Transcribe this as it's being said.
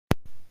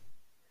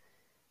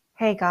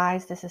Hey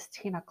guys, this is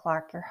Tina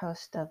Clark, your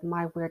host of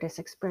My Weirdest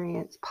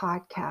Experience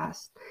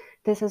podcast.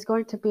 This is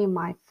going to be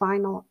my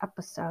final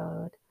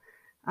episode.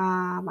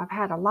 I've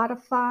had a lot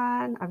of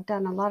fun. I've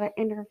done a lot of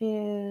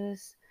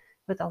interviews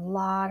with a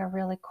lot of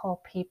really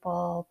cool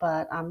people,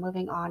 but I'm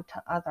moving on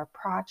to other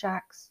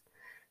projects.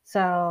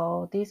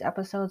 So these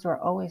episodes will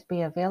always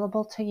be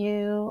available to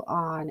you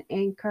on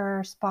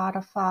Anchor,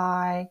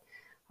 Spotify,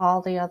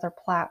 all the other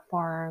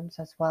platforms,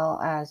 as well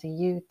as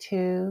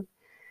YouTube.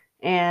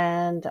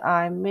 And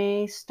I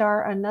may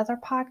start another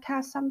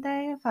podcast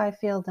someday if I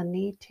feel the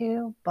need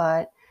to,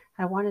 but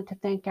I wanted to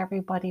thank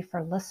everybody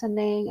for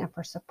listening and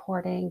for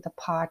supporting the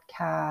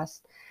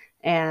podcast.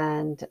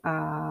 And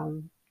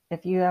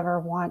if you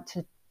ever want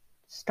to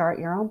start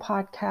your own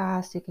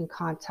podcast, you can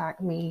contact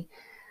me.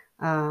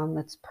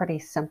 It's pretty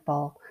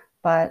simple.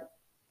 But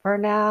for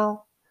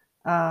now,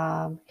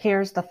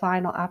 here's the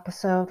final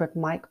episode with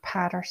Mike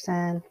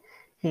Patterson.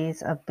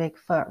 He's a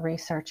Bigfoot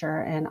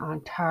researcher in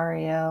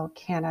Ontario,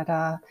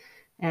 Canada,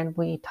 and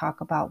we talk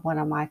about one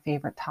of my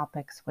favorite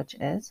topics, which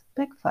is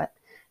Bigfoot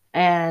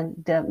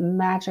and the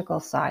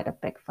magical side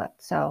of Bigfoot.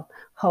 So,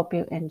 hope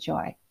you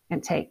enjoy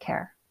and take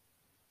care.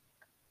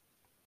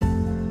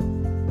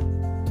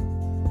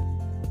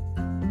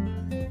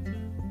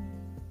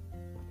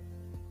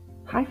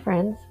 Hi,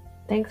 friends.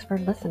 Thanks for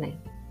listening.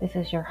 This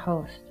is your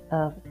host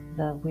of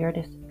the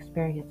Weirdest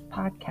Experience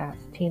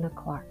podcast, Tina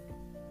Clark.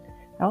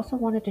 I also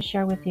wanted to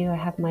share with you I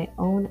have my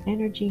own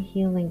energy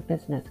healing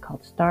business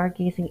called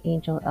Stargazing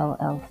Angel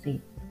LLC.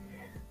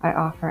 I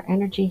offer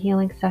energy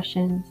healing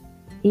sessions,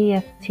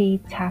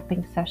 EFT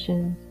tapping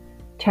sessions,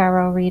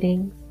 tarot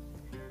readings,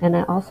 and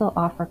I also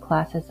offer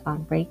classes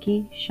on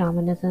Reiki,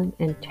 shamanism,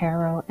 and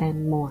tarot,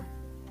 and more.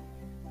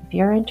 If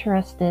you're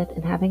interested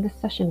in having a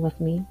session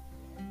with me,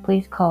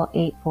 please call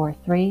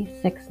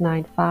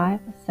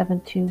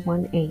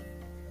 843-695-7218,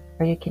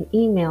 or you can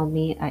email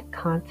me at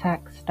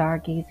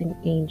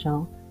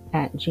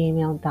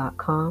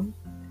contactstargazingangel@gmail.com.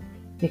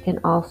 You can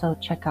also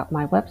check out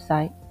my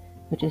website,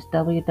 which is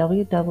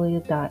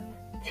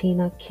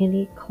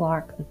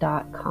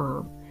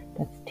www.tinakinneyclarke.com.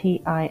 That's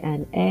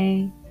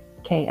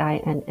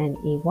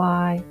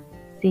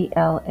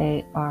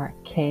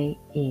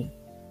TINAKINNEYCLARKE.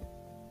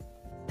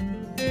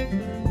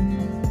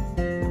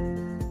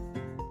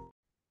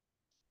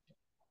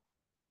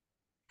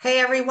 Hey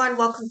everyone,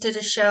 welcome to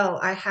the show.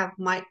 I have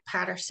Mike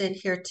Patterson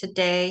here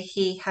today.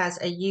 He has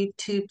a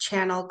YouTube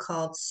channel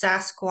called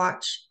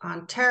Sasquatch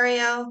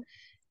Ontario.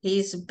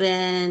 He's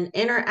been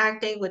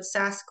interacting with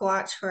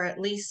Sasquatch for at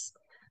least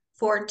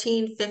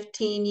 14,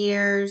 15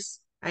 years.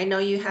 I know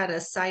you had a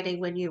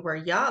sighting when you were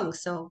young,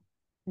 so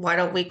why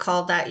don't we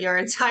call that your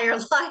entire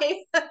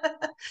life?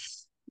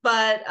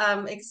 But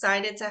I'm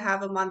excited to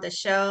have him on the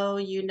show.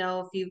 You know,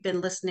 if you've been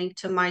listening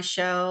to my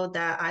show,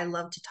 that I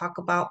love to talk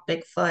about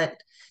Bigfoot.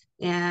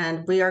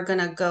 And we are going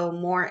to go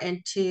more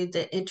into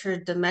the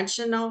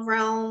interdimensional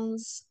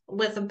realms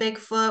with a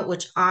Bigfoot,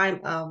 which I'm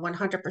a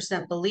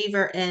 100%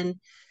 believer in.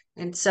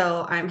 And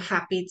so I'm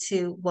happy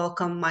to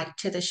welcome Mike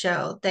to the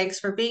show. Thanks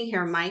for being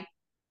here, Mike.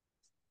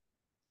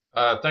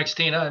 Thanks,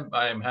 Tina.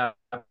 I'm happy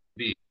to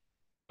be.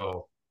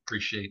 So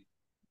appreciate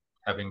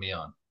having me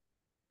on.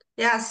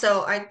 Yeah,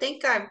 so I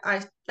think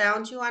I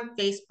found you on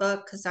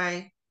Facebook because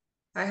I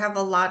have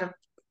a lot of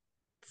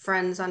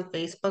friends on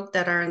Facebook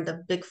that are in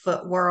the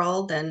Bigfoot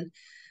world, and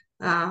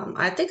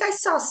I think I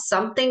saw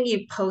something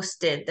you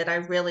posted that I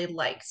really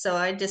liked. So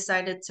I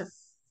decided to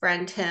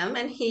friend him,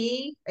 and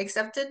he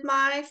accepted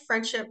my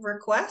friendship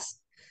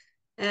request.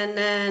 And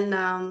then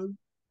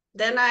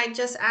I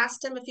just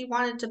asked him if he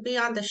wanted to be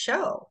on the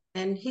show,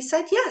 and he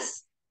said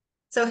yes.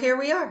 So here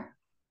we are.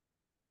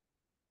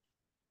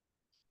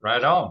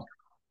 Right on.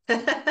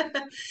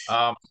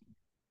 Um,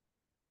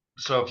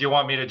 so if you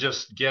want me to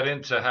just get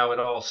into how it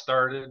all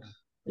started,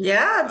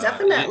 Yeah, you,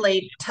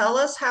 definitely. Tell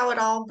us how it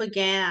all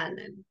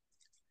began.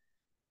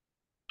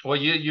 well,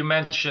 you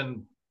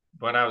mentioned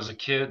when I was a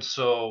kid.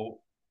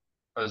 So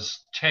I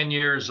was 10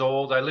 years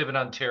old. I live in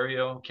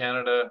Ontario,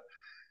 Canada.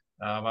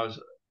 I was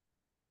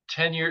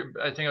 10 year.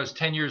 I think I was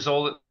 10 years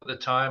old at the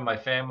time. My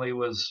family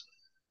was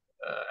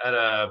at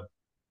a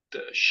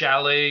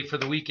chalet for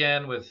the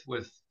weekend with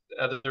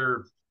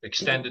other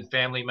extended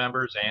family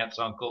members, aunts,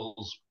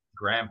 uncles,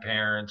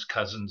 grandparents,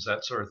 cousins,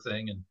 that sort of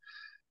thing.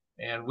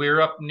 And we're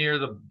up near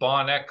the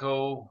Bon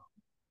Echo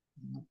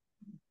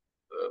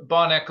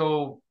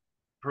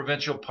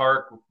Provincial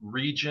Park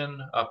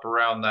region, up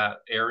around that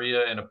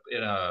area in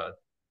a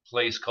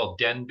place called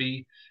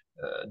Denbigh,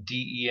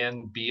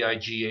 Denbigh. I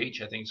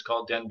think it's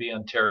called Denbigh,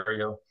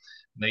 Ontario.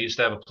 And they used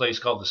to have a place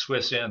called the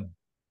Swiss Inn.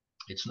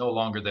 It's no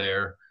longer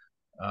there.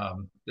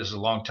 This is a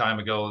long time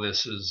ago.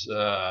 This is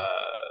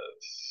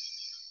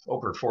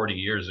over 40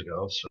 years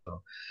ago.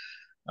 So,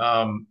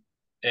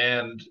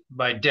 and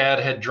my dad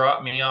had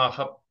dropped me off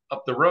up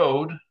the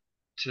road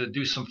to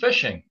do some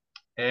fishing,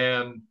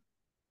 and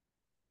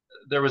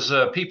there was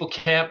a people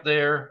camp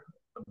there.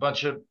 A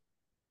bunch of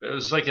It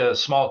was like a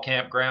small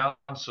campground,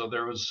 so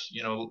there was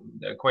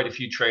quite a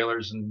few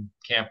trailers and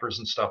campers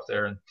and stuff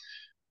there. And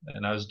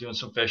and I was doing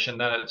some fishing.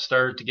 Then it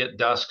started to get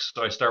dusk,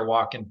 so I started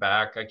walking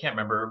back. I can't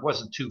remember. It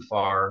wasn't too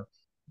far.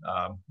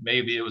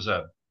 Maybe it was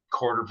a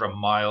quarter of a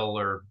mile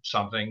or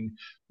something.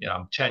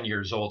 I'm 10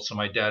 years old, so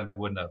my dad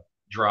wouldn't have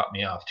dropped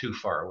me off too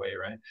far away,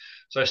 right?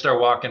 So I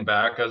started walking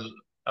back.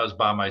 I was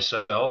by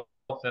myself,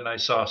 and I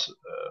saw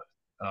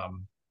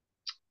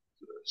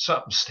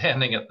something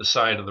standing at the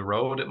side of the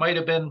road. It might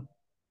have been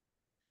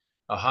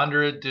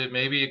 100 to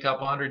maybe a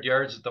couple hundred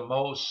yards at the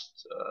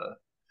most.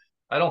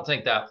 I don't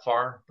think that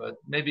far, but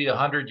maybe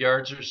 100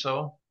 yards or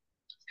so.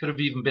 Could have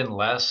even been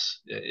less.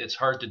 It's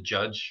hard to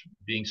judge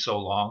being so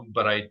long,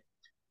 but I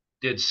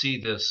did see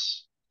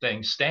this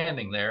thing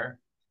standing there.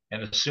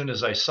 And as soon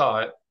as I saw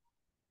it,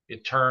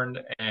 it turned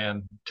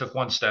and took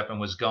one step and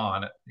was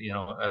gone,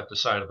 at the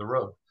side of the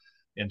road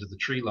into the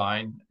tree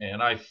line.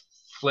 And I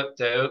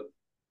flipped out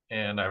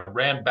and I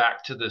ran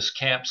back to this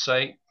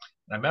campsite.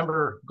 And I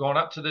remember going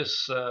up to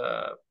this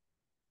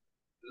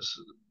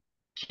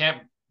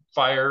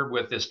campfire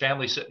with this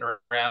family sitting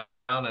around,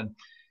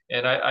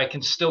 and I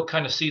can still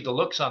kind of see the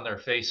looks on their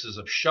faces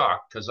of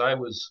shock, because I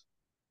was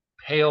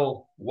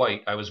pale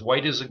white. I was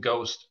white as a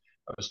ghost.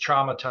 I was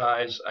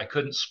traumatized. I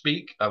couldn't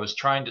speak. I was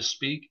trying to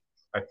speak.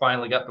 I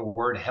finally got the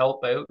word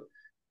help out.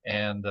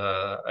 And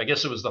I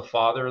guess it was the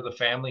father of the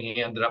family.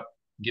 He ended up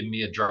giving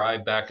me a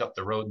drive back up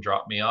the road and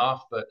dropped me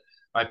off. But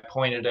I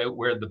pointed out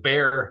where the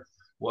bear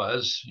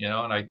was,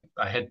 and I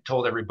had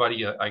told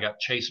everybody I got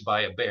chased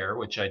by a bear,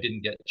 which I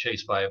didn't get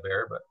chased by a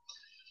bear. But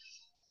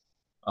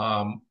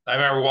I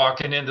remember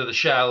walking into the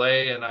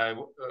chalet, and I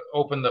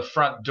opened the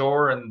front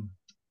door, and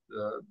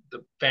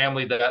the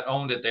family that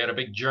owned it, they had a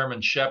big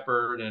German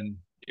Shepherd, and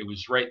it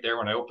was right there.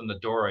 When I opened the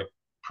door, I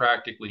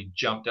practically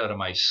jumped out of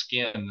my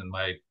skin, and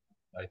I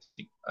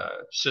think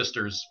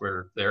sisters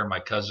were there, my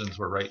cousins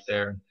were right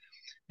there,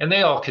 and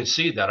they all could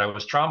see that I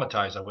was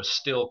traumatized. I was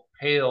still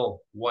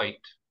pale white,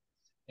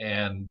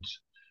 and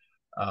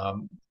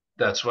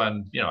that's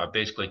when I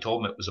basically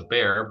told them it was a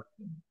bear,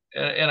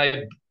 and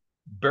I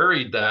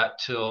buried that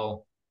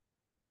till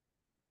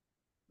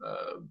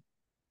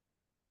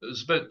it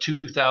was about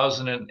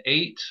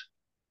 2008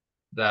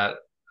 that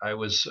I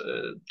was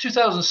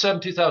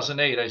 2007,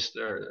 2008.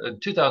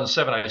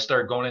 2007, I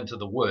started going into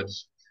the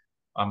woods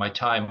on my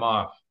time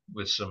off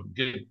with some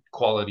good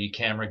quality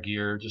camera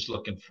gear, just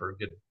looking for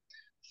good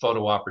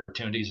photo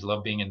opportunities.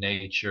 Love being in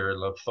nature,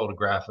 love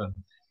photographing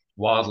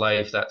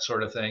wildlife, that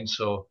sort of thing.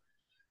 So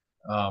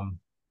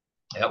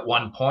at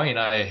one point,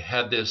 I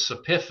had this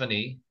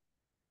epiphany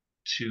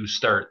to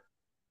start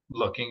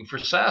looking for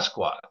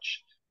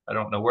Sasquatch. I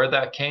don't know where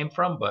that came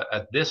from, but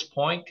at this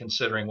point,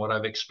 considering what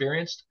I've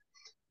experienced,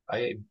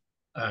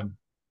 I'm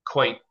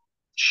quite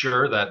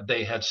sure that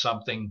they had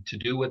something to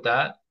do with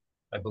that.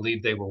 I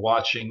believe they were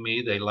watching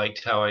me. They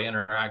liked how I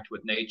interacted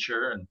with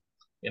nature,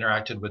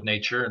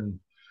 and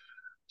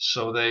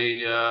so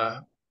they,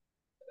 I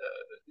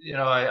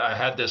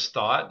had this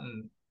thought,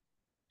 and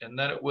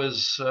then it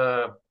was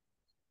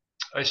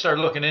I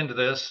started looking into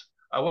this.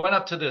 I went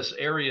up to this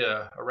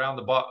area around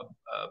the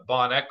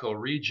Bon Echo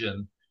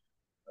region.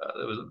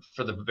 It was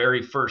for the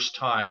very first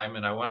time,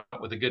 and I went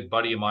with a good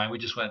buddy of mine. We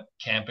just went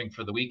camping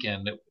for the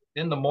weekend.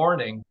 In the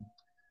morning, I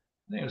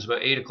think it was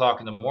about 8 o'clock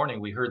in the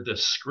morning, we heard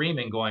this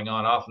screaming going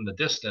on off in the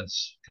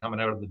distance, coming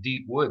out of the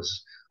deep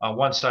woods. On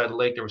one side of the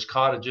lake, there was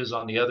cottages.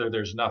 On the other,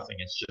 there's nothing.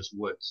 It's just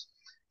woods.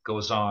 It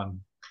goes on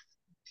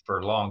for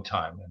a long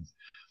time,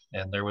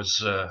 and there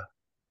was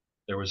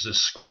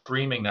this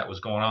screaming that was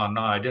going on.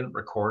 No, I didn't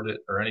record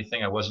it or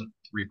anything. I wasn't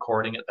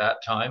recording at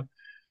that time.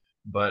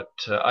 But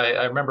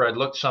I remember I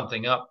looked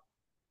something up,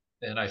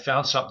 and I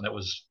found something that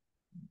was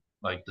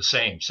like the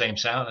same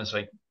sound. It's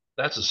like,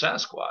 that's a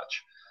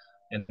Sasquatch.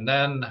 And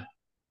then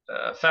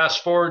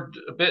fast forward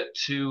a bit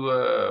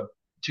to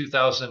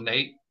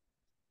 2008,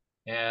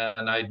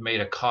 and I'd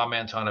made a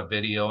comment on a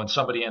video, and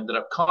somebody ended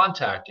up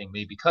contacting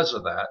me because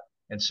of that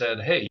and said,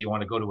 hey, you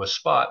want to go to a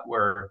spot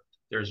where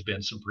there's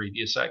been some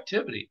previous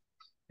activity?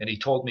 And he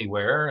told me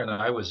where, and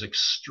I was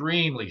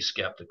extremely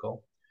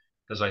skeptical,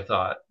 because I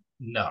thought,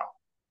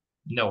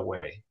 no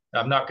way.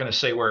 I'm not going to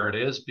say where it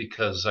is,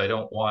 because I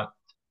don't want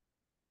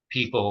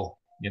people,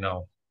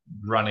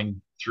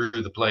 running through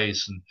the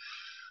place. And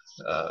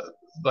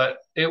but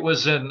it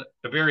was in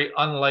a very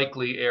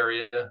unlikely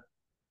area.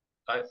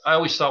 I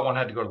always thought one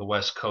had to go to the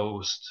West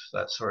Coast,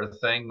 that sort of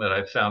thing, but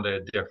I found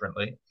it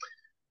differently.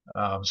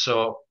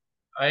 So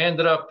I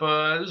ended up,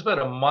 it was about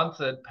a month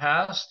had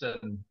passed,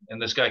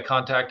 and this guy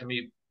contacted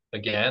me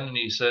again, and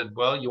he said,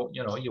 well, you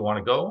want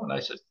to go? And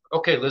I said,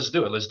 okay, let's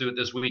do it. Let's do it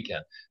this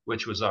weekend,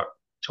 which was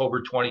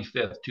October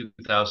 25th,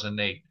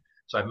 2008.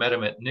 So I met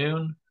him at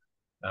noon.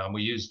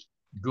 We used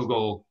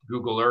Google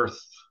Earth,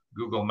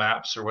 Google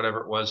Maps, or whatever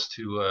it was,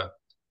 to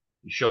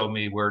show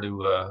me where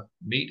to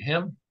meet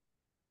him.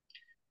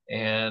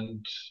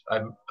 And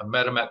I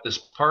met him at this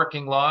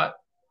parking lot,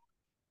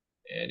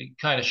 and he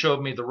kind of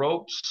showed me the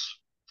ropes.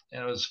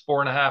 And it was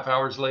 4.5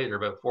 hours later,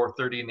 about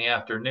 4:30 in the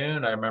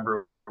afternoon. I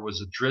remember it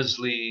was a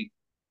drizzly,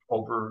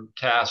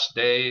 overcast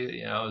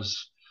day. It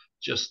was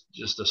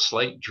just a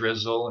slight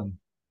drizzle,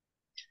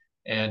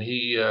 And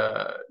he,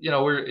 he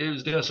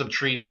was doing some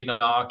tree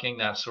knocking,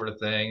 that sort of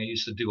thing. He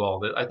used to do all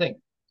of it. I think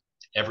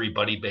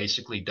everybody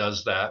basically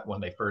does that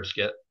when they first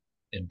get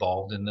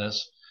involved in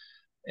this.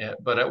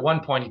 But at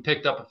one point, he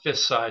picked up a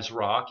fist-sized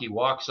rock. He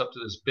walks up to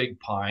this big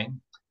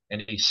pine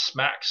and he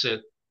smacks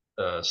it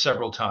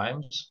several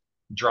times,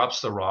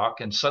 drops the rock,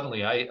 and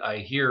suddenly I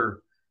hear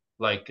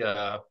like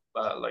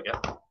like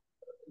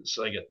it's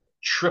like a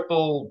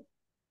triple,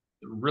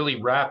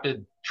 really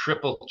rapid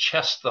triple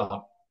chest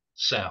thump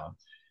sound,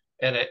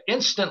 and it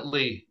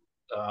instantly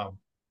um,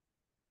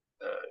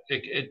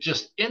 it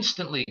just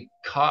instantly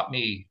caught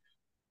me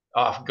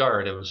off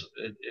guard.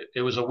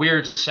 It was a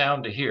weird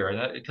sound to hear,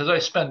 and because I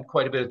spent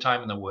quite a bit of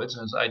time in the woods,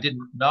 and I did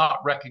not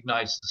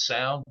recognize the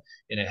sound,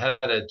 and it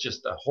had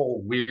just a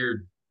whole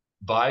weird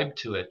vibe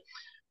to it.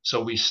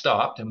 So we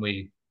stopped and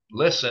we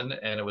listened,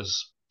 and it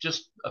was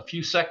just a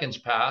few seconds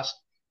passed,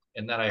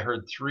 and then I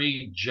heard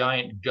three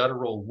giant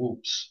guttural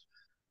whoops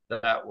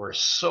that were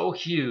so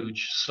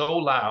huge, so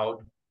loud,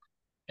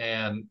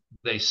 and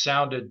they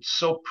sounded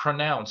so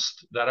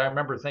pronounced that I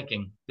remember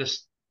thinking,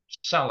 this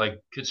sound like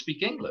could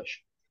speak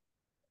English.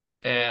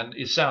 And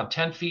it sounded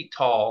 10 feet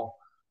tall,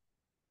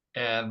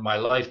 and my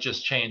life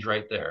just changed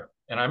right there.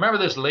 And I remember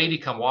this lady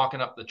come walking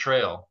up the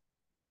trail.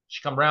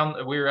 She come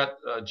around. We were at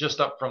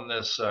just up from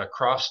this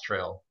cross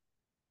trail,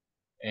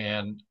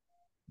 and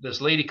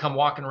this lady come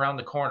walking around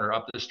the corner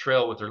up this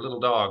trail with her little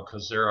dog,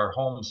 because there are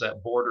homes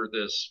that border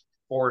this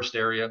forest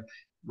area,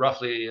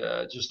 roughly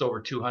just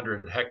over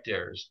 200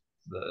 hectares,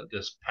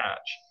 this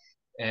patch.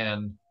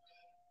 And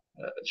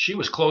she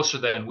was closer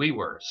than we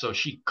were, so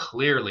she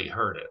clearly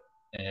heard it.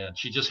 And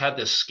she just had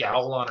this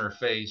scowl on her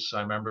face.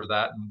 I remember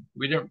that. And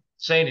we didn't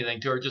say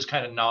anything to her, just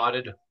kind of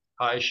nodded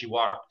hi as she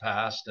walked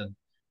past.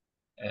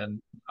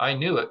 And I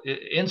knew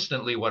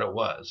instantly what it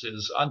was. It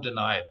was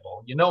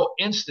undeniable. You know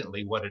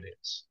instantly what it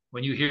is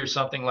when you hear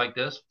something like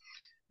this.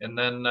 And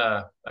then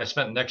I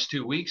spent the next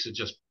 2 weeks, it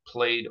just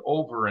played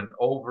over and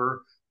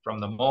over from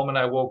the moment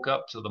I woke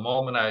up to the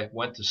moment I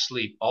went to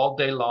sleep, all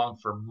day long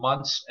for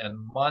months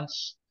and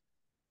months,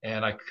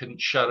 and I couldn't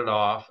shut it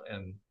off.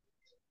 And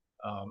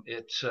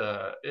it's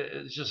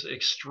just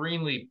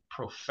extremely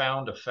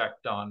profound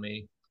effect on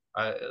me.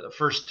 The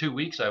first 2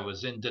 weeks I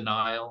was in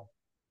denial,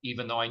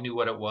 even though I knew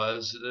what it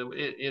was.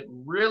 It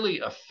really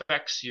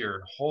affects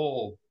your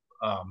whole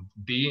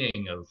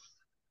being.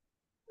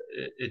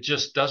 It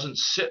just doesn't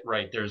sit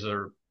right.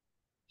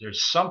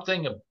 There's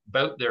something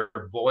about their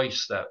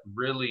voice that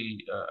really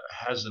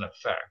has an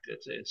effect.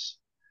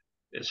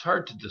 It's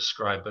hard to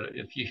describe, but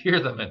if you hear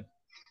them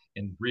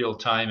in real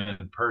time,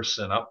 in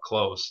person, up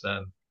close,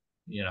 then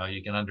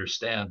you can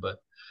understand. But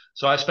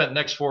so I spent the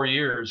next 4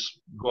 years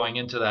going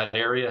into that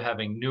area,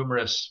 having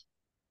numerous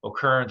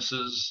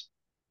occurrences,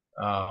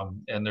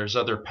 and there's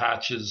other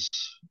patches,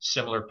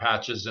 similar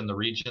patches in the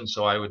region.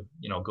 So I would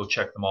go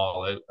check them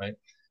all out, right?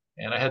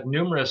 And I had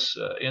numerous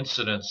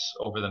incidents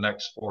over the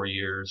next 4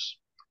 years,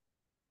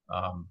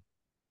 um,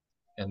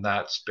 and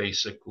that's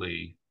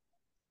basically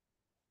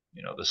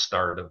the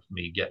start of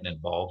me getting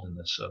involved in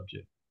this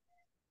subject.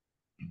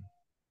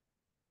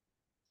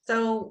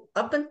 So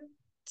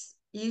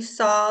you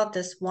saw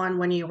this one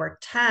when you were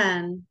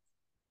 10.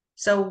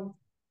 So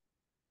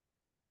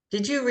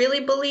did you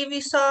really believe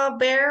you saw a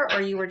bear,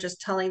 or you were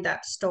just telling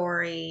that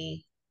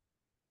story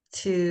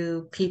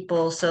to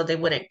people so they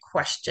wouldn't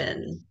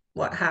question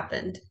what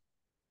happened?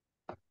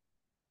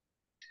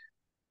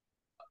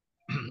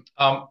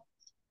 um,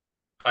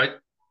 I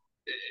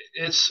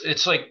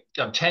it's like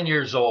I'm 10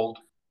 years old.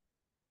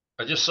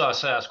 I just saw a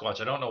Sasquatch.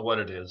 I don't know what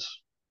it is.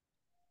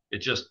 It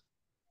just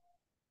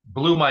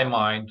blew my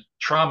mind,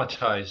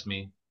 traumatized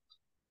me,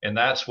 and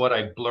that's what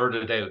I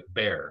blurted out,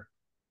 bear.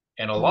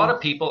 And a lot Mm-hmm.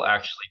 of people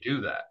actually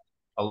do that.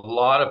 A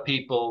lot of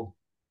people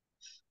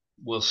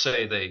will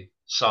say they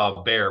saw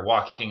a bear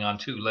walking on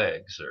two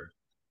legs, or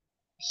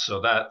so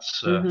that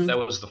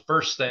Mm-hmm. was the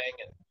first thing.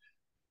 And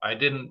I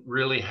didn't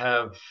really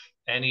have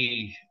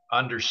any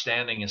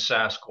understanding of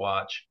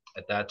Sasquatch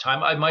at that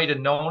time. I might have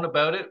known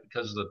about it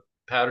because of the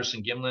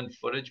Patterson Gimlin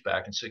footage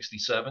back in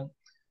 '67.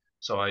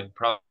 So I'd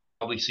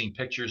probably seen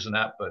pictures and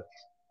that, but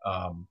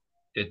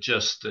it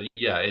just,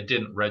 yeah, it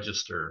didn't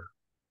register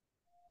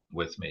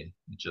with me.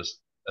 It just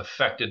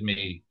affected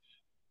me,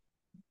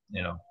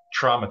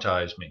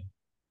 traumatized me.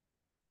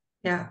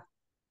 Yeah.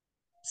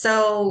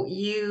 So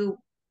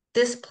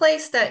this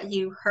place that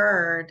you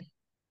heard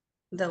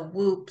the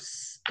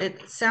whoops,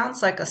 it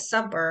sounds like a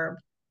suburb.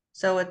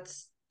 So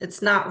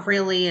it's not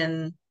really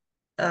an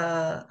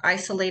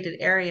isolated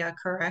area,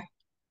 correct?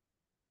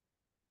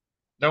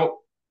 No,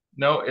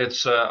 no,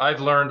 it's,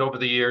 I've learned over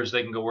the years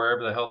they can go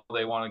wherever the hell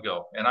they want to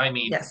go. And I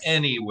mean Yes.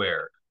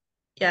 anywhere.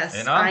 And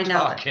Yes, I'm I know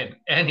it. talking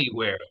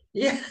anywhere.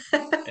 Yeah.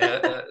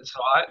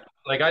 So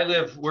I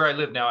live where I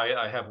live now.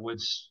 I have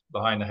woods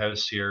behind the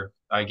house here.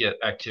 I get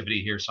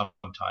activity here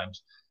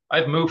sometimes.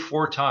 I've moved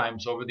 4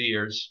 times over the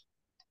years,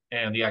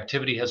 and the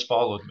activity has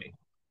followed me.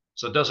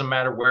 So it doesn't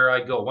matter where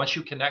I go. Once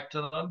you connect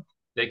to them,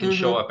 they can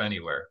show Hmm. up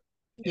anywhere.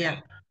 Yeah.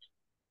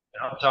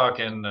 And I'm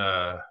talking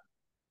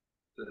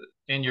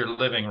in your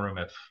living room.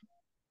 If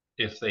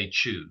if they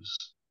choose.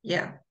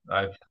 Yeah.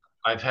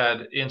 I've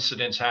had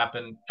incidents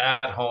happen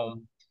at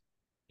home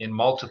in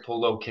multiple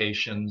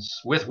locations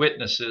with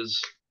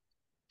witnesses.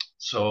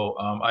 So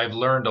I've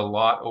learned a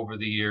lot over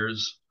the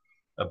years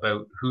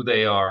about who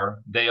they are.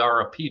 They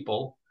are a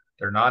people.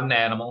 They're not an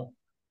animal.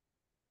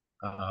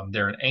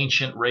 They're an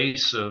ancient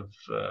race of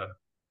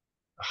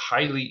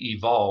highly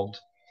evolved.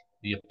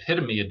 The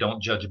epitome of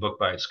don't judge a book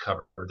by its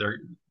cover.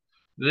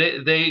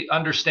 They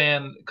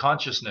understand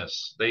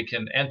consciousness. They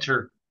can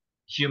enter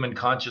human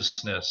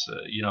consciousness.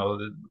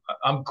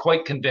 I'm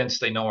quite convinced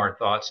they know our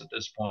thoughts at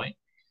this point.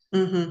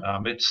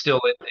 Mm-hmm.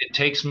 It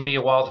takes me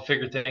a while to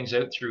figure things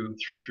out through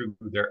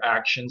their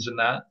actions and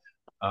that.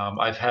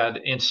 I've had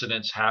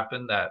incidents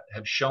happen that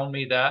have shown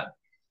me that,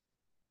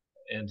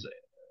 and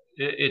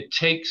it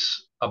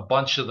takes a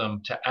bunch of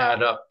them to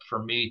add up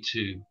for me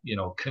to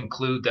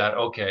conclude that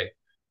okay,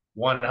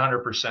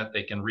 100%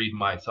 they can read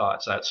my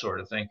thoughts, that sort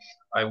of thing.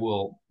 I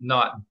will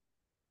not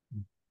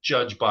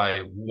judge by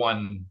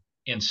one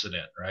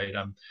incident, right?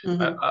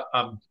 Mm-hmm.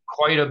 I'm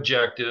quite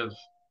objective.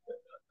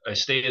 I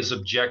stay as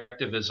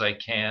objective as I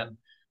can.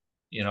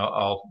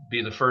 I'll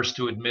be the first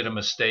to admit a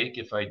mistake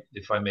if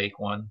I make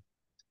one.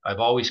 I've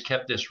always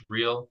kept this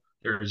real.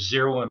 There's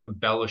zero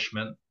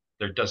embellishment.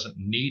 There doesn't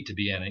need to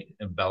be any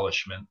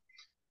embellishment.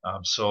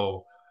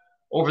 So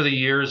over the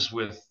years,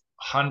 with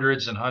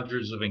hundreds and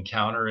hundreds of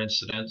encounter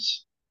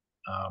incidents,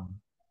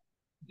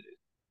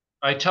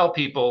 I tell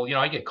people,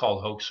 I get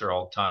called hoaxer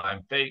all the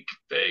time, fake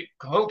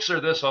hoaxer,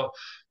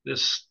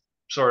 this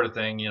sort of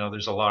thing.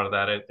 There's a lot of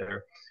that out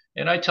there.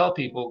 And I tell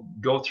people,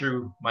 go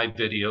through my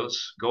videos,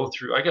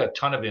 I got a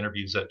ton of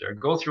interviews out there.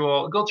 Go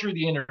through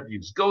the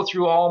interviews, go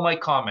through all my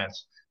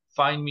comments,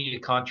 find me a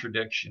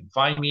contradiction,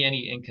 find me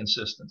any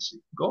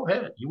inconsistency. Go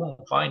ahead. You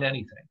won't find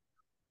anything.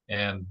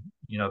 And,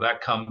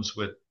 that comes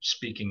with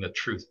speaking the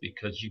truth,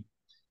 because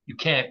you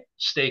can't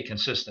stay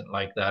consistent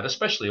like that,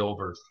 especially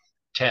over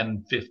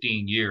 10,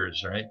 15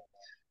 years, right?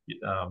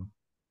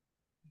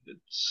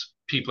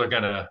 People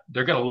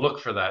they're gonna look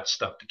for that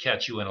stuff to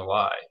catch you in a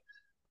lie,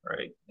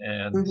 right?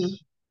 And Mm-hmm.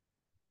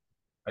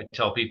 I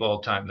tell people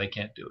all the time they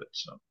can't do it,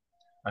 so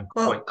I'm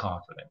quite Well,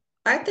 confident.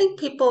 I think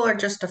people are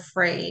just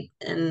afraid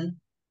and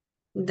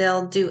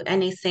they'll do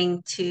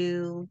anything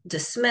to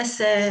dismiss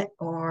it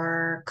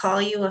or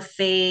call you a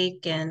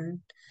fake, and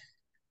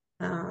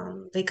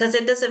because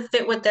it doesn't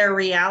fit with their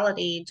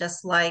reality,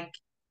 just like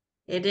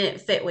it didn't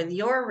fit with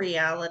your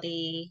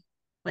reality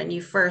when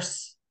you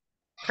first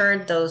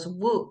heard those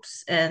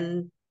whoops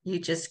and you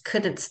just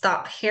couldn't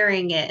stop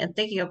hearing it and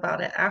thinking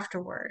about it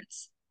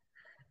afterwards.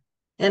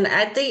 And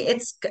I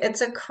think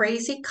it's a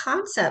crazy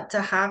concept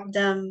to have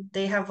them.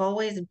 They have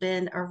always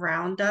been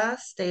around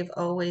us. They've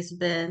always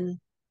been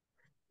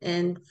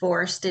in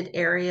forested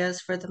areas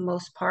for the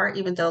most part,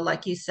 even though,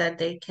 like you said,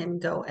 they can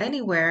go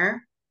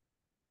anywhere.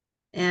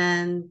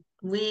 And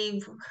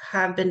we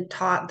have been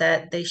taught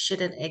that they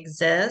shouldn't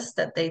exist,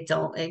 that they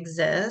don't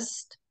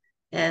exist,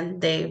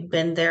 and they've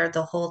been there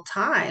the whole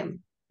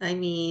time. I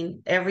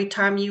mean, every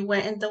time you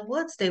went in the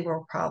woods, they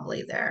were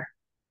probably there.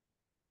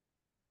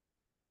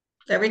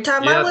 Every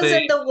time I Yeah, was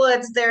in the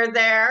woods, they're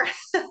there.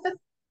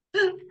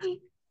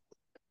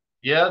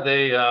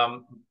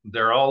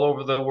 they're all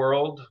over the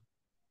world.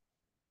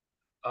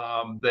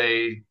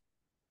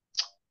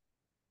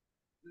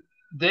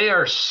 They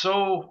are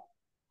so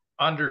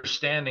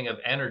understanding of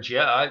energy.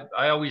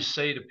 I always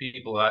say to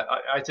people,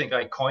 I think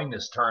I coined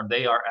this term,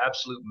 they are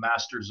absolute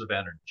masters of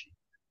energy.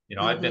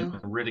 I've been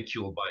Mm-hmm.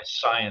 ridiculed by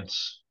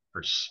science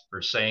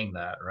for saying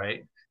that,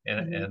 right?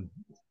 Mm-hmm. And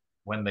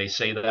when they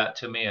say that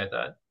to me, I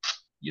thought,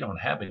 you don't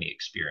have any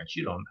experience.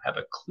 You don't have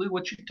a clue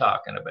what you're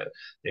talking about.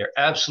 They're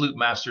absolute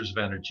masters of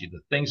energy. The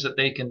things that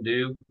they can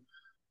do,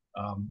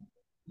 um,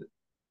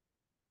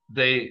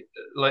 they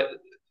like.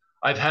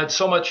 I've had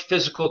so much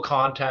physical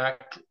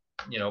contact,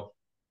 you know,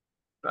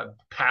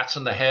 pats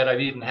on the head.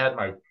 I've even had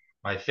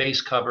my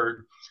face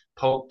covered,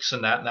 pokes,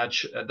 and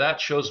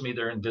that shows me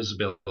their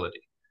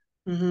invisibility.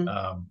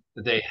 Mm-hmm.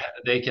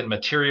 They can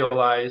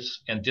materialize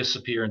and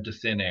disappear into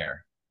thin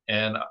air,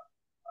 and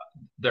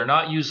they're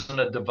not using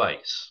a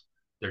device.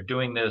 They're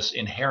doing this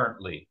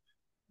inherently.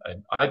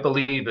 I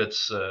believe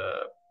it's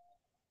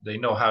they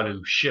know how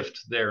to shift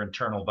their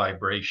internal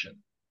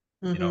vibration.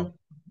 You Mm-hmm. know,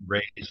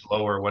 raise,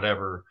 lower,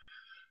 whatever.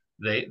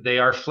 They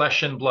are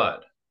flesh and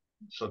blood.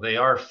 So they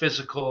are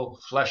physical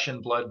flesh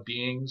and blood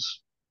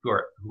beings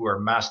who are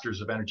masters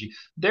of energy.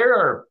 There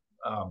are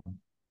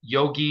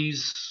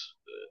yogis,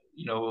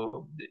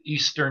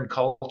 Eastern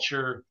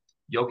culture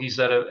yogis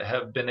that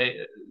have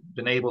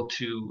been able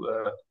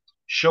to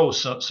show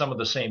some of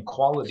the same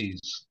qualities,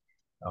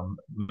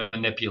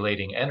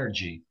 manipulating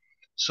energy.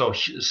 So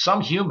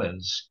some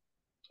humans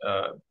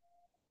uh,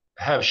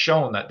 have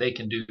shown that they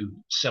can do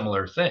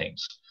similar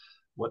things,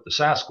 what the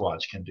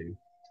Sasquatch can do.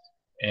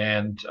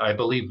 And I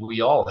believe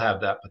we all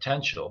have that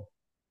potential.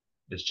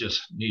 It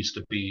just needs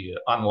to be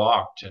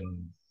unlocked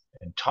and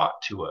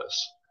taught to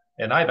us.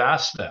 And I've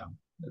asked them,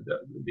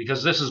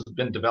 because this has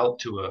been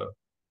developed to a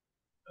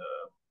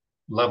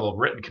level of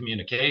written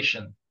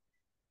communication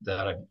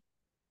that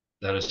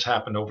that has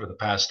happened over the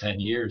past 10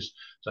 years.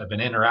 So I've been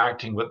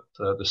interacting with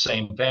the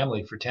same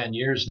family for 10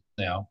 years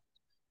now.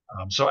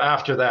 So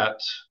after that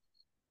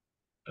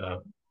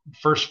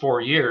first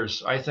 4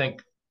 years,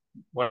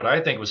 what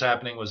I think was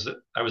happening was that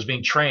I was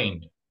being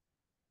trained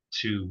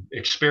to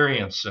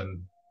experience,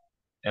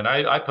 and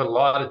I put a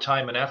lot of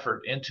time and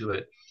effort into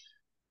it.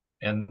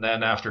 And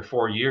then after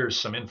 4 years,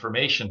 some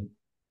information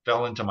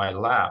fell into my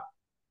lap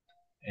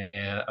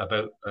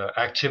about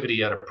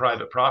activity at a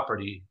private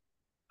property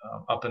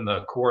up in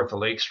the Kawartha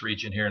Lakes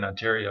region here in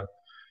Ontario.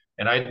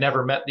 And I'd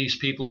never met these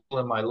people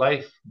in my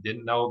life,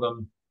 didn't know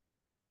them.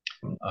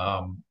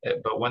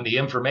 But when the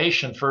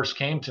information first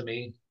came to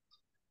me,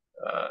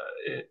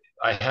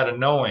 I had a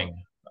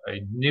knowing. I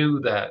knew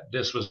that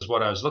this was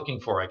what I was looking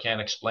for. I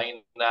can't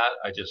explain that.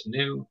 I just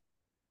knew,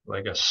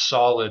 like a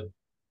solid,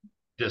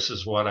 this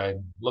is what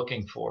I'm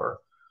looking for.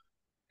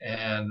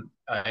 And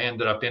I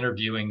ended up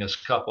interviewing this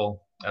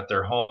couple at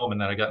their home,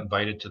 and then I got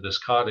invited to this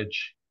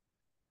cottage,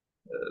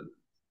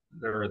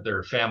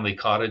 their family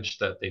cottage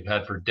that they've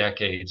had for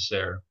decades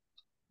there.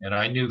 And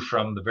I knew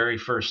from the very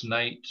first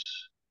night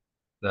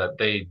that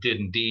they did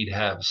indeed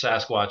have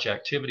Sasquatch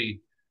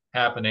activity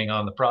happening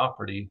on the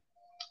property.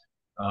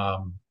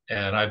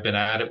 And I've been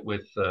at it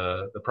with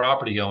the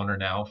property owner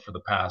now for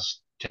the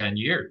past 10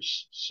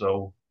 years.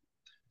 So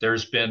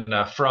there's been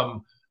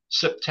from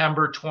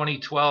September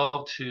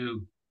 2012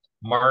 to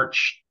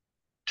March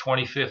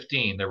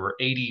 2015, there were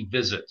 80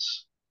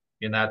 visits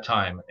in that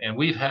time. And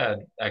we've had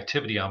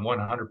activity on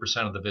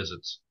 100% of the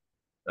visits,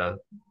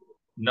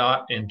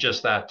 not in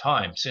just that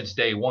time, since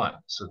day one.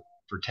 So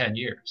for 10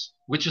 years,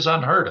 which is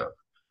unheard of.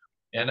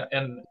 And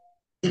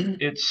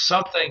it's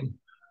something,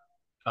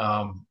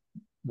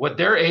 what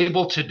they're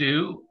able to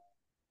do,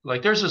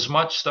 like there's as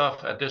much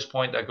stuff at this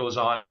point that goes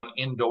on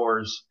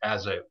indoors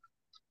as out,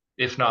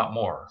 if not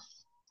more.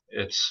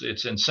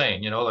 It's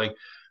insane, like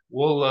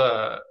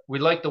we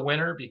like the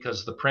winter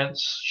because the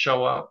prints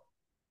show up.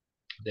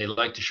 They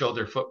like to show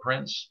their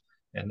footprints,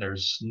 and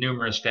there's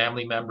numerous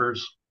family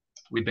members.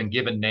 We've been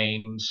given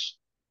names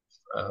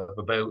of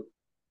about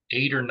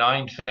 8 or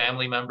 9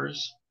 family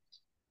members.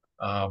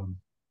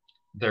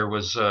 There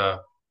was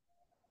the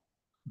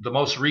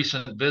most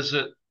recent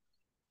visit.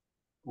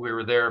 We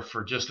were there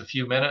for just a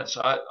few minutes.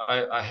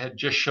 I had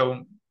just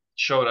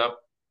showed up.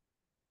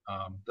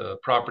 The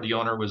property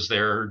owner was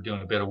there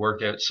doing a bit of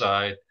work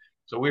outside.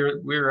 So we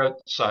were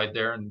outside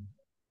there, and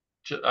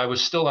I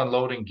was still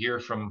unloading gear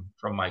from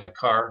my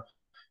car.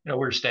 We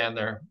were standing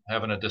there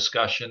having a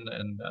discussion,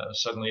 and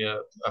suddenly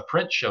a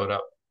print showed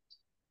up,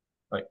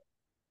 like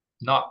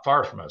not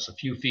far from us, a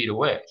few feet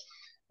away.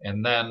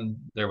 And then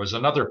there was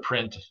another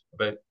print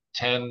about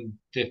 10,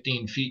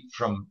 15 feet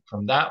from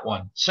that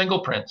one,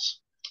 single prints.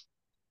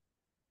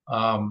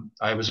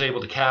 I was able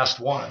to cast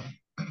one.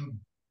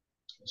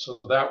 So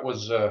that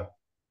was,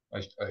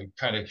 I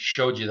kind of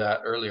showed you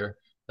that earlier.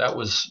 That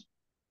was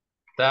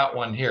that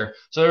one here.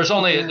 So there was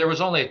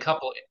only a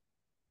couple,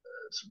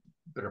 it's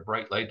a bit of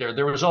bright light there.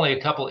 There was only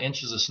a couple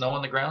inches of snow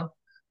on the ground.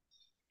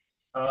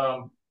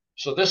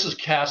 So this is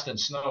cast in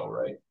snow,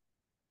 right?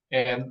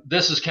 And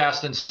this is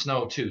cast in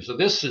snow too. So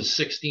this is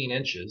 16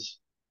 inches.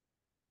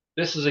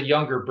 This is a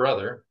younger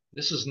brother.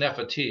 This is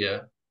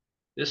Nefertia.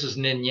 This is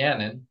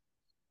Ninyanin.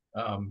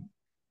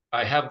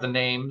 I have the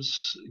names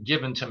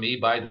given to me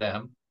by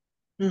them.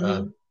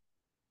 Mm-hmm.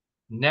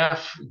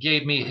 Neff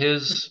gave me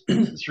his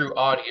through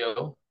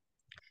audio.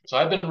 So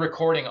I've been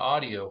recording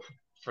audio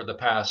for the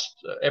past,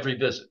 every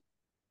visit.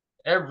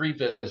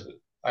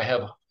 I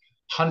have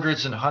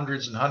hundreds and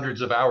hundreds and hundreds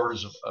of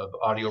hours of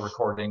audio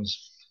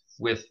recordings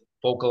with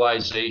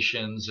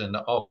vocalizations and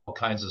all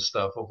kinds of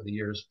stuff over the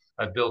years.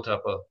 I've built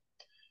up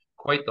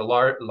quite the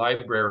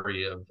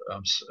library of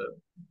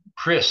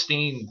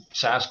pristine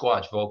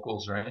Sasquatch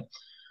vocals, right?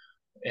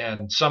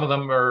 And some of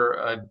them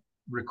are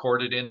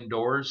recorded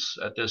indoors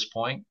at this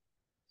point.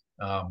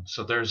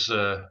 So there's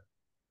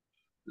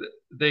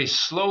they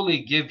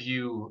slowly give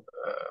you,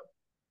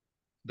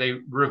 they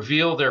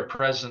reveal their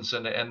presence,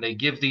 and they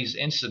give these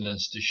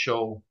incidents to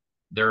show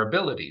their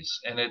abilities.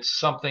 And it's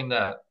something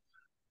that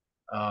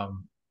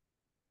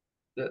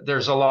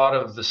there's a lot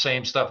of the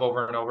same stuff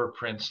over and over,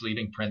 prints,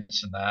 leading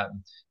prints and that.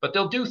 But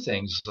they'll do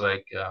things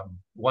like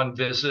one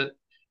visit,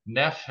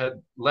 Neff had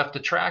left a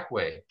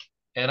trackway.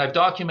 And I've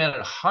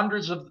documented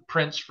hundreds of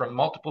prints from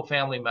multiple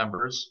family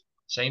members,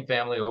 same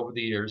family over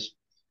the years.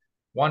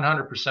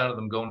 100% of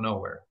them go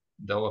nowhere.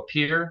 They'll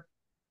appear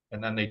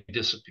and then they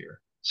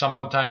disappear.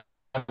 Sometimes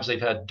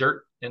they've had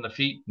dirt in the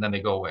feet and then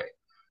they go away.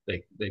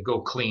 They go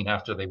clean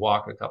after they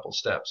walk a couple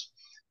steps.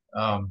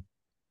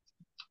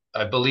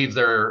 I believe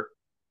they're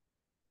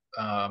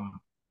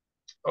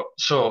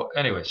so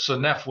anyway, so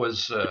Neff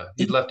was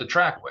he'd left a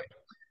trackway,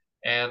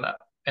 and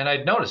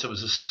I'd noticed it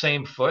was the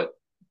same foot,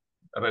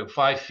 about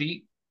 5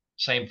 feet,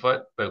 same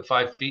foot, about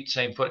 5 feet,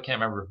 same foot. I can't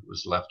remember if it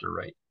was left or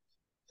right.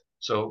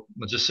 So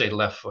we'll just say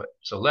left foot.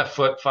 So left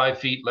foot, 5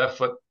 feet, left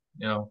foot,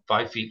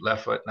 5 feet,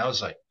 left foot. And I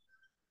was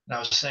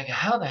thinking,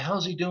 how the hell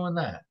is he doing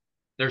that?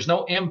 There's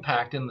no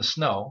impact in the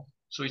snow,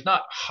 so he's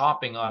not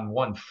hopping on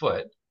one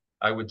foot.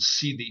 I would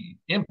see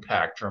the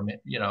impact from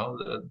it,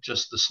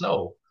 just the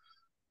snow,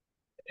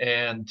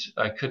 and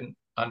I couldn't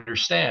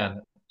understand.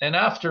 And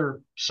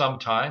after some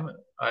time,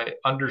 I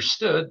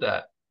understood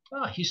that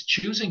he's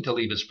choosing to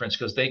leave his prints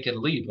because they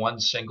can leave one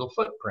single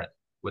footprint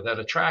without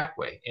a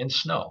trackway in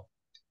snow.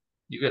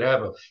 You could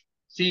have a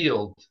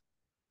field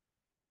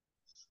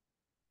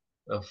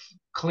of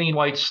clean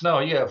white snow.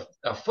 You have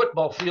a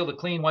football field of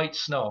clean white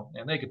snow,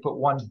 and they could put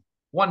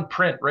one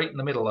print right in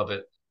the middle of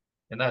it,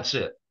 and that's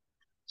it.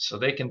 So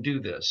they can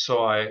do this.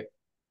 So I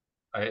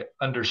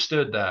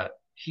understood that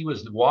he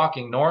was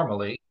walking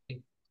normally,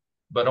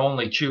 but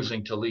only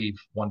choosing to leave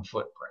one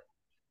footprint.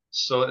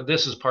 So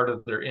this is part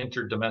of their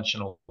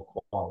interdimensional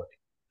quality.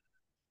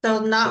 So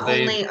So not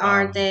they've only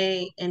are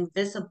they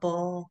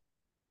invisible,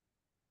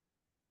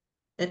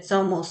 it's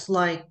almost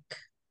like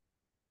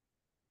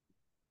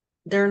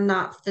they're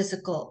not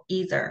physical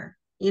either.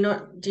 Do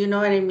you know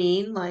what I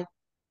mean? Like,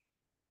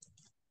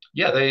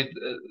 yeah,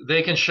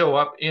 they can show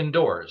up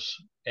indoors.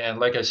 And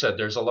like I said,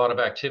 there's a lot of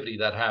activity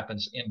that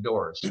happens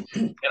indoors.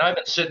 And I've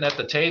been sitting at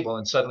the table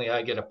and suddenly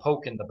I get a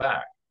poke in the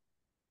back.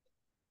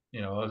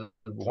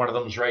 One of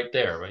them's right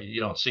there, but you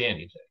don't see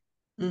anything.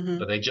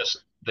 But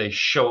they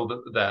show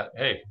that,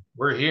 hey,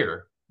 we're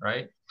here,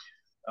 right?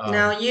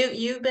 Now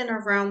you've been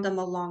around them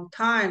a long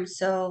time,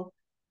 so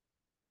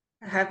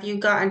have you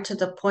gotten to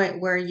the point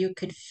where you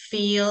could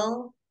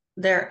feel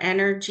their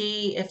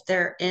energy if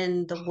they're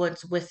in the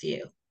woods with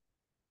you?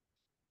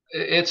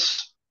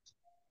 It's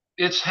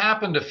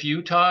happened a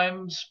few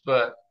times,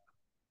 but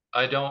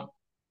I don't.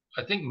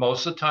 I think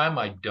most of the time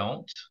I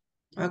don't.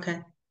 Okay.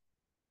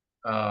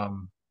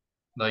 Um,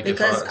 like if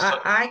Because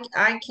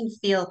I can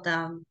feel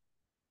them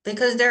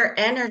because their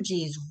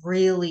energy is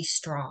really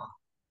strong.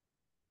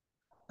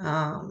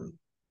 Um,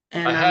 I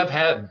and have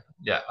had,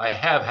 yeah, I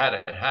have had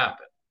it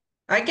happen.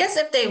 I guess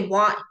if they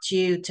want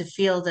you to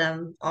feel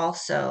them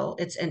also,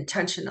 it's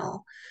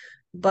intentional.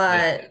 Yeah,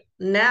 But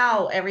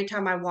now every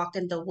time I walk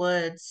in the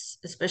woods,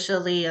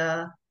 especially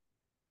a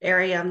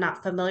area I'm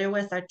not familiar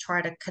with, I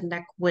try to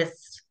connect with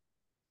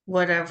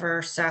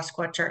whatever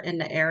Sasquatch are in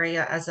the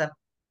area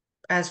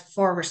as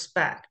for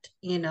respect,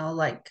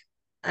 like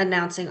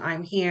announcing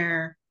I'm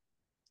here,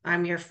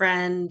 I'm your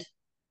friend,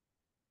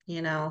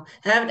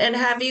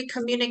 have you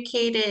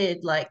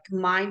communicated like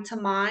mind to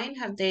mind?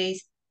 Have they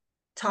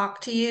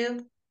talked to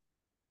you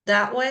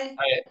that way?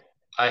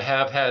 I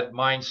have had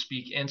mind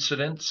speak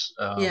incidents.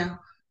 Yeah.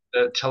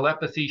 The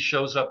telepathy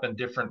shows up in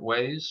different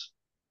ways.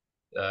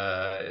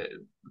 It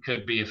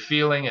could be a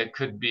feeling, it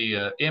could be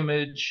an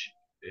image,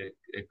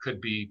 it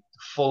could be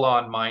full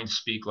on mind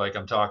speak like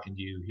I'm talking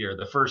to you here.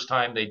 The first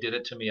time they did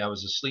it to me, I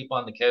was asleep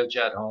on the couch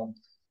at home.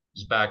 It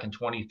was back in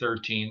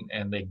 2013,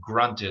 and they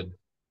grunted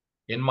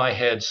in my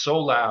head so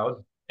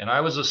loud, and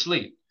I was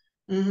asleep.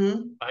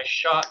 Mm-hmm. I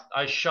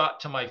shot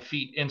to my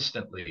feet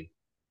instantly,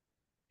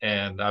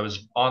 and I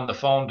was on the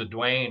phone to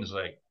Dwayne. It's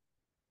like,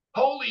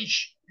 holy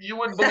you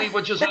wouldn't believe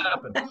what just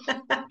happened.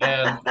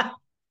 And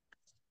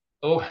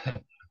oh,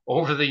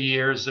 over the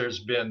years,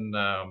 there's been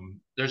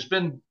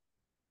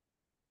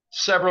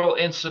several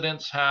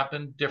incidents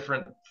happen,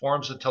 different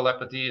forms of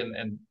telepathy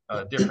and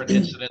different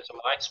incidents of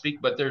mind speak,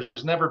 but there's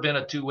never been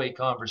a two-way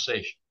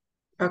conversation.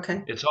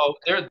 Okay. It's all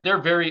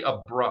they're very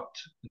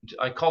abrupt.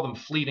 I call them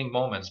fleeting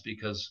moments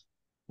because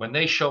when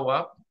they show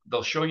up,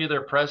 they'll show you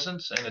their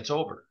presence and it's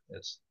over.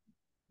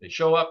 They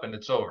show up and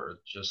it's over.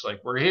 It's just like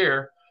we're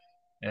here,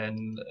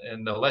 and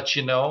they'll let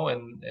you know,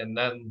 and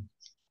then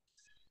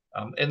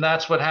and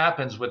that's what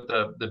happens with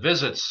the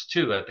visits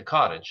too at the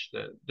cottage.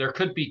 There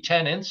could be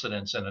 10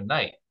 incidents in a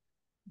night,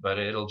 but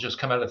it'll just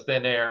come out of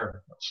thin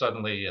air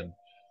suddenly. And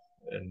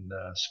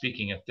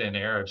speaking of thin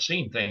air, I've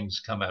seen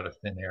things come out of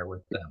thin air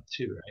with them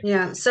too, right?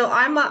 Yeah. So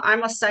I'm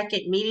a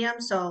psychic medium,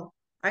 so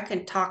I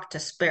can talk to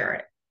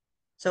spirit.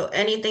 So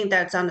anything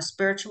that's on a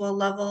spiritual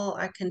level,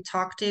 I can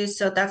talk to.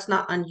 So that's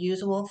not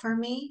unusual for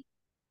me.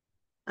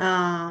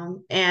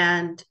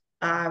 And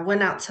I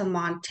went out to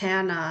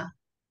Montana.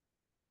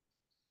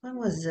 When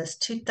was this?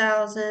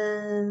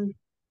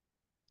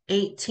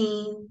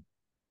 2018.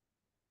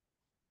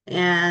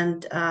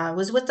 And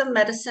was with a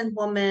medicine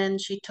woman.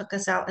 She took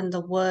us out in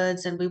the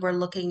woods and we were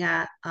looking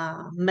at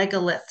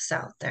megaliths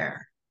out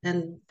there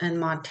in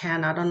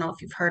Montana. I don't know if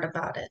you've heard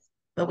about it,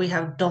 but we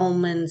have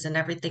dolmens and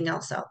everything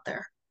else out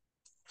there.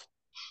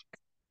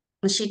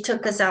 And she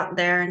took us out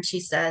there and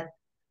she said,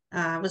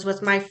 I was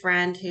with my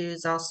friend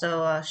who's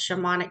also a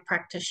shamanic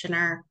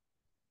practitioner.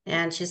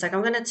 And she's like,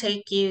 I'm going to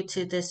take you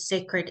to this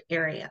sacred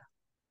area.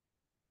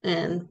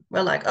 And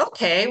we're like,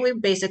 okay, we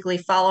basically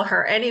follow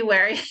her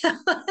anywhere in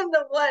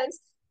the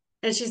woods.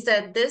 And she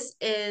said, this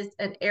is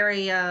an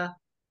area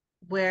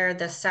where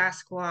the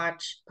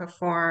Sasquatch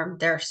perform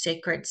their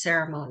sacred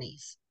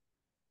ceremonies.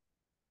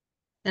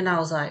 And I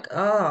was like,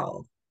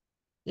 oh,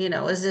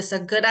 is this a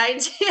good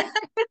idea?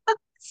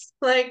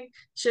 Like,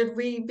 should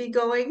we be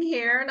going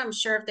here? And I'm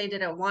sure if they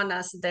didn't want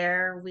us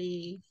there,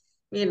 we,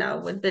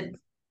 would be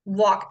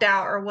walked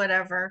out or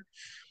whatever.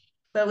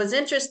 But it was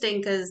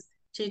interesting because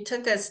she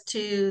took us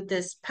to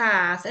this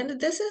path, and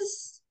this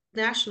is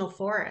national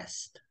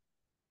forest.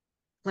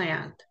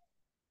 planned.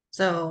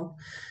 So,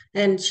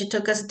 and she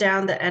took us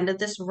down the end of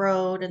this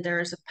road, and there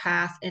is a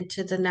path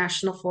into the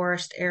national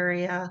forest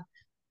area.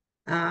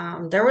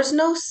 There was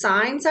no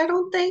signs, I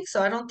don't think.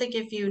 So I don't think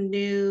if you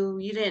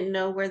didn't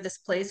know where this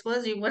place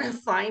was, you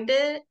wouldn't find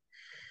it.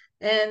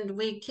 And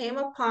we came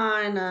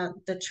upon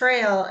the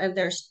trail, and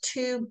there's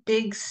two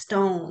big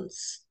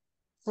stones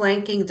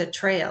flanking the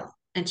trail.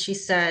 And she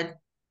said,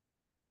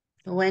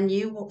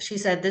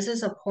 this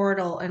is a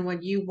portal, and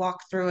when you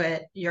walk through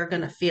it, you're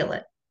going to feel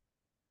it.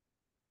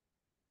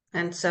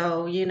 And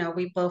so,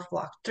 we both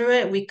walked through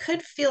it. We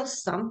could feel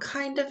some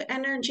kind of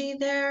energy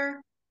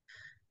there,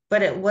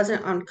 but it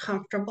wasn't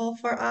uncomfortable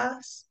for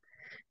us.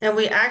 And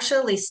we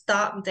actually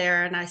stopped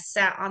there, and I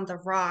sat on the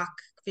rock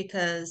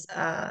because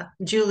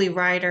Julie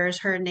Ryder is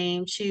her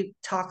name. She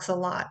talks a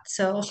lot.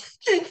 So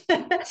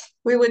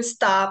we would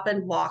stop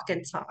and walk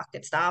and talk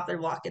and stop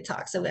and walk and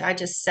talk. So I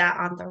just sat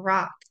on the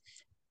rock.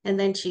 And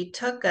then she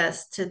took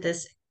us to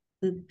this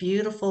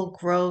beautiful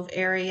grove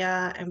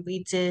area, and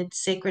we did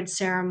sacred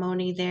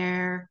ceremony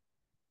there.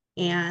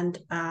 And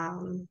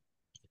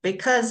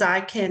because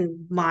I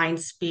can mind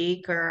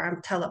speak or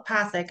I'm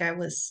telepathic, I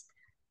was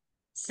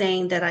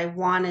saying that I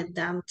wanted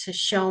them to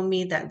show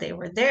me that they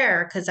were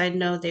there because I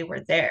know they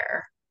were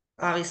there.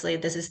 Obviously,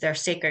 this is their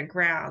sacred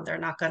ground. They're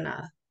not going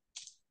to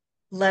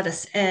let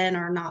us in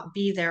or not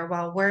be there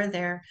while we're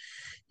there.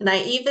 And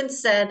I even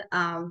said,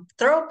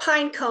 throw a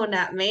pine cone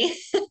at me.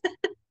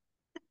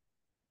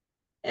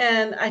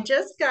 And I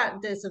just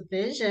got this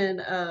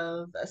vision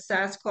of a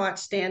Sasquatch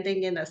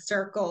standing in a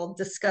circle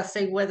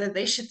discussing whether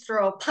they should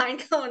throw a pine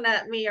cone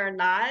at me or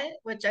not,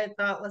 which I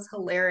thought was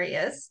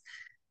hilarious.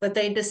 But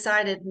they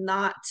decided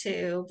not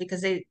to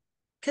because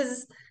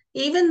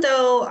even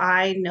though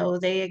I know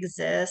they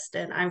exist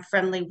and I'm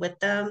friendly with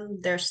them,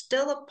 there's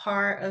still a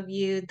part of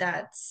you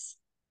that's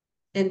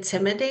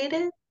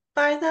intimidated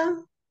by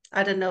them.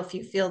 I don't know if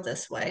you feel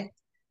this way.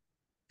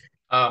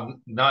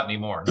 Not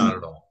anymore, not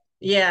at all.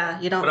 Yeah,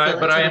 you don't But I feel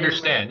but I intimidated.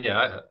 understand.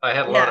 Yeah, I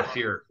had a lot of Yeah.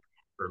 fear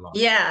for a long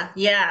time.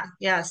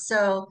 Yeah.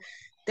 So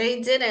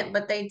they didn't,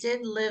 but they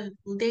did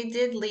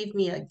leave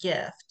me a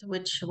gift,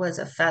 which was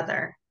a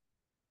feather.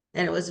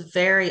 And it was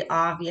very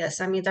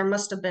obvious. I mean, there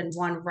must have been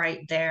one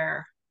right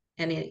there,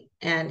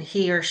 and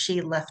he or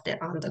she left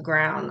it on the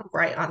ground,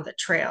 right on the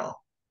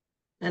trail.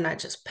 And I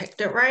just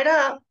picked it right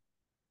up.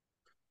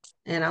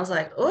 And I was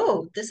like,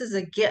 oh, this is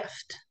a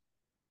gift.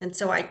 And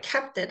so I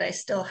kept it. I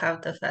still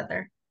have the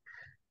feather.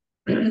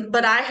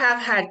 But I have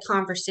had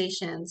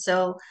conversations.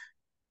 So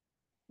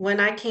when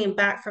I came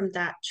back from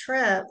that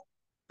trip,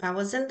 I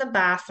was in the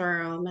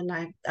bathroom,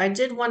 and I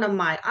did one of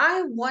my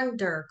I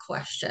wonder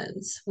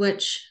questions,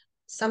 which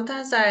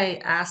sometimes I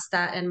ask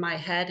that in my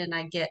head and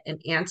I get an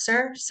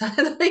answer. So I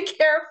have to be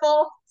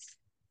careful.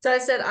 So I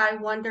said, I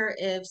wonder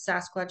if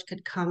Sasquatch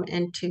could come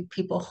into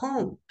people's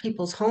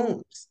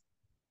homes.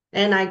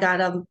 And I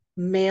got a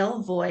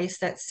male voice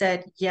that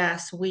said,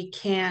 yes, we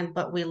can,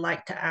 but we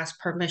like to ask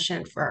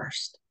permission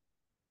first.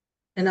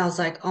 And I was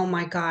like, oh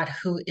my God,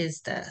 who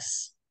is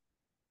this?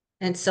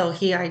 And so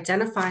he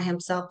identified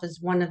himself as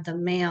one of the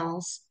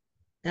males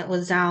that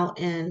was out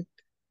in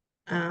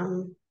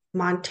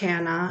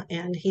Montana.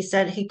 And he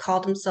said he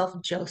called himself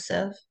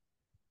Joseph.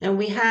 And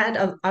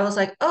I was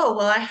like, oh,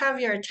 well, I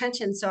have your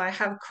attention. So I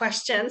have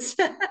questions.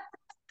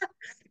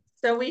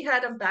 So we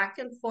had a back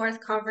and forth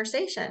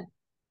conversation.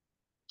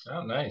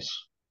 Oh, nice.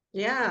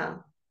 Yeah.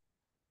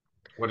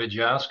 What did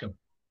you ask him?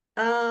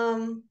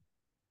 Um,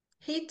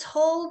 he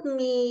told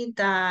me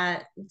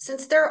that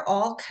since they're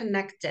all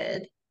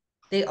connected,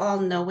 they all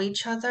know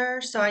each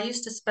other. So I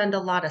used to spend a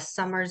lot of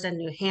summers in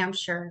New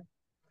Hampshire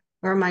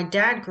where my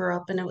dad grew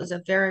up, and it was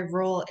a very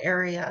rural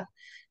area.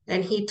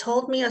 And he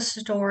told me a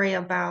story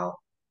about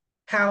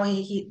how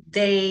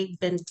they've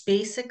been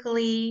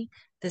basically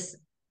this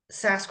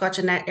Sasquatch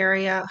in that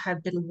area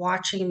had been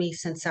watching me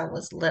since I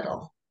was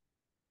little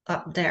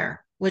up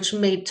there, which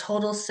made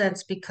total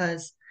sense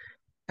because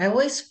I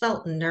always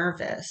felt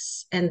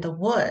nervous in the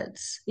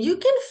woods. You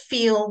can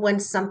feel when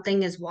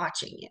something is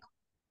watching you.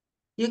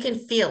 You can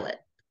feel it.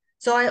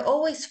 So I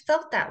always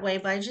felt that way,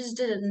 but I just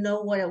didn't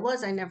know what it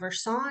was. I never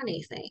saw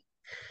anything.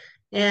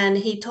 And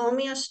he told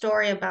me a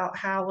story about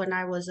how when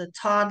I was a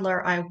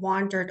toddler, I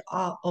wandered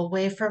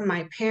away from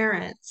my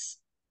parents.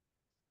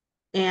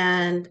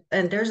 And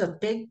there's a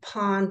big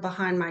pond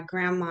behind my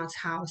grandma's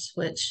house,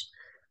 which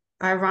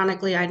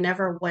ironically I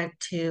never went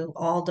to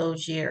all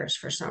those years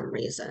for some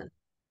reason.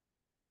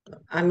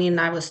 I mean,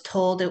 I was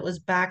told it was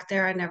back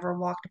there. I never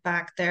walked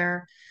back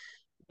there,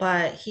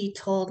 but he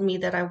told me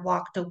that I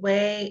walked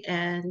away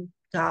and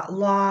got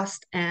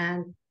lost,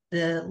 and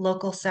the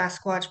local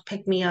Sasquatch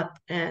picked me up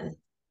and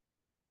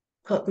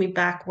put me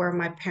back where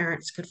my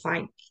parents could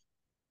find me.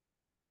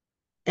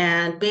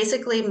 And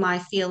basically, my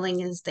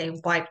feeling is they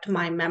wiped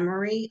my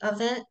memory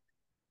of it.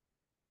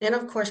 And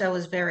of course, I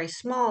was very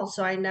small,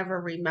 so I never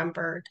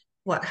remembered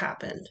what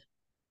happened.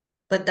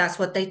 But that's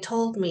what they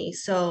told me.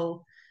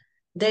 So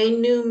they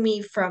knew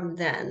me from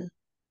then.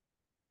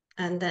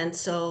 And then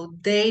so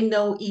they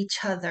know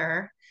each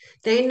other.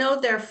 They know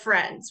their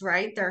friends,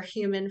 right? Their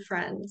human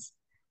friends.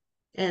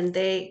 And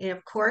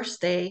of course,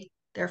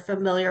 they're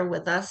familiar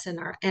with us and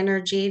our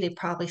energy. They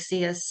probably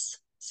see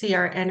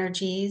our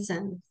energies.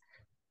 And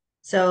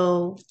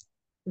so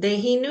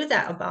he knew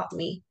that about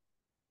me.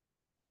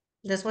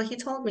 That's what he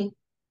told me.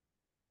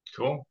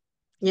 Cool.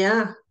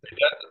 Yeah.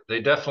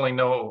 They definitely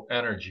know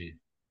energy.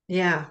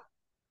 Yeah.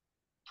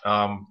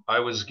 I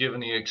was given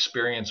the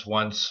experience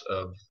once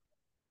of,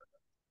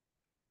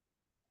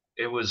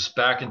 it was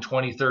back in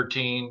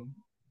 2013,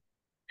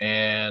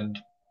 and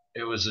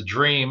it was a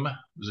dream.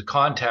 It was a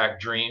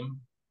contact dream,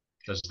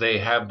 because they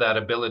have that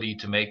ability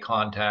to make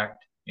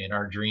contact in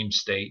our dream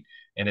state.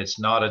 And it's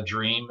not a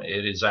dream,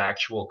 it is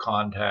actual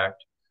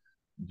contact.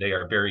 They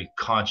are very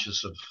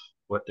conscious of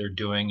what they're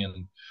doing.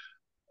 And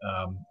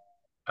um,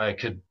 I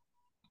could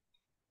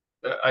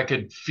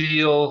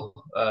feel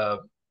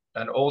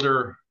an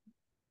older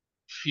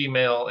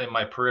female in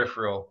my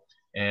peripheral,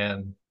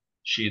 and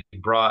she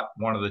brought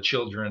one of the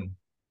children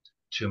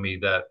to me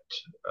that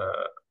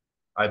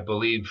I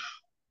believe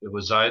it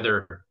was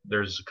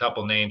there's a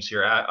couple names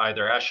here,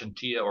 either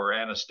Ashantia or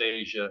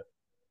Anastasia,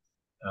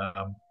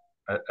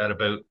 at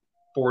about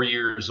 4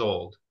 years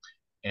old.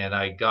 And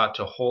I got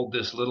to hold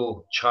this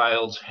little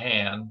child's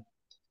hand,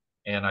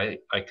 and I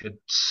could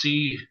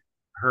see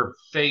her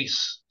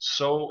face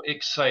so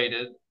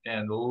excited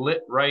and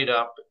lit right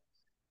up,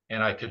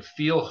 and I could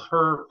feel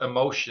her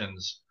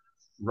emotions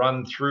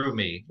run through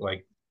me,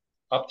 like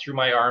up through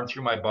my arm,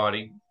 through my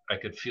body. I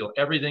could feel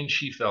everything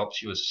she felt.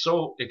 She was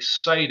so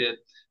excited,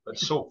 but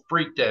so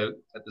freaked out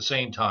at the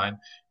same time.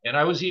 And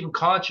I was even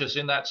conscious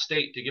in that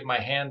state to give my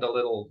hand a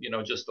little,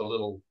 just a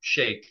little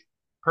shake,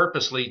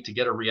 purposely to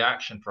get a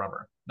reaction from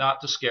her,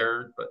 not to scare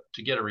her, but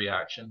to get a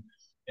reaction.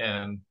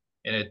 And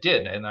it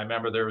did. And I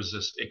remember there was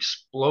this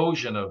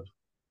explosion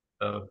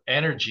of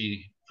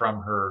energy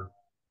from her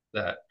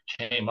that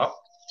came up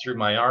through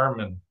my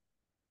arm,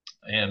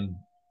 and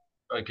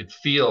I could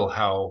feel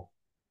how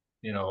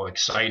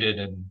excited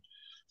and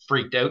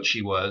freaked out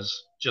she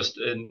was, just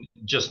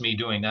me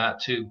doing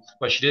that too.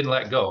 But she didn't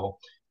let go.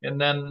 And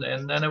then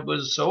it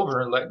was over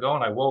and let go,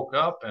 and I woke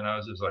up and I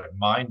was just like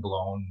mind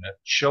blown. It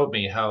showed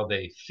me how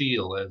they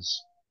feel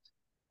as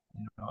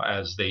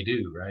they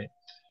do, right?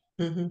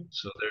 Mm-hmm.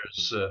 So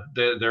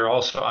they're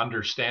also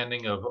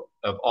understanding of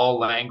all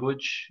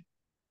language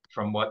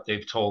from what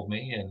they've told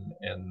me,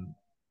 and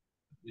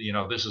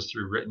this is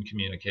through written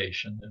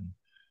communication,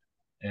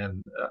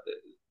 and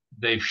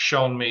they've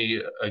shown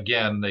me,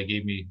 again, they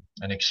gave me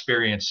an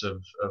experience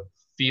of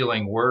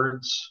feeling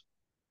words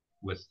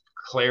with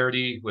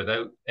clarity,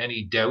 without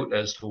any doubt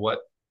as to what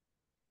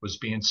was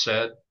being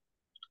said.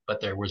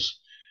 But the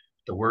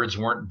words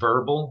weren't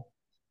verbal,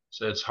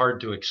 so it's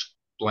hard to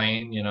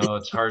explain.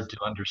 It's hard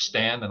to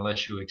understand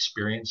unless you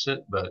experience it.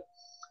 But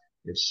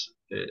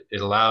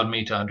it allowed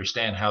me to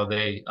understand how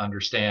they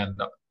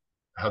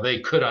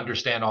could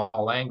understand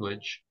all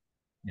language,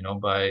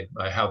 by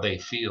how they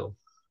feel.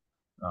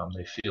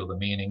 They feel the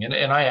meaning.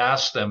 And I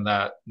asked them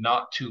that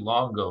not too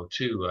long ago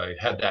too. I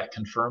had that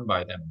confirmed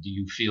by them. Do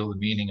you feel the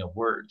meaning of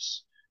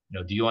words?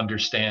 Do you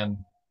understand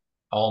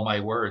all my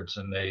words?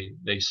 And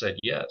they said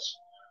yes.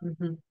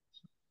 Mm-hmm.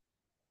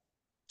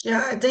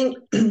 Yeah, I think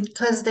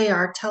because they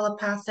are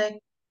telepathic,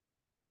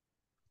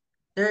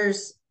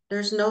 there's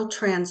no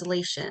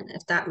translation,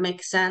 if that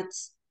makes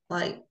sense.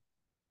 Like,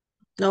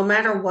 no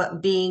matter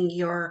what being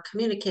you're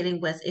communicating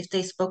with, if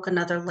they spoke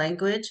another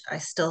language, I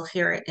still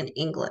hear it in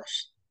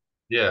English.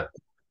 Yeah.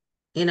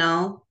 You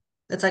know,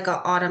 it's like an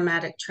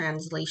automatic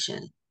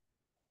translation.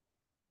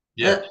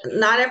 Yeah.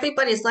 Not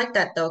everybody's like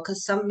that though,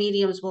 because some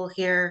mediums will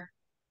hear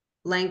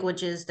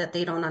languages that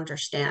they don't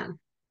understand.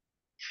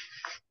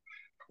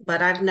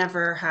 But I've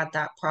never had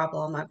that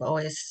problem. I've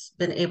always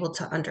been able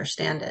to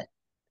understand it.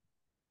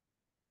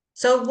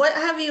 So, what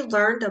have you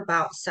learned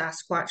about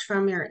Sasquatch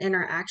from your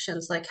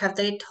interactions? Like, have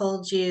they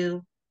told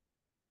you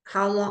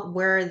how long,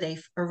 where are they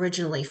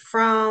originally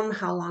from?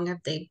 How long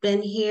have they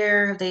been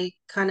here? Have they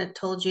kind of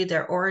told you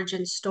their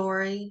origin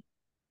story?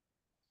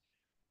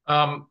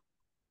 Um,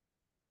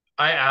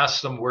 I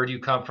asked them, where do you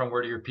come from?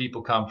 Where do your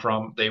people come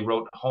from? They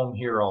wrote home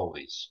here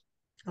always.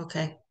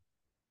 Okay.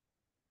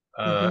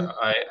 Uh, Mm-hmm.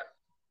 I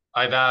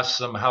I've asked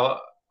them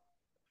how,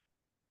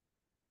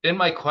 in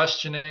my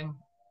questioning,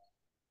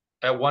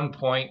 at one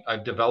point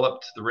I've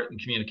developed the written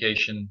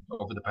communication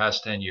over the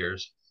past 10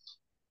 years.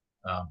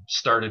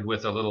 Started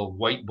with a little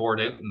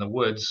whiteboard out in the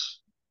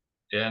woods.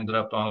 It ended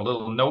up on a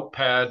little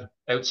notepad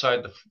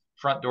outside the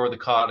front door of the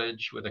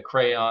cottage with a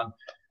crayon,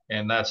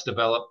 and that's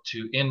developed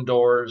to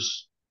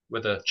indoors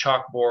with a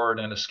chalkboard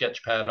and a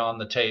sketch pad on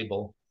the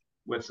table,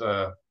 with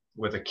a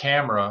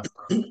camera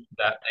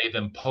that they've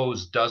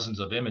imposed dozens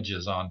of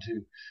images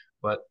onto.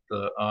 But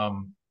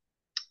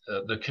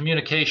the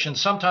communication,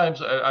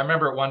 sometimes I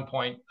remember at one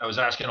point I was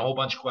asking a whole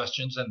bunch of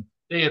questions, and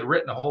they had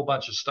written a whole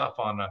bunch of stuff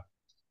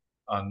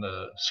on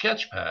the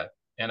sketch pad,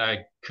 and I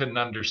couldn't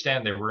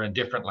understand. They were in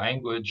different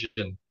language,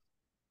 and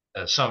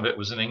some of it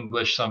was in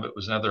English, some of it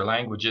was in other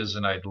languages,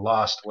 and I'd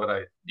lost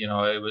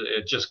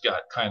it just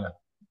got kind of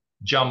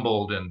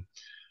jumbled. And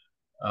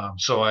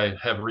so I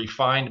have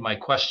refined my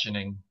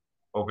questioning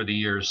over the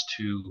years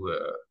to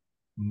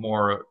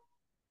more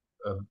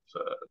of,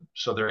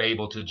 so they're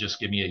able to just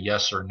give me a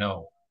yes or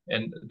no,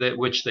 and that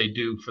which they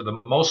do for the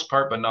most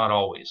part, but not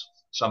always.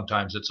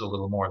 Sometimes it's a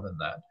little more than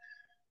that.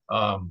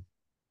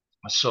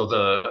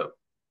 So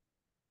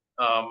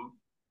um,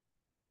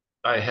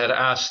 I had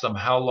asked them,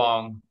 how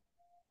long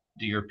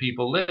do your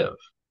people live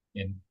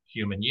in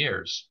human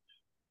years?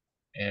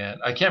 And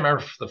I can't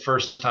remember the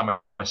first time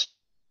I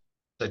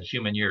said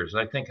human years.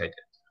 I think I did.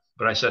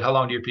 But I said, how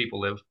long do your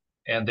people live?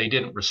 And they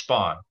didn't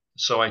respond.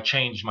 So I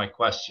changed my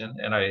question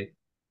and I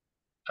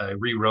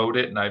rewrote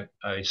it and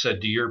I said,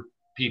 do your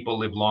people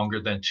live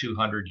longer than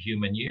 200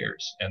 human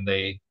years? And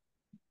they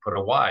put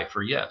a Y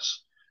for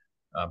yes.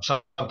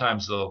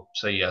 Sometimes they'll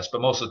say yes,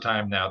 but most of the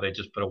time now they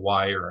just put a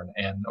Y or an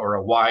N or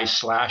a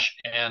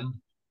Y/N,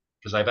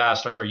 because I've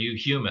asked, are you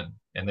human?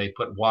 And they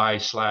put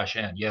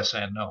Y/N, yes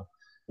and no.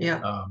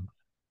 Yeah.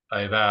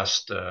 I've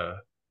asked,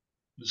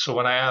 so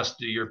when I asked,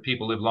 do your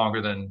people live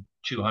longer than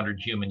 200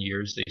 human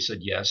years? They said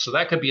yes. So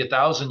that could be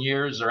 1,000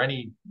 years or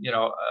any,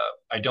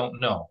 I don't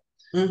know.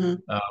 Mm-hmm.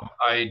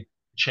 I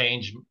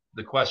changed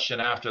the question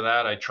after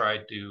that. I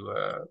tried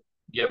to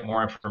get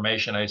more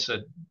information. I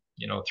said,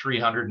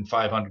 300 and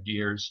 500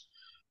 years,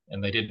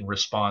 and they didn't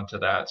respond to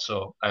that.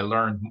 So I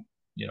learned,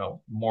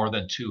 more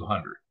than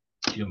 200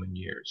 human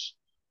years.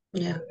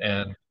 Yeah.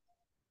 And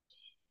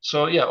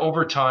so, yeah,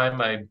 over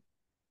time,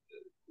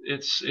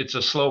 it's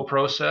a slow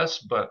process,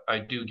 but I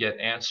do get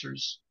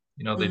answers.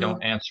 They Mm-hmm.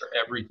 don't answer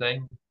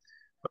everything,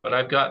 but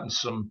I've gotten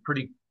some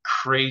pretty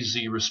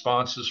crazy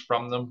responses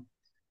from them,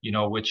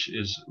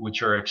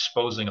 which are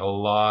exposing a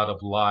lot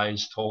of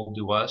lies told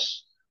to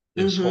us.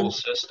 This Mm-hmm. whole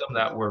system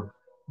that we're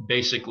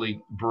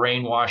basically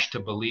brainwashed to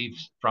believe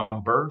from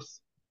birth.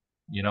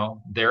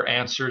 Their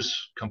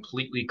answers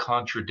completely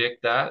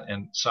contradict that,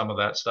 and some of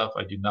that stuff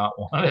I do not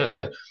want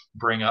to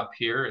bring up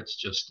here. It's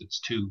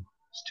too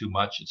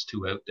much. It's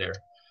too out there.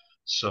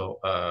 So,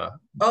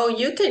 Oh,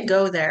 you could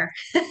go there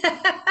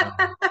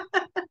um,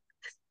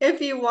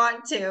 if you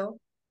want to.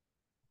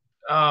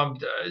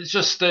 it's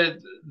just that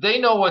they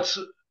know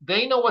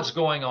what's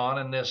going on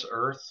in this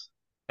earth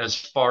as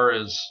far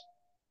as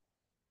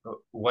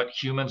what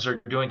humans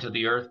are doing to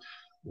the earth,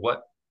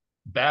 what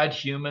bad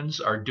humans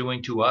are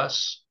doing to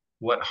us,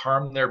 what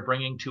harm they're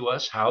bringing to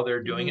us, how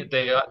they're doing Mm-hmm.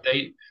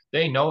 it.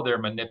 They know they're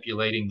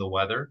manipulating the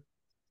weather.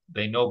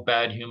 They know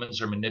bad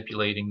humans are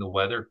manipulating the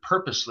weather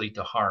purposely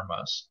to harm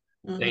us.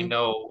 They Mm-hmm.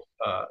 know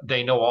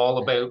they know all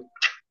about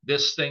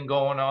this thing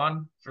going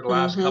on for the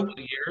last Mm-hmm. couple of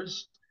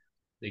years.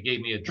 They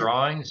gave me a Yeah.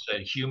 drawing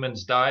said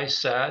humans die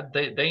sad.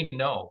 They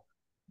know.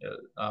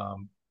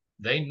 Um,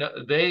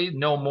 they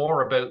know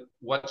more about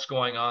what's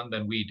going on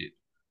than we do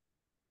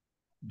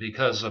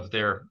because of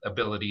their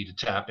ability to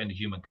tap into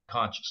human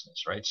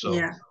consciousness, right? So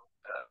Yeah.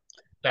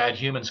 bad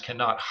humans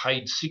cannot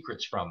hide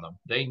secrets from them.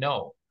 They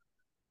know.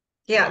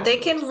 Yeah. They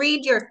So can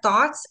read your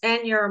thoughts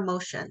and your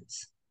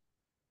emotions.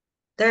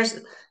 There's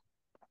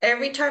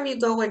every time you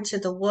go into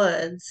the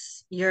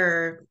woods,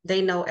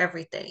 they know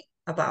everything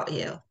about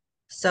you.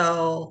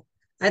 So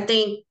I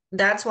think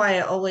that's why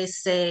I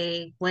always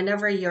say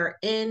whenever you're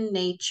in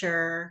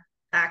nature,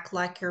 act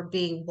like you're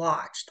being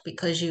watched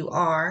because you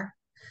are.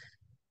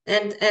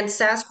 And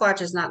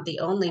Sasquatch is not the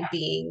only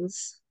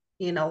beings,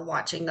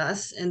 watching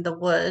us in the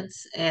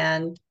woods.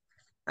 And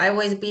I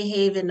always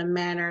behave in a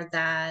manner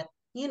that,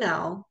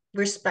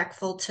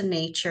 respectful to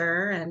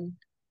nature, and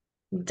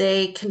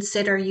they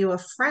consider you a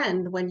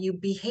friend when you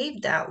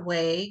behave that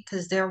way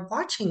because they're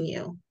watching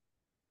you.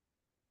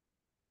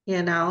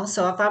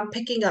 So if I'm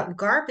picking up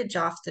garbage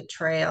off the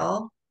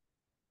trail,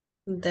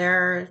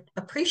 they're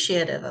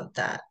appreciative of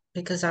that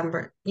because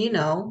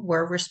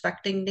we're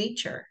respecting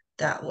nature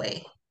that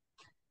way.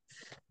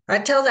 I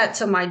tell that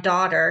to my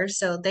daughter,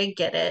 so they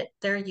get it.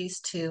 They're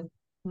used to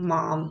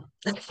mom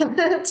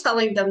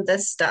telling them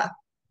this stuff.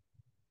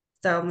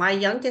 So my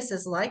youngest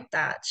is like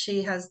that.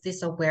 She has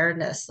this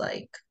awareness,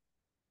 like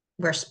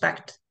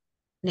respect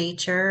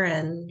nature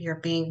and you're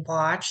being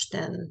watched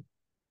and,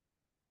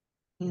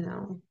 you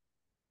know,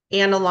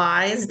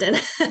 analyzed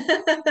and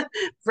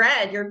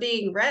read. You're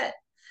being read.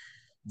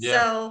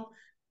 yeah,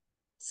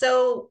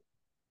 So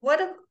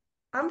what if,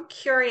 I'm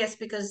curious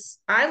because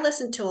I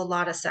listen to a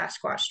lot of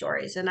Sasquatch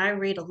stories and I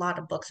read a lot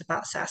of books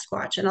about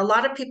Sasquatch, and a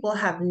lot of people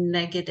have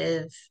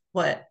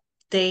what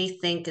they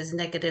think is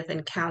negative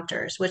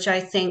encounters, which I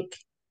think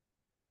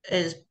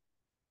is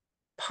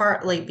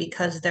partly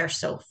because they're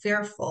so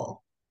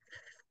fearful.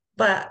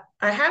 But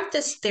I have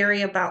this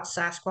theory about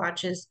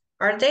Sasquatches.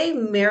 Are they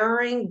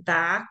mirroring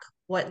back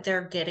what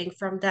they're getting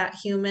from that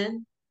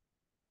human?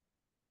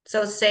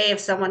 So, say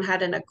if someone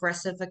had an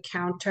aggressive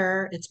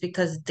encounter, it's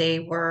because they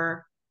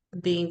were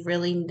being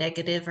really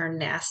negative or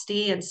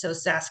nasty. And so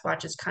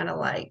Sasquatch is kind of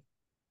like,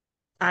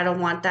 I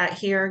don't want that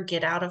here,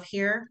 get out of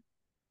here.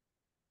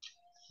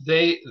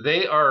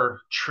 they are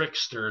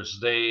tricksters.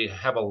 They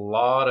have a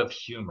lot of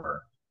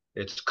humor.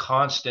 It's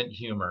constant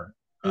humor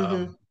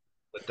Mm-hmm.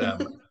 with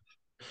them.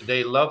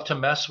 They love to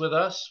mess with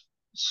us.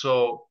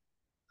 So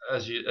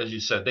as you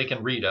said, they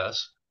can read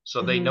us,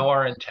 so they Mm-hmm. know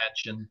our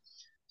intention.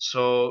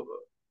 So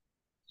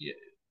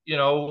you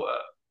know,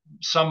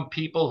 some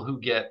people who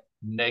get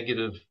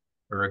negative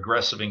or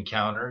aggressive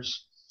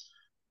encounters,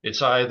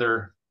 it's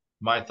either,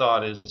 my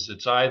thought is,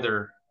 it's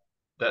either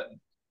that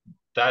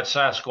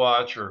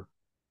Sasquatch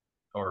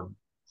or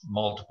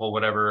multiple,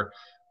 whatever,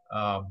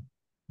 um,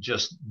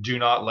 just do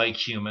not like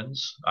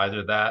humans,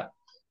 either that.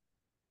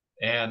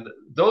 And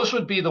those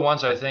would be the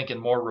ones, I think, in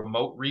more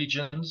remote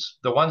regions.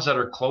 The ones that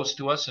are close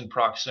to us in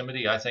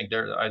proximity, I think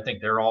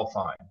they're all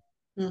fine,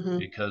 Mm-hmm.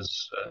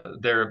 because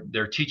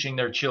they're teaching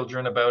their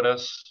children about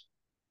us.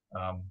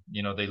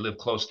 You know, they live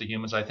close to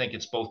humans. I think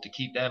it's both to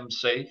keep them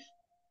safe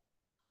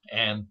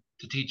and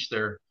to teach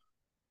their.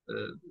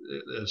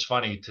 It's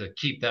funny, to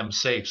keep them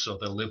safe so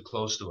they'll live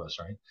close to us,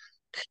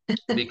 right?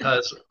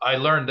 Because I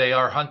learned they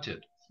are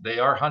hunted. They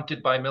are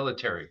hunted by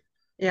military.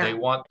 They Yeah.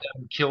 want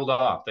them killed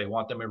off. They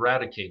want them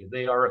eradicated.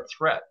 They are a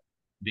threat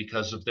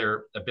because of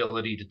their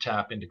ability to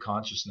tap into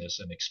consciousness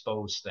and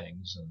expose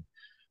things,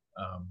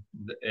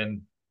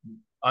 and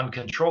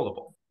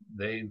uncontrollable.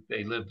 They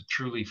live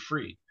truly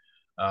free,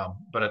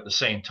 but at the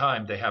same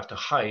time they have to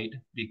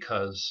hide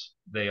because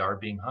they are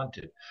being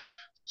hunted.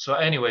 So,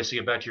 anyways, to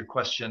get back to your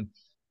question,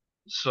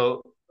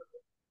 so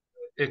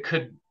it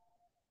could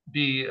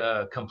be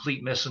a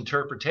complete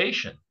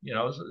misinterpretation. You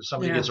know,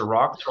 somebody Yeah. gets a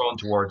rock thrown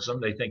towards them,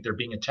 they think they're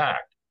being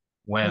attacked,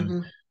 when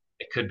Mm-hmm.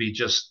 it could be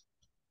just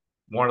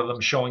one of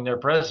them showing their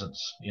presence.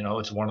 You know,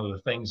 it's one of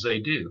the things they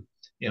do.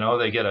 You know,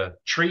 they get a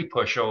tree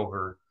push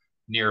over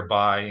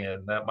nearby,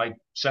 and that might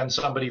send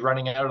somebody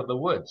running out of the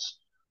woods.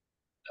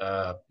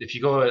 If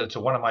you go to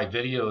one of my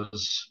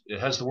videos, it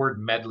has the word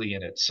medley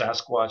in it,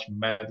 Sasquatch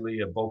medley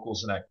of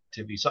vocals and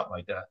activity, something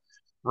like that.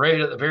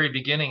 Right at the very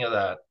beginning of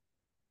that,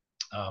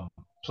 um,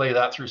 play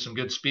that through some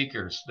good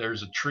speakers.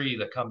 There's a tree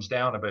that comes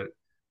down about,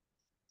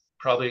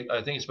 probably,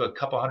 I think it's about a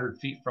couple 100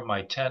 feet from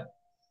my tent,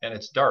 and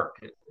it's dark,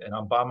 and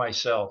I'm by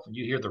myself, and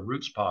you hear the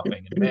roots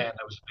popping, and man,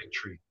 that was a big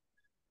tree.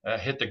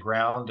 Hit the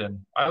ground,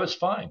 and I was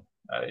fine.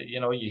 You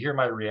know, you hear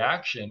my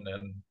reaction,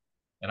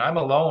 and I'm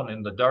alone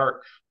in the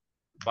dark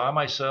by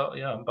myself.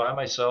 You know, I'm by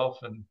myself,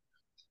 and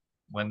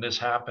when this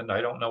happened,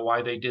 I don't know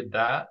why they did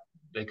that.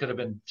 They could have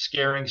been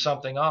scaring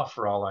something off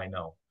for all I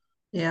know.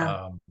 Yeah.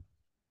 Um,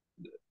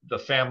 the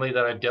family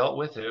that I've dealt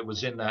with, it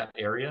was in that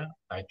area.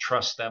 I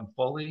trust them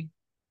fully.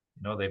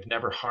 You know, they've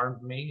never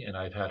harmed me, and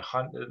I've had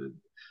hunted.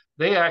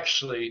 They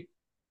actually,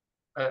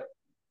 I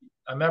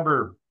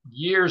remember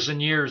years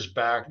and years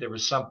back, there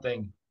was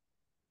something.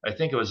 I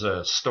think it was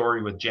a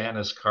story with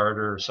Janice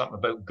Carter or something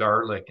about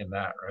garlic and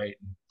that, right?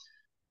 And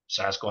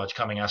Sasquatch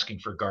coming asking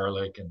for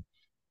garlic, and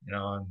you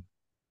know, and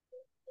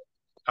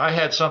I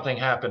had something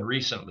happen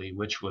recently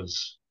which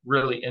was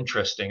really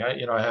interesting.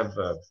 I have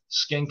a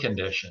skin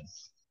condition.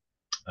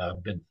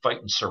 I've been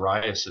fighting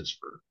psoriasis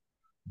for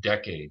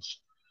decades,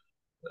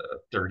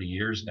 30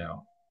 years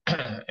now.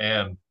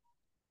 And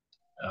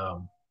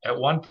at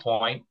one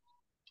point,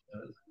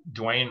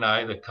 Dwayne and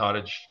I, the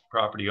cottage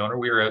property owner,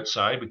 we were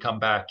outside. We come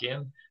back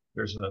in.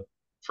 There's a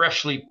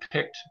freshly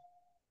picked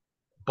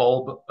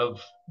bulb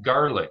of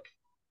garlic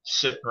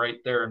sitting right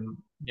there, and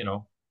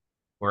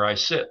where I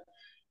sit,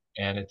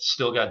 and it's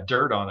still got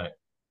dirt on it.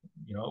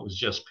 You know, it was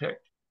just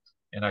picked,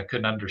 and I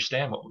couldn't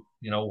understand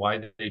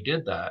why they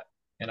did that.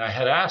 And I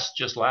had asked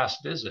just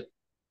last visit,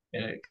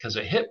 and because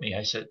it hit me,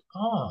 I said,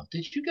 "Oh,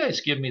 did you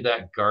guys give me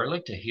that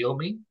garlic to heal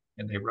me?"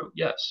 And they wrote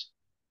yes.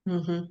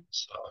 Mm-hmm.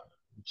 So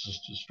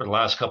just for the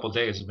last couple of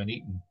days, I've been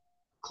eating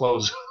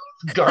cloves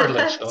of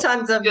garlic. So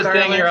Tons of good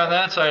thing you're garlic. on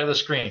that side of the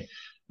screen.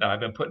 Now I've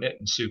been putting it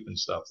in soup and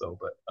stuff though.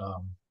 But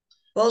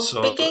Well,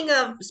 so speaking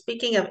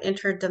of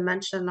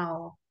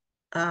interdimensional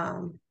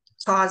um,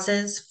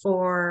 causes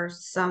for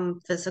some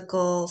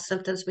physical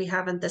symptoms we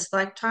have in this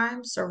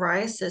lifetime,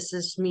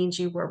 psoriasis means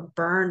you were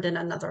burned in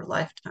another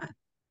lifetime.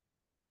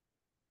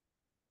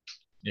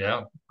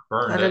 yeah, I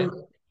burned, eh?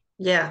 don't,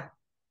 yeah,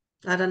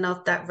 I don't know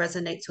if that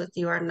resonates with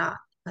you or not,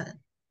 but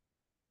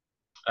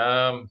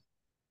Um,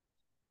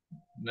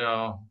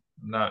 no,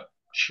 I'm not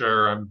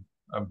sure.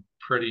 I'm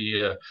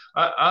pretty.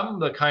 I'm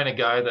the kind of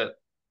guy that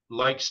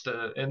likes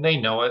to, and they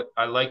know it.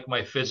 I like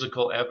my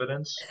physical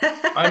evidence.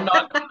 I'm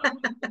not.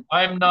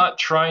 I'm not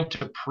trying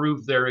to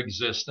prove their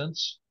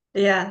existence,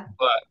 yeah.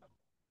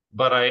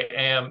 but I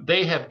am.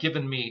 They have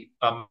given me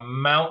a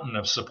mountain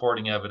of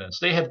supporting evidence.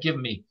 They have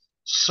given me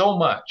so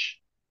much.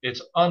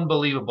 It's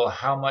unbelievable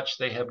how much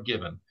they have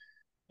given,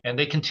 and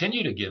they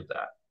continue to give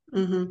that.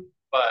 Mm-hmm.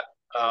 But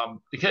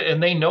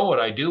and they know what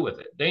I do with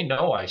it. They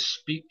know I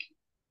speak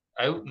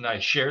out and I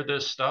share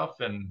this stuff,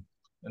 and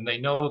they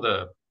know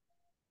the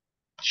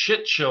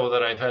shit show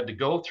that I've had to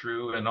go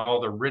through and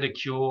all the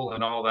ridicule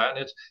and all that.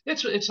 And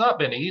it's not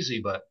been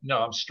easy, but no,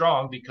 I'm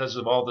strong because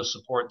of all the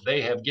support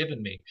they have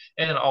given me,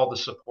 and all the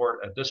support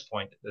at this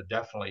point,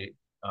 definitely,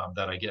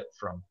 that I get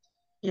from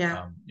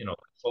Yeah.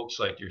 folks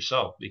like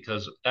yourself.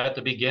 Because at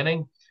the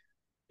beginning,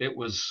 it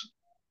was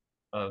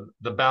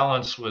the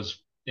balance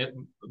was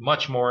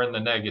much more in the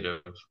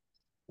negative,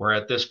 where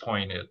at this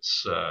point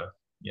it's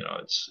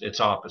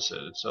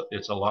opposite.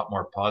 It's a lot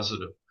more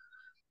positive.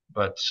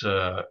 But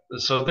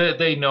so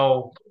they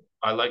know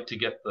I like to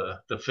get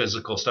the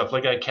physical stuff.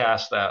 Like I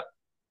cast that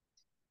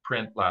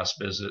print last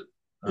visit,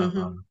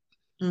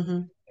 Mm-hmm.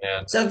 Mm-hmm.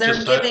 and So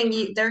just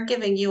they're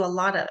giving you a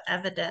lot of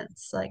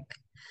evidence, like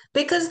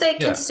because they yeah,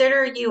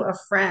 consider you a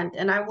friend.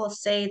 And I will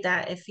say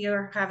that if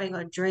you're having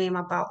a dream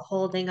about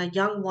holding a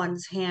young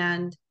one's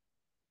hand,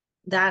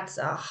 that's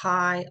a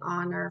high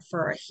honor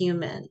for a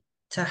human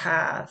to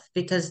have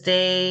because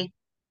they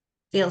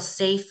feel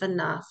safe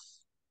enough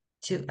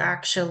to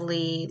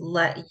actually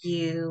let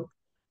you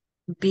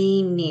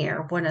be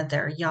near one of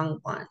their young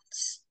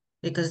ones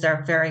because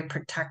they're very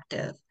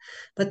protective.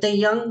 But the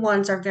young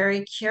ones are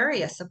very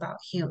curious about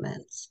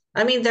humans.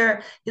 I mean,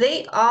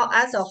 they all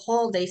as a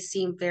whole, they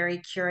seem very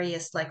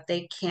curious, like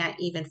they can't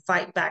even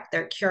fight back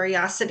their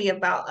curiosity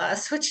about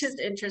us, which is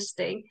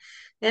interesting.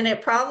 And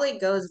it probably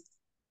goes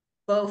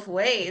both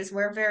ways.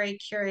 We're very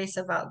curious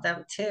about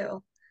them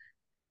too.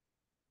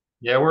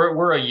 yeah,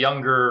 we're a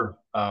younger.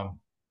 Uh,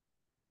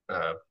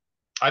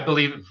 I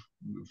believe,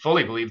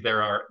 fully believe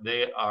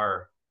they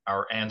are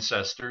our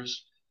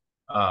ancestors,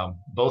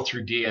 both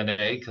through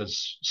DNA,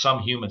 because some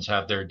humans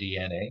have their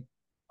DNA.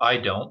 I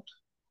don't,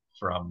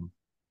 from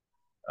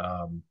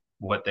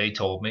what they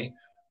told me,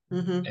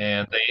 Mm-hmm.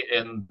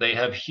 and they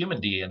have human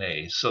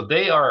DNA, so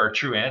they are our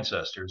true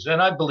ancestors. And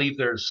I believe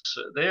there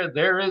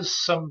is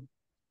some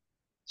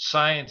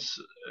science,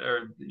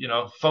 or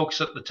folks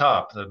at the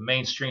top, the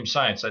mainstream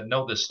science that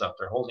know this stuff.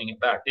 They're holding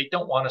it back. They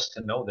don't want us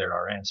to know they're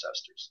our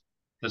ancestors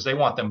because they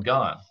want them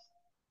gone.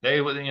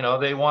 They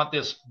want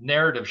this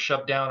narrative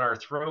shoved down our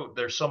throat.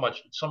 There's so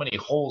many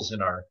holes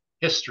in our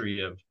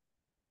history of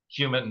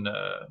human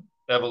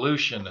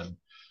evolution, and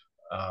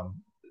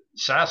um,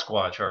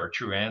 Sasquatch are our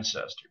true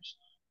ancestors.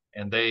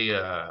 And they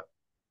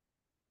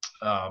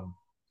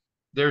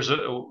there's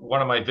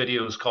one of my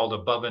videos called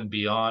Above and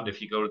Beyond.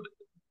 If you go to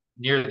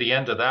near the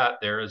end of that,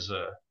 there is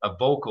a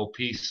vocal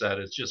piece that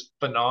is just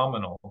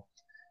phenomenal.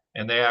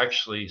 And they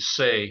actually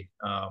say,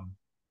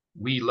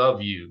 "We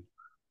love you,"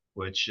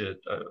 which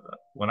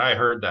when I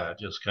heard that,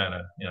 just kind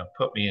of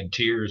put me in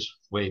tears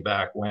way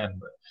back when.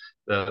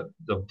 But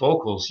the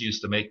vocals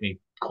used to make me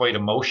quite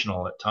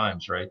emotional at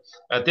times. Right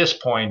at this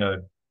point,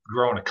 I've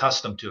grown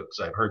accustomed to it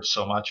because I've heard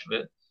so much of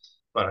it.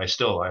 But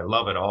I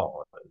love it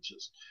all. It's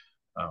just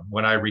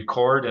when I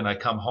record and I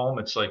come home,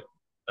 it's like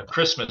a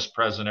Christmas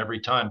present every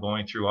time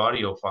going through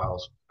audio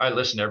files. I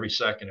listen every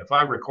second. If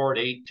I record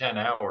 8, 10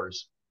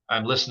 hours,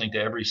 I'm listening to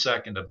every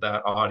second of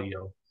that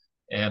audio,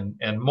 and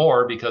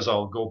more, because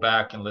I'll go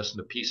back and listen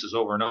to pieces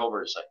over and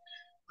over. It's like,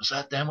 was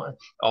that them?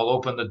 I'll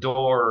open the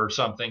door or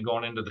something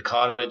going into the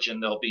cottage,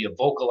 and there'll be a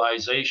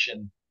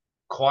vocalization,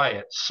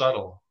 quiet,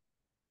 subtle,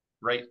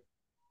 right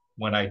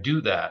when I do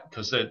that,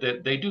 because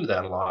they do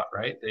that a lot,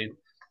 right?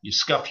 You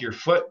scuff your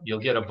foot, you'll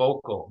get a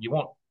vocal. You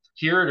won't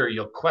hear it, or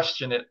you'll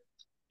question it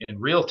in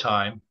real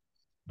time,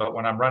 but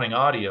when I'm running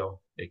audio,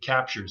 it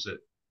captures it.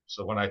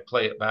 So when I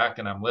play it back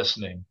and I'm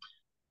listening,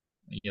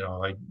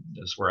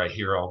 that's where I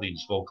hear all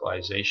these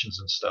vocalizations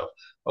and stuff.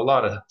 A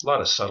lot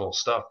of subtle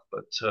stuff,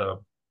 but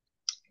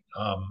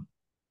um,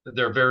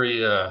 they're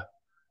very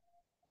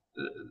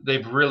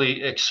they've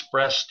really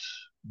expressed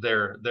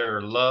their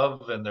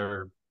love, and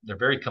they're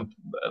very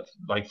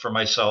like for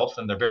myself,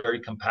 and they're very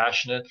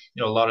compassionate.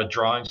 A lot of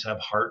drawings have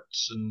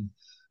hearts, and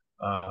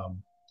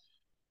um,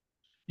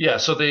 yeah,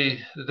 so they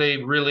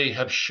really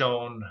have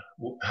shown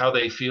how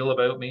they feel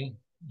about me,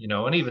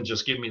 and even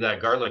just give me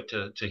that garlic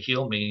to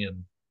heal me,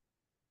 and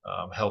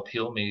help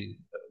heal me.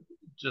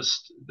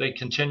 Just they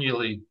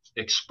continually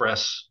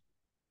express,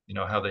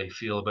 how they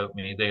feel about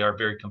me. They are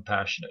very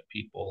compassionate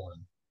people,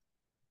 and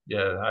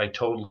yeah, I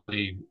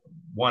totally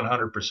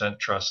 100%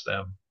 trust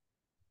them.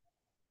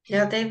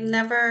 Yeah, they've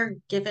never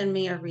given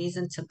me a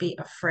reason to be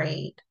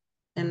afraid.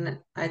 And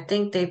I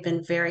think they've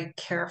been very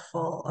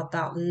careful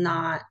about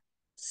not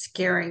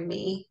scaring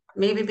me.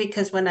 Maybe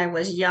because when I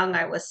was young,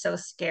 I was so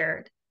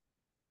scared,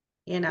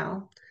 you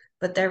know.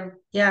 But they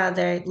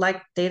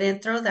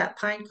didn't throw that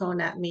pine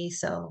cone at me,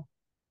 so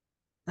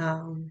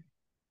um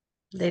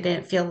they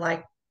didn't feel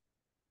like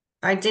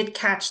I did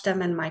catch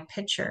them in my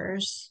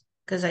pictures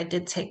because I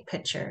did take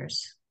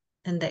pictures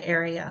in the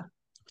area.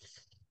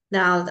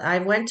 Now, I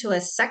went to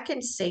a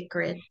second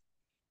sacred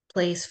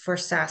place for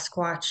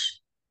Sasquatch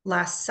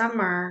last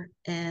summer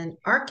in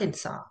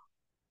Arkansas.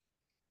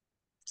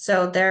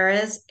 So there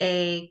is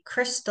a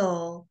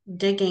crystal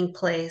digging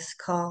place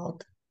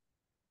called,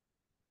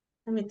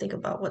 let me think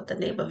about what the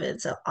name of it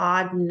is, an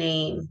odd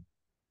name.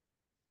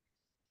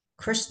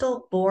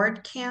 Crystal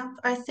Board Camp,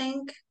 I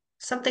think,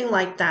 something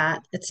like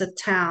that. It's a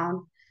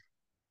town.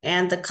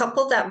 And the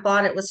couple that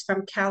bought it was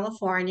from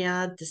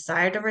California,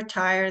 decided to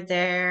retire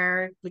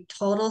there with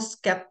total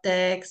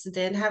skeptics,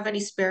 didn't have any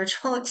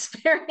spiritual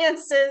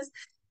experiences.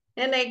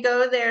 And they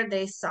go there,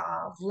 they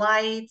saw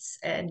lights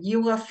and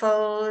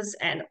UFOs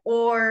and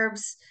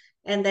orbs.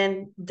 And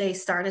then they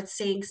started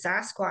seeing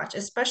Sasquatch,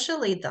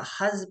 especially the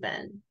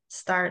husband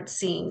started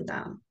seeing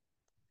them.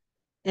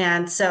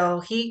 And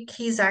so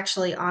he's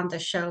actually on the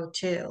show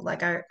too.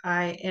 Like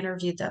I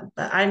interviewed them,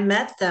 but I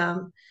met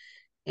them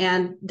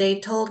and they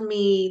told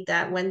me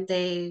that when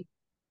they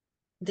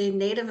the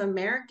Native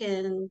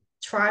American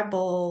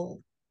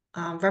tribal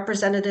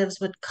representatives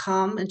would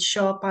come and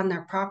show up on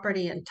their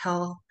property and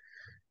tell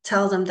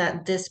them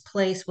that this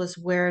place was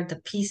where the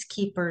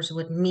peacekeepers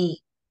would meet.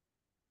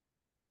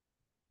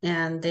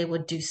 And they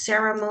would do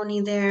ceremony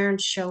there and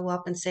show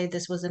up and say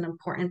this was an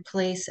important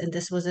place and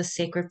this was a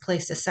sacred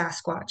place to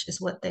Sasquatch,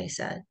 is what they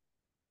said.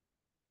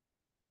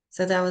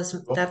 So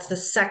that's the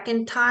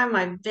second time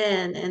I've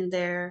been in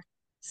their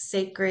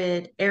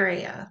sacred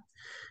area.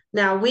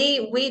 Now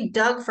we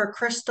dug for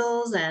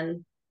crystals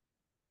and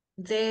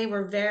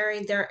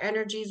their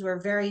energies were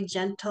very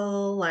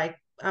gentle. Like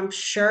I'm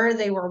sure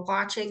they were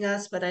watching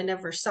us, but I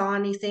never saw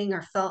anything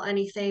or felt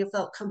anything. I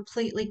felt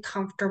completely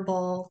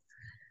comfortable,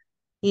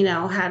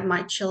 had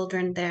my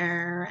children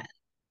there.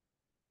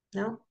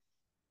 No.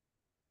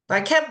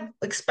 I kept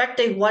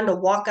expecting one to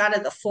walk out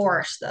of the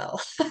forest though.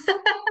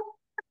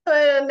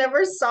 I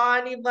never saw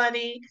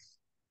anybody.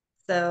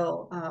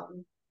 So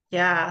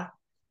yeah.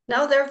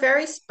 No, they're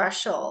very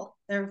special.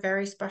 They're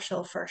very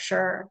special for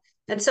sure.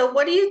 And so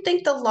what do you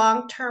think the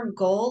long-term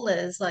goal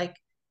is? Like,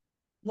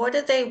 what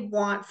do they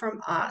want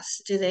from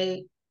us?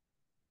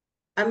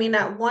 I mean,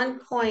 at one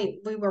point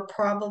we were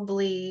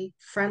probably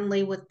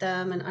friendly with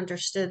them and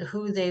understood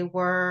who they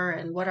were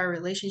and what our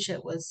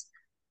relationship was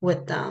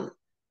with them.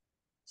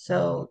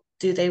 So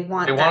do they They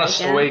want want that us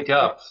to again? wake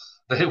up.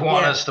 They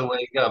want Yeah. us to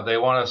wake up. They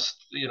want us,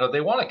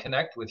 they want to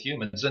connect with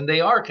humans, and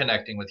they are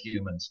connecting with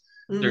humans.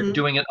 They're Mm-hmm.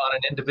 doing it on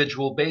an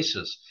individual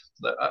basis.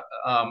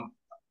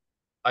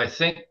 I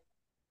think,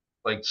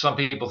 like some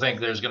people think,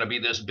 there's going to be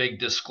this big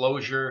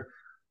disclosure.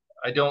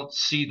 I don't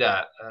see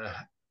that.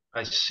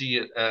 I see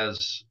it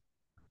as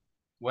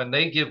when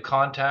they give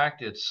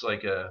contact, it's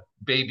like a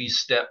baby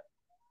step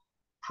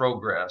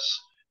progress,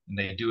 and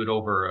they do it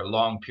over a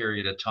long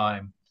period of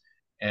time.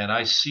 And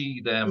I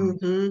see them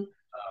Mm-hmm.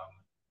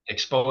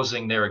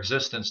 exposing their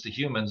existence to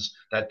humans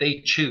that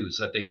they choose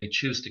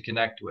to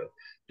connect with.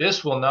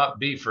 This will not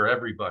be for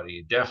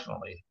everybody,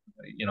 definitely.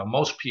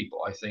 Most people,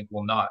 I think,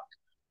 will not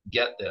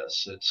get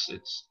this.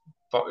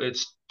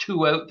 It's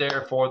too out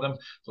there for them.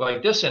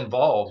 Like this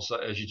involves,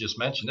 as you just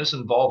mentioned, this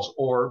involves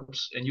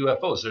orbs and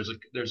UFOs.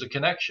 There's a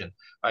connection.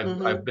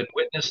 Mm-hmm. I've been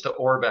witness to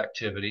orb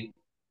activity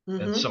and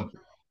Mm-hmm. some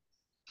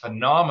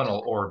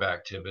phenomenal orb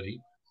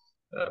activity,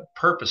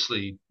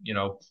 purposely,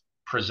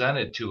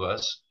 presented to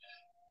us.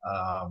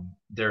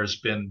 There's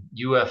been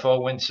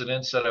UFO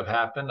incidents that have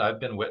happened.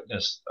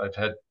 I've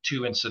had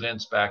two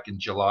incidents back in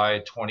July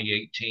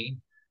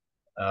 2018.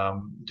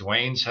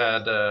 Dwayne's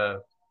had a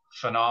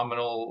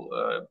phenomenal,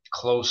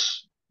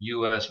 close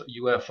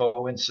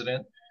UFO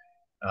incident.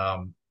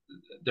 Um,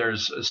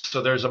 there's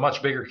a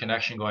much bigger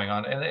connection going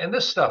on, and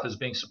this stuff is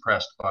being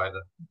suppressed by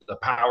the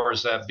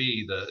powers that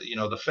be,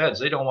 the feds.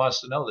 They don't want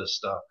us to know this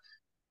stuff.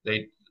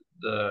 They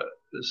the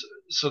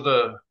so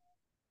the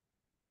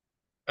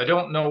I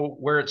don't know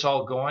where it's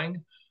all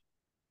going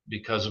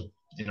because of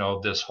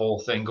this whole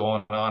thing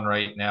going on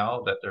right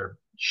now that they're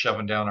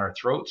shoving down our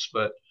throats,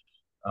 but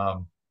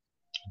um,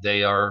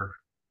 they are.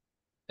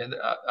 And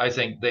I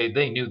think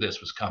they knew this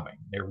was coming.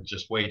 They were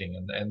just waiting,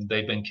 and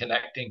they've been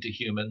connecting to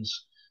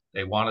humans.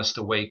 They want us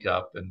to wake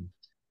up, and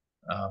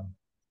um,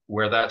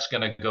 where that's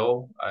going to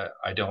go,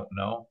 I don't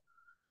know.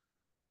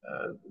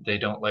 They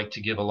don't like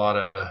to give a lot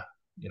of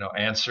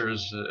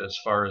answers as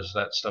far as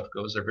that stuff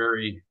goes.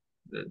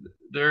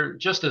 They're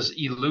just as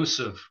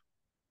elusive,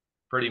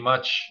 pretty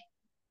much,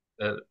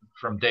 uh,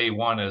 from day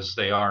one as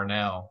they are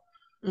now.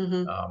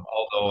 Mm-hmm.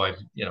 Although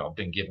I've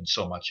been given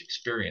so much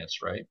experience,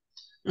 right?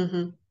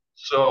 Mm-hmm.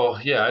 So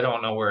yeah, I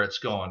don't know where it's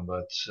going,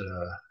 but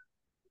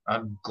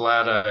I'm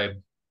glad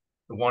I'm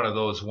one of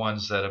those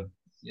ones that have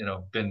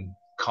been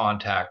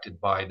contacted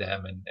by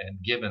them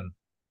and given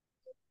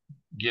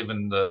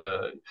the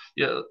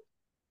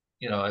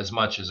as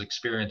much as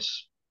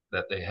experience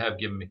that they have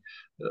given me.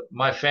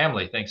 My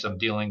family thinks I'm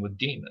dealing with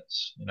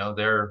demons.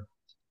 They're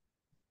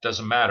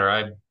doesn't matter.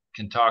 I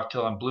can talk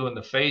till I'm blue in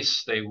the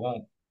face. They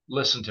won't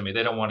listen to me.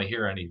 They don't want to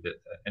hear any of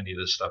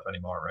this stuff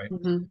anymore, right?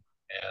 Mm-hmm.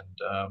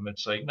 And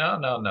it's like, no,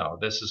 no, no.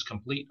 This is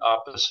complete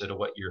opposite of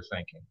what you're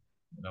thinking.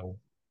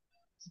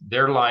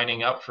 They're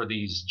lining up for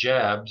these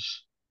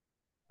jabs,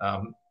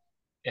 um,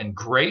 and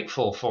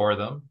grateful for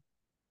them.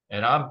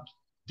 And I'm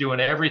doing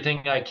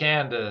everything I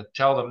can to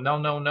tell them, no,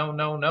 no, no,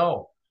 no,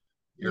 no.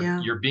 Yeah.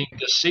 You're being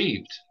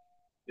deceived.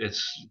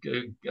 It's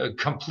a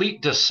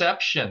complete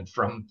deception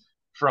from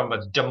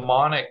a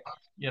demonic,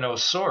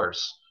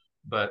 source.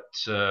 But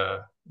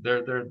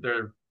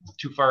they're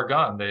too far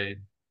gone.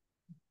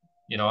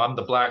 I'm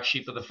the black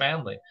sheep of the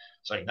family.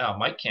 It's like, no,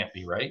 Mike can't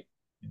be right.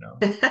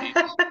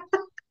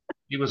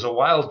 He was a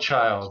wild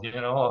child,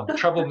 a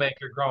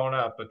troublemaker growing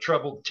up, a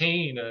troubled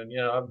teen, and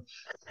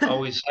I've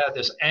always had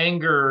this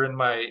anger in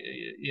my,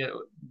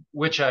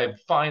 which I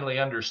finally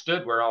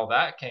understood where all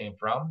that came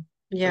from.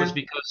 It was Yeah.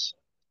 because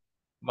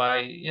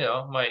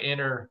my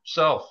inner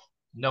self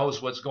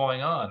knows what's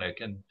going on. It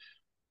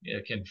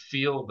can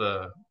feel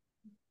the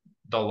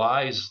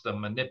lies, the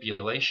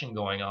manipulation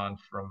going on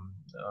from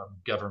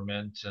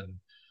government and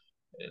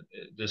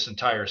this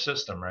entire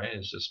system, right?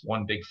 It's just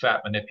one big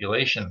fat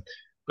manipulation.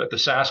 But the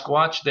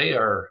Sasquatch, they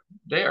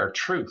are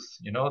truth.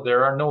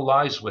 There are no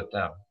lies with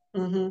them.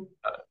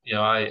 Mm-hmm.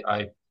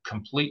 I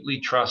completely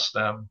trust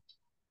them.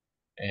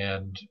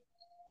 And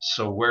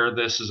so where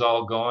this is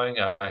all going,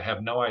 I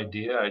have no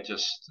idea.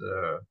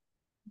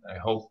 I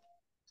hope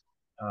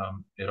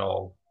it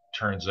all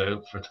turns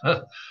out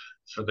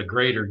for the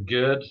greater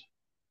good.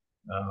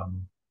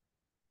 Um,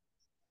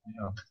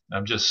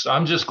 I'm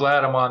just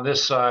glad I'm on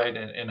this side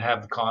and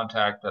have the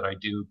contact that I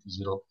do,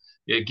 because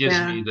it gives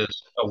Yeah. me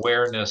this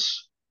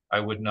awareness I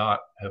would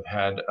not have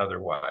had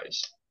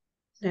otherwise.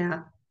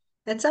 Yeah.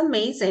 It's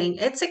amazing.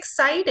 It's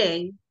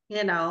exciting.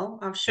 I'm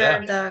Yeah,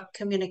 sure the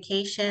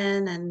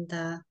communication and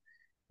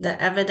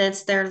the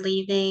evidence they're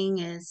leaving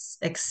is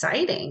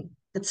exciting.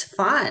 It's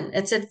fun.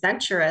 It's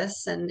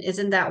adventurous. And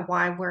isn't that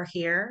why we're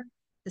here?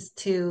 Is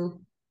to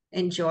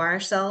enjoy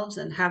ourselves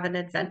and have an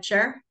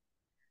adventure?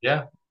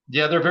 yeah,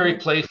 yeah. They're very Yeah.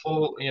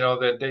 playful.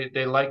 That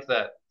they like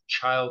that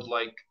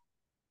childlike.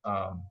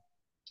 Um,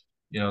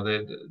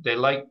 they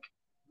like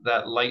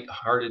that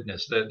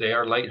lightheartedness. That they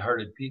are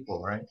lighthearted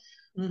people, right?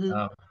 Hmm.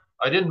 Um,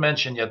 I didn't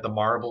mention yet the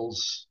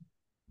marbles.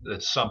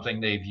 That's something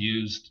they've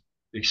used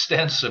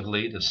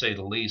extensively, to say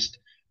the least,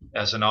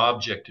 as an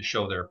object to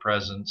show their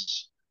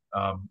presence.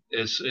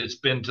 It's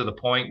been to the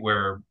point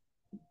where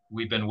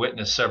we've been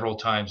witnessed several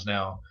times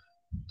now.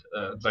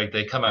 Like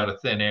they come out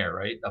of thin air,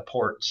 right?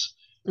 Apports,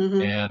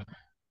 Hmm. and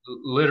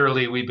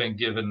literally we've been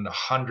given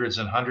hundreds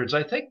and hundreds.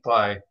 I think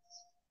by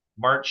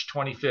March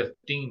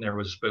 2015 there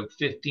was about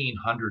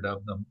 1,500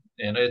 of them,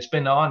 and it's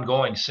been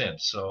ongoing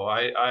since. So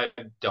I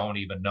don't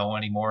even know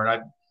anymore.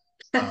 And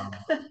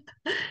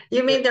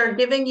You mean they're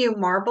giving you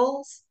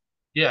marbles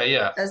yeah,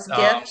 yeah. as Um,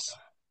 gifts?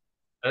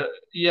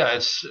 yeah,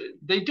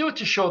 they do it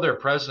to show their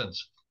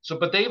presence. So,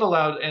 but they've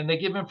allowed, and they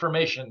give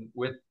information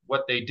with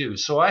what they do.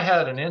 So I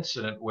had an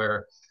incident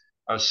where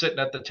I was sitting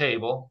at the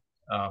table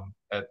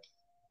at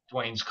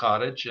Dwayne's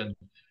cottage, and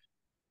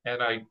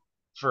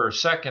for a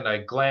second, I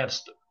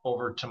glanced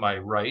over to my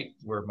right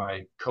where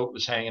my coat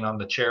was hanging on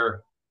the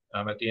chair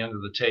at the end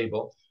of the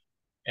table,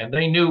 and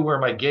they knew where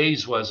my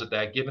gaze was at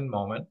that given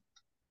moment,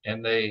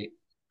 and they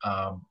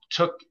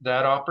took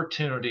that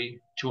opportunity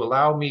to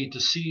allow me to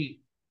see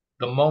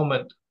the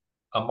moment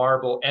a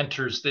marble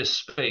enters this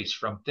space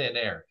from thin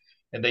air.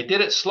 And they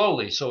did it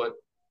slowly. So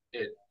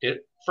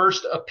it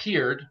first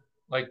appeared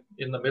like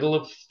in the middle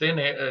of thin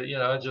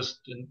air, just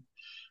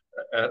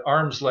at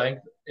arm's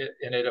length,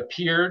 and it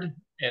appeared,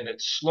 and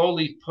it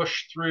slowly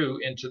pushed through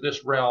into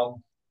this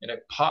realm, and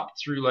it popped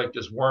through like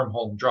this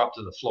wormhole and dropped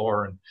to the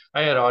floor. And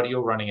I had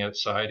audio running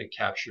outside. It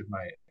captured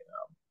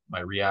my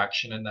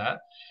reaction in that.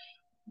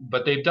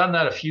 But they've done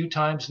that a few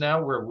times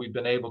now where we've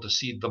been able to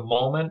see the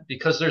moment,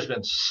 because there's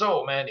been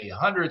so many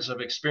hundreds of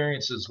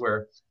experiences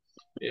where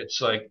it's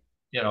like,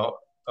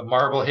 a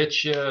marble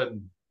hits you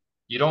and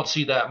you don't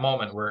see that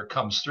moment where it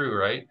comes through,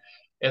 right?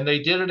 And they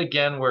did it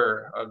again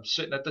where I'm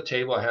sitting at the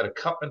table. I had a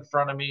cup in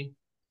front of me,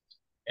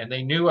 and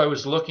they knew I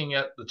was looking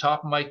at the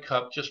top of my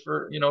cup. Just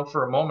for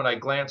a moment, I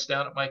glanced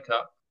down at my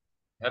cup,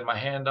 had my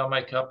hand on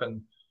my cup,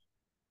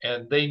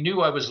 and they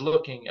knew I was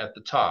looking at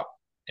the top.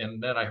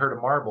 And then I heard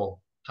a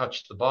marble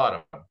touch the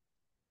bottom.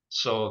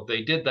 So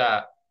they did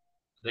that.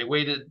 They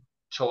waited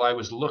till I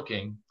was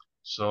looking,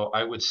 so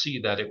I would see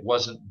that it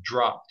wasn't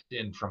dropped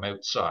in from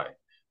outside,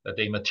 that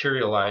they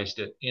materialized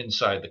it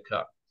inside the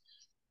cup.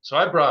 So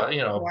I brought, a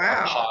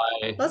Wow.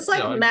 pie, That's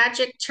like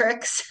magic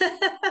tricks.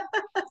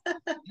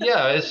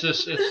 yeah,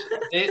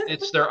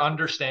 it's their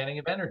understanding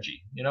of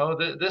energy.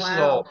 This is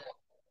Wow.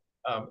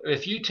 all.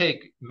 If you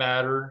take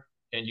matter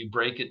and you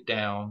break it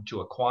down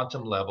to a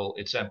quantum level,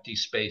 it's empty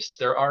space.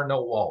 There are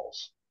no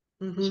walls.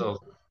 Hmm. So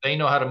they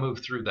know how to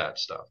move through that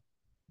stuff.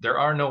 There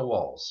are no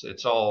walls.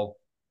 It's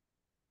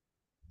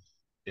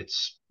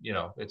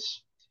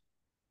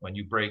when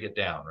you break it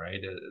down,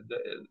 right?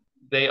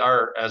 They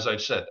are, as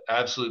I've said,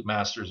 absolute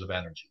masters of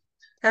energy.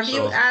 Have you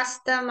So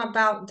asked them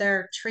about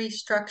their tree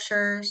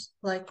structures?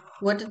 Like,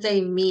 what do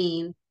they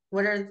mean?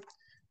 What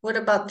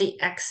about the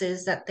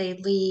X's that they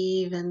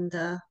leave and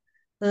the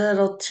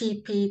little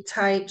TP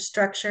type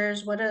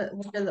structures? What are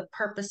the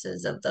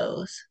purposes of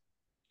those?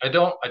 I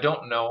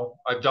don't know.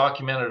 I've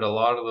documented a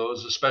lot of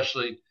those,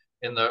 especially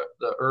in the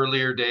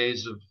earlier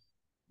days of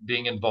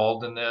being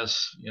involved in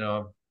this.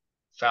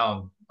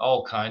 Found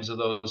all kinds of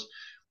those,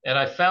 and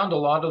I found a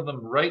lot of them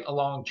right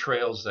along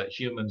trails that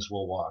humans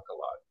will walk a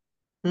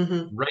lot,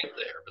 Hmm. right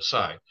there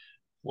beside.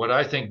 What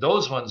I think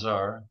those ones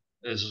are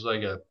is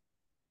like a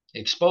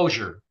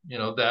exposure,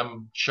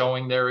 them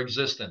showing their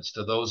existence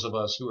to those of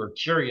us who are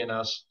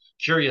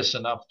curious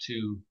enough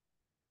to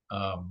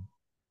um,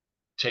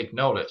 take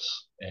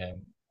notice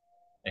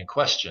and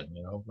question,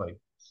 like,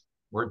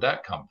 where'd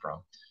that come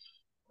from?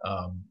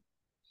 Um,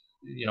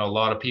 a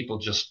lot of people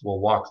just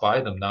will walk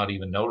by them, not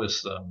even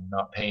notice them,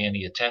 not pay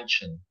any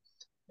attention.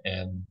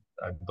 And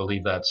I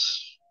believe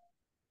that's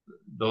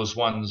those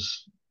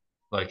ones,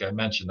 like I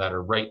mentioned, that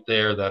are right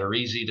there, that are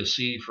easy to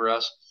see for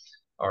us,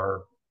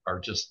 are are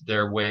just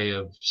their way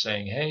of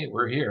saying, "Hey,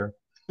 we're here."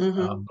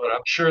 Hmm. But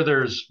I'm sure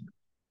there's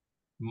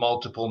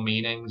multiple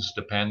meanings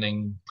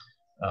depending.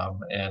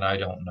 and I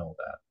don't know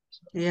that.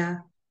 So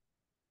Yeah.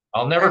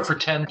 I'll never That's,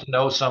 pretend to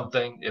know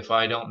something if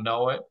I don't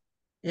know it,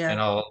 and yeah.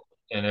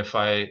 if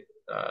I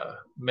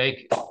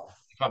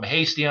if I'm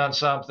hasty on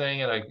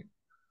something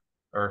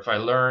or if I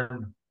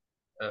learn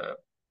uh,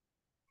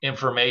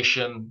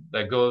 information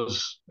that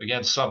goes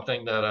against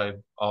something that I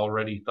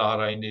already thought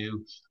I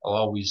knew, I'll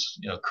always,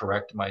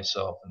 correct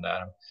myself in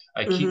that.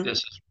 I keep Hmm. this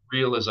as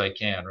real as I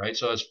can, right?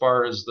 So as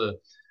far as the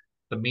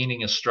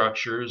meaning of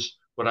structures,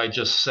 what I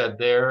just said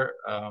there,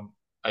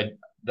 I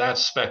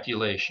that's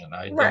speculation.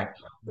 I Right. don't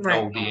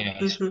Right. know the Hmm.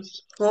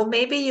 answers. Well,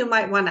 maybe you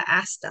might want to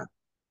ask them.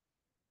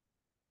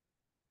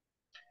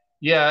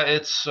 Yeah,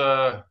 it's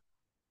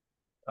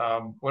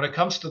when it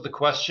comes to the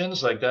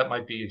questions, like that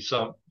might be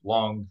some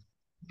long,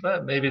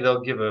 but maybe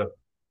they'll give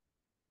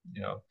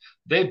you know,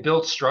 they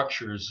built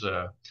structures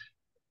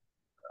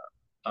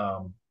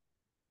um,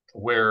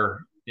 where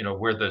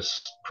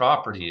this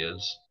property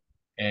is.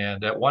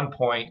 And at one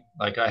point,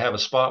 like I have a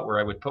spot where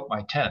I would put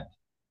my tent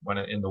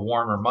in the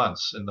warmer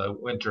months. In the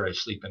winter, I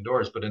sleep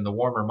indoors, but in the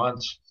warmer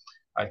months,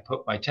 I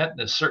put my tent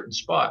in a certain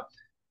spot.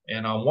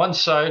 And on one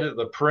side of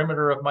the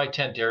perimeter of my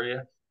tent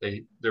area,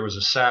 there was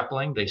a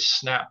sapling. They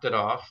snapped it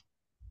off,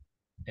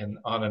 and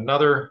on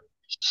another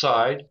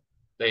side,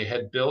 they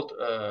had built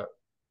a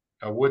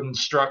wooden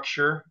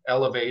structure,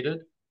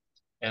 elevated,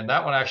 and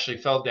that one actually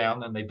fell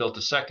down. Then they built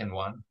a second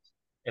one,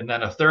 and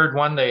then a third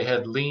one they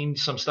had leaned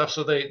some stuff.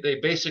 So they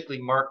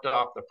basically marked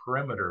off the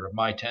perimeter of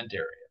my tent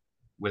area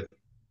with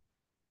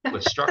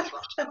structure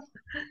stuff.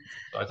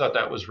 So I thought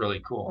that was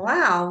really cool.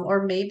 Wow.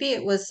 Or maybe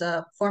it was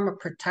a form of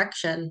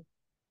protection.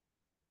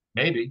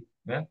 Maybe,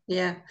 yeah.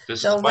 Yeah.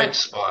 This is So Mike's when,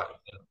 spot.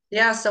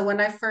 yeah, so when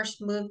I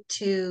first moved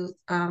to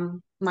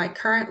my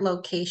current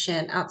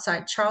location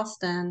outside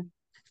Charleston,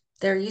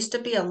 there used to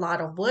be a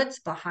lot of woods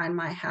behind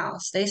my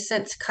house. They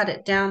since cut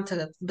it down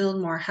to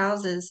build more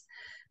houses.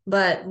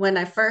 But when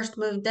I first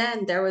moved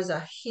in, there was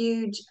a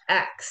huge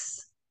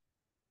X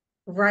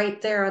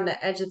right there on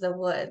the edge of the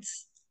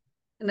woods.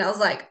 And I was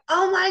like,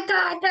 oh my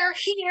God, they're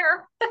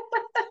here.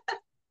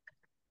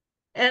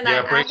 And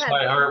Yeah, it I breaks had,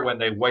 my heart when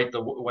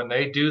when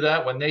they do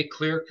that, when they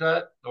clear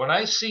cut. When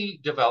I see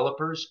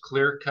developers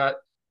clear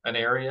cut an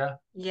area,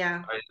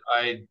 yeah,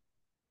 I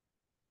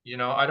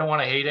I don't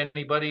want to hate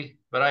anybody,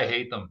 but I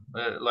hate them.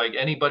 Like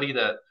anybody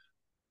that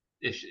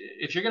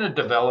if you're going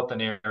to develop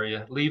an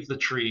area, leave the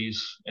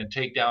trees and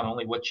take down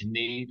only what you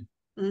need.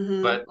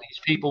 mm-hmm, But these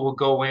people will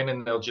go in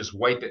and they'll just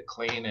wipe it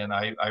clean, and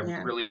I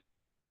yeah, really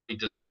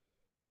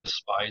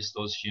despise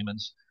those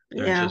humans.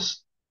 They're yeah,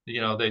 just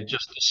they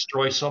just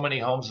destroy so many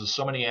homes and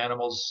so many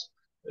animals.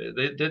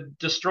 They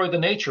destroy the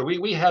nature.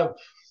 We have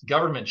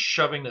government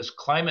shoving this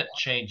climate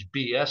change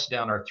BS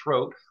down our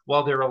throat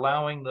while they're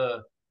allowing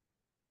the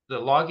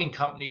logging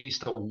companies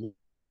to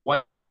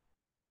wipe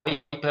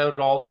out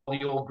all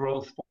the old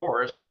growth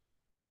forests.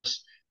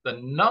 The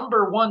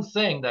number one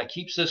thing that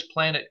keeps this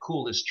planet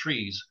cool is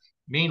trees.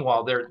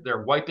 Meanwhile,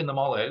 they're wiping them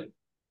all out.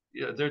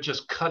 They're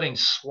just cutting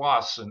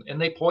swaths, and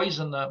they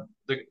poison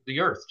the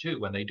earth too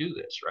when they do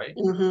this, right?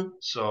 mm-hmm,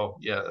 So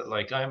yeah,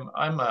 like I'm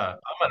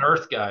an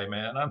earth guy,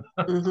 man. I'm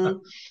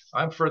mm-hmm.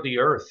 I'm for the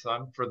earth.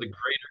 I'm for the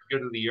greater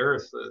good of the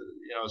earth.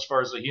 As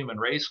far as the human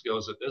race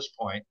goes at this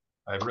point,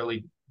 I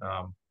really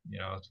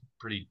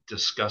pretty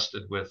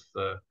disgusted with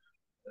the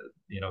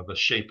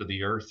shape of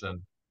the earth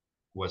and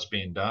what's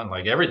being done.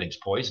 Like everything's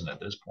poison at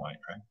this point,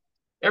 right?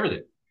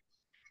 Everything.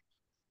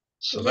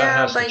 So that Yeah,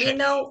 has to but change.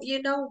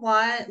 you know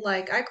what?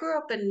 Like I grew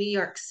up in New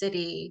York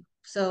City,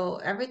 so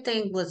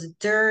everything was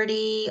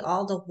dirty,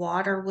 all the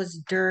water was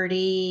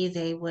dirty.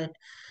 They would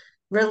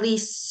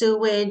release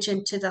sewage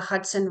into the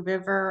Hudson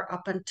River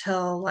up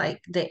until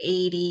like the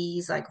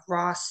 80s, like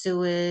raw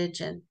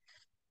sewage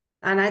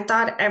and I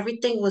thought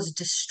everything was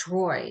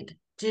destroyed.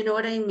 Do you know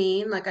what I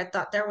mean? Like I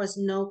thought there was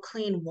no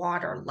clean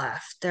water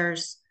left.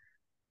 There's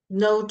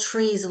no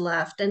trees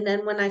left. And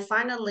then when I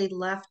finally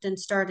left and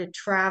started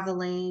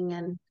traveling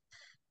and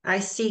I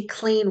see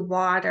clean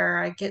water,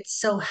 I get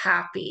so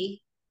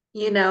happy,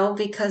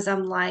 because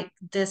I'm like,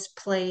 this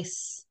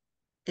place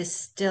is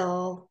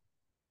still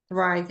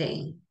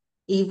thriving,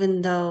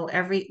 even though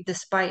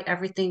despite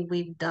everything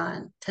we've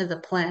done to the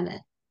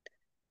planet.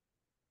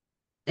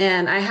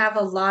 And I have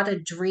a lot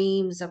of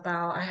dreams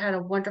I had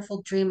a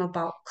wonderful dream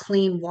about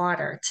clean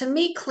water. To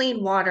me,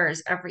 clean water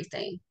is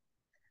everything.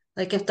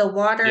 Like if the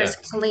water is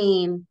Yeah,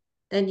 clean,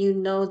 then you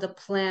know the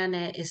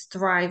planet is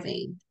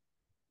thriving.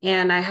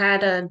 And I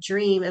had a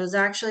dream. It was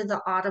actually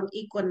the autumn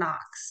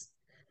equinox.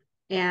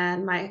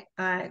 And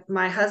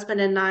my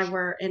husband and I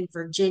were in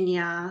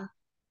Virginia.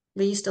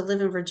 We used to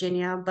live in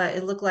Virginia, but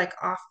it looked like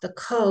off the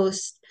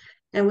coast.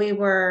 And we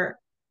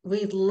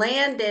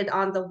landed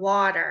on the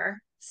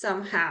water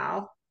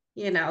somehow,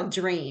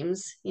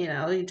 dreams,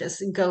 you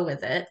just go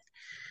with it.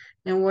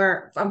 And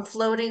I'm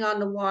floating on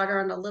the water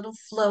on a little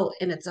float,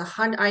 and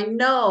I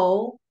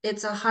know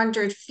it's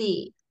 100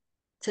 feet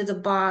to the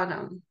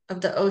bottom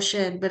of the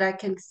ocean, but I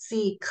can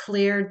see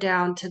clear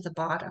down to the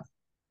bottom.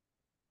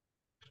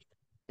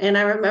 And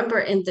I remember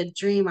in the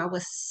dream, I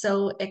was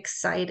so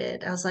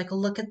excited. I was like,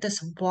 look at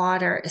this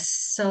water. It's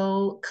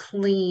so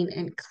clean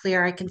and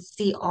clear. I can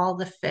see all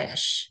the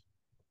fish,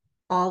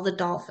 all the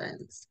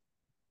dolphins.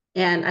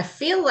 And I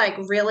feel like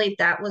really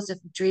that was a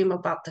dream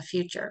about the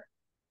future,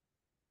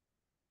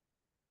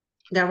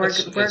 that we're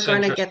It's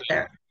going to get interesting.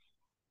 there.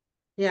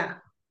 Yeah.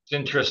 It's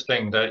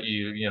interesting that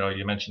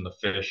you mentioned the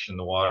fish in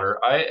the water.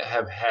 I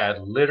have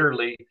had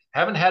literally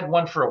haven't had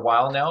one for a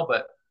while now,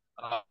 but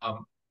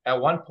um, at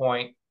one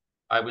point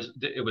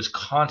it was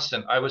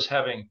constant.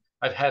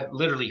 I've had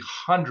literally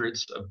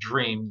hundreds of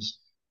dreams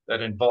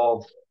that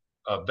involved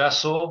a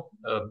vessel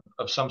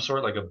of some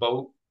sort, like a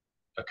boat,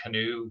 a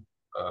canoe,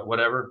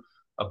 whatever,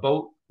 a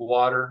boat,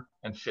 water,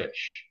 and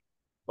fish,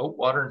 boat,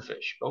 water, and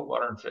fish, boat,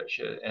 water, and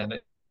fish, and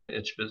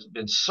it's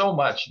been so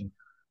much. And,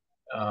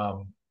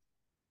 um,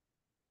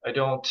 I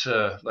don't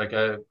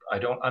I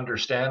don't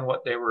understand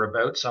what they were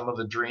about. Some of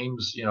the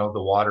dreams, the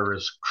water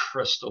is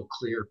crystal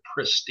clear,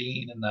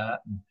 pristine, and that.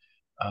 And,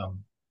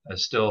 I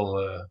still,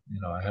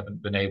 I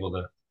haven't been able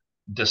to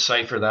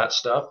decipher that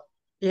stuff.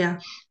 Yeah.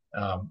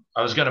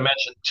 I was going to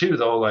mention too,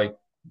 though, like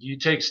you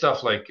take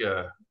stuff like,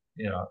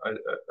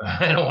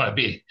 I don't want to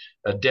be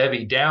a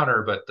Debbie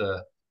Downer, but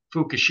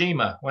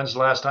Fukushima. When's the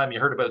last time you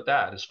heard about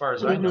that? As far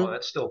as I know, Mm-hmm.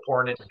 that's still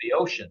pouring into the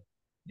ocean.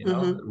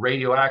 Mm-hmm.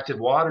 Radioactive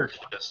water,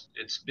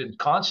 it's been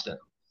constant.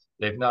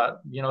 They've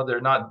not,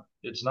 they're not,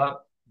 it's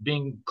not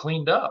being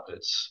cleaned up.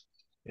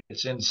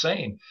 It's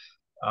insane.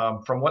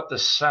 From what the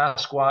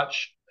Sasquatch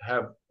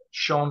have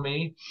shown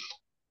me,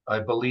 I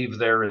believe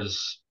there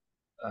is,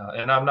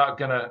 and I'm not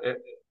going to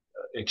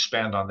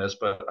expand on this,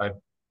 but I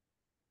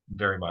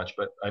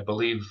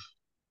believe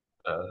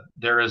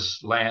there is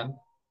land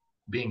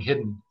being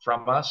hidden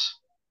from us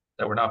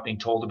that we're not being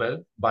told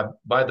about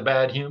by the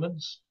bad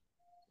humans.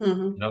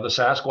 Mm-hmm. The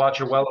Sasquatch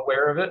are well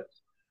aware of it.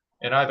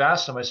 And I've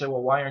asked them, I said,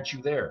 well, why aren't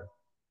you there?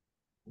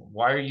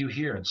 Why are you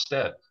here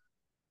instead?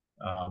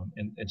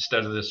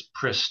 Instead of this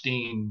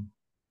pristine,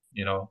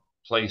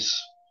 place.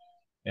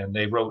 And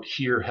they wrote,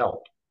 here,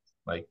 help.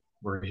 Like,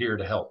 we're here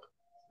to help,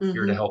 here to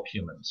Mm-hmm. help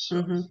humans. So,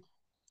 Mm-hmm.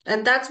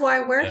 And that's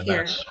why we're and here.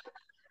 that's,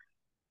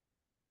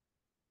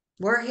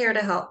 We're here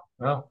to help.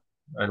 well,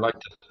 I like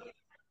to,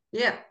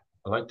 Yeah.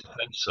 I like to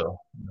think so.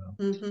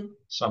 Mm-hmm.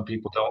 Some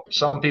people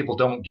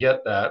don't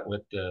get that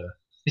with the,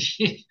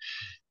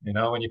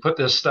 when you put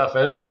this stuff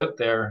out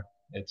there,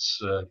 it's,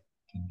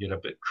 can get a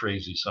bit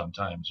crazy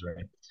sometimes,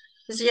 right?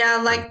 Yeah,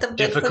 Very like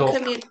difficult.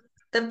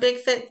 The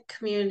Bigfoot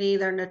community,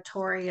 they're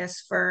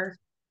notorious for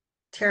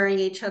tearing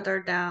each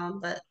other down,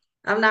 but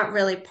I'm not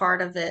really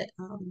part of it.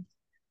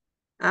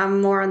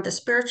 I'm more on the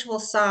spiritual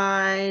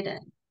side,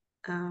 and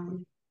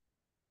um,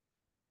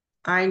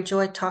 I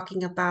enjoy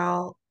talking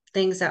about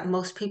things that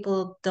most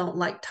people don't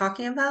like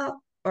talking about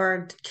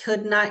or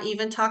could not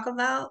even talk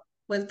about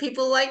with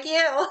people like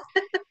you.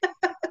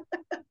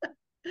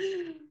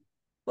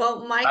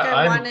 Well, Mike,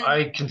 I wanted,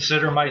 I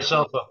consider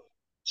myself a,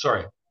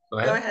 sorry, go go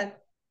ahead. ahead.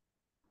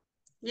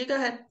 You go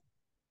ahead.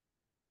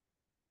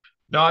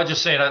 No, I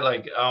just saying I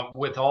like,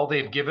 with all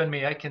they've given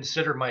me, I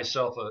consider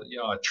myself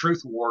a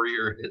truth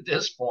warrior at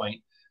this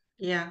point,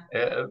 Yeah.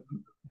 uh,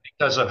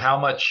 because of how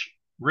much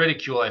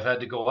ridicule I've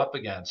had to go up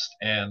against.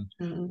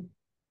 Mm-hmm.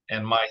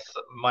 And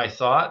my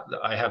thought,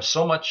 I have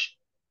so much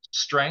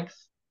strength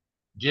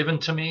given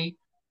to me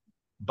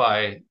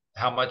by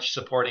how much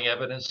supporting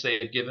evidence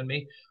they've given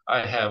me.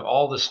 I have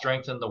all the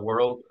strength in the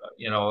world.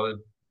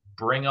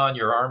 Bring on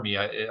your army.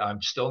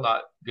 I'm still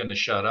not going to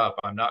shut up.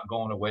 I'm not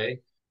going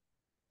away.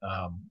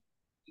 Um,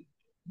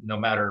 no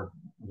matter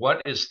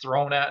what is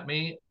thrown at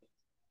me,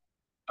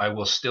 I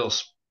will still,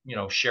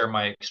 share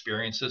my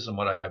experiences and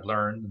what I've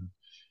learned.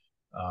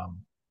 Um,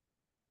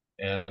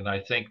 and I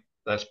think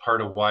that's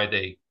part of why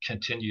they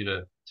continue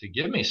to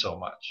give me so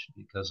much,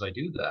 because I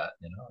do that.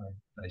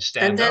 I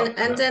stand up.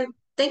 And then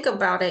think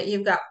about it.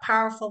 You've got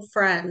powerful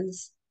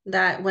friends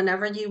that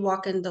whenever you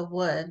walk in the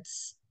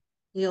woods,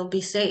 you'll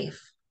be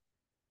safe,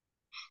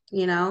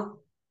 you know,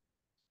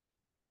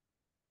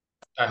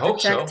 I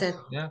hope so. protected,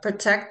 Yeah,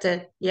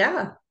 protected.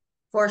 Yeah,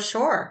 for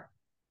sure.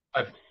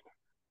 I've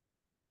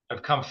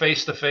I've come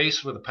face to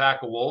face with a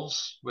pack of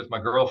wolves with my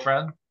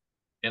girlfriend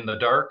in the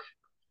dark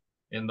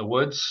in the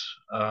woods.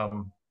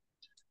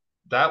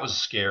 That was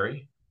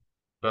scary,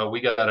 but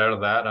we got out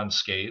of that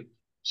unscathed.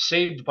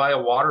 Saved by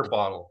a water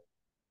bottle.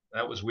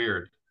 That was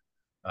weird.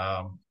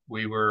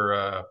 We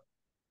were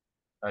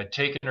I'd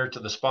taken her to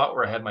the spot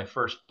where I had my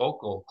first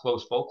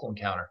close vocal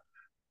encounter.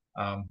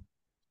 Um,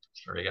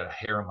 Sorry, I got a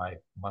hair on my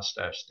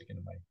mustache sticking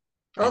to my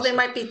Oh, face they there.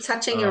 might be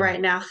touching you Um, right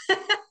now.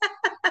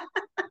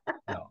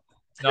 no,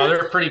 no,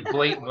 they're pretty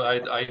blatant.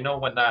 I know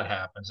when that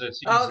happens. It's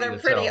Oh, easy they're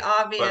to pretty tell.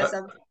 obvious.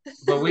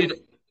 But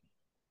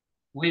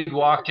we'd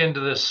walk into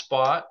this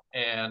spot,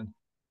 and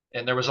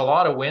there was a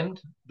lot of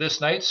wind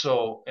this night,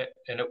 so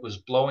and it was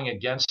blowing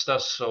against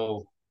us,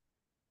 so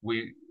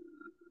we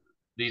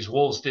these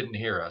wolves didn't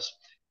hear us.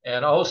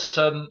 And all of a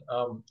sudden,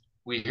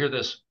 we hear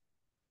this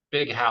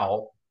big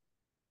howl,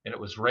 and it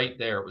was right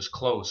there. It was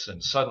close,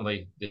 and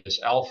suddenly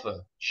this alpha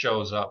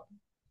shows up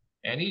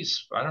and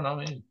he's, I don't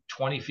know,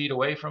 20 feet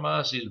away from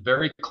us. He's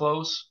very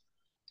close.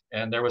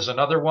 And there was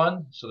another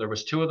one. So there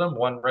was two of them,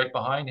 one right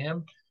behind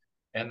him.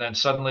 And then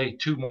suddenly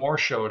two more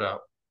showed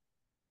up.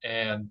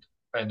 And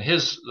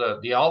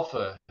the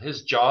alpha,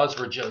 his jaws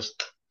were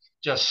just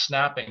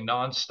snapping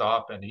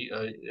nonstop. And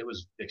it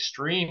was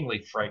extremely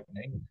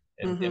frightening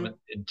and Mm-hmm.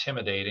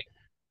 intimidating.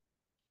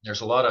 There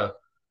was a lot of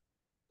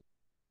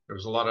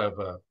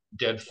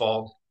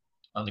deadfall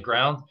on the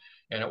ground.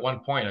 And at one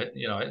point, I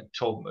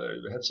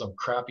had some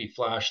crappy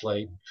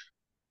flashlight.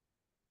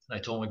 And I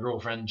told my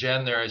girlfriend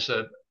Jen there, I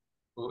said,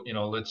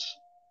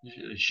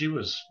 she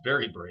was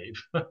very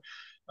brave.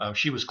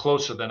 She was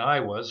closer than I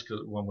was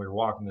when we were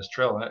walking this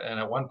trail. And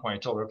at one point I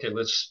told her, okay,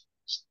 let's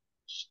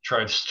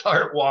try to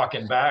start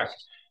walking back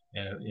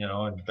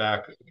and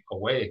back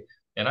away.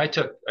 And I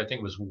think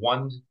it was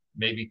one,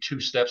 maybe two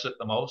steps at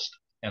the most.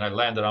 And I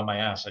landed on my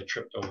ass. I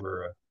tripped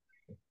over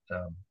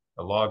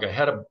a log. I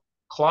had a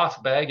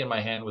cloth bag in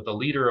my hand with a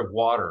liter of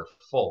water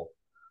full.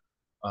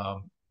 I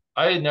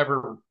had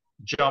never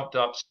jumped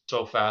up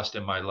so fast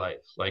in my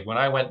life. Like when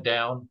I went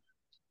down,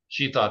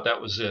 she thought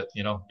that was it.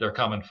 They're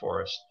coming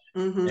for us.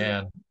 Mm-hmm.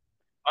 And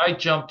I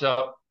jumped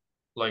up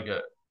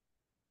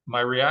my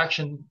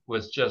reaction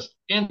was just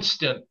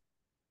instant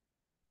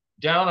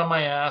down on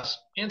my ass,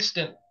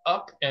 instant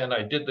up. And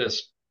I did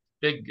this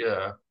big,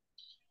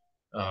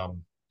 I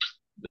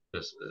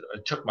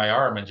took my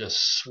arm and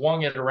just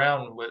swung it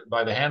around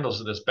by the handles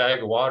of this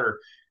bag of water.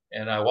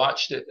 And I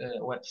watched it and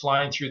it went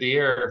flying through the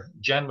air.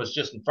 Jen was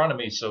just in front of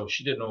me, so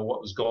she didn't know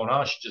what was going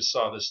on. She just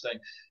saw this thing.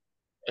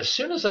 As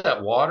soon as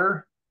that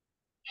water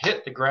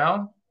hit the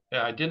ground,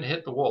 I didn't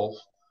hit the wolf.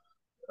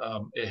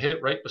 It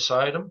hit right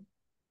beside him,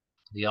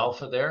 the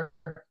alpha there.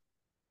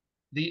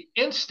 The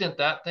instant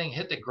that thing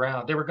hit the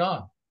ground, they were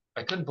gone.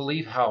 I couldn't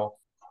believe how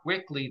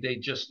quickly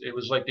it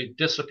was like they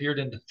disappeared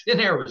into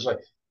thin air. It was like,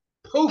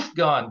 poof,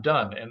 gone,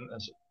 done. And I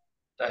said,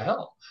 the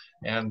hell?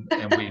 And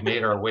we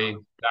made our way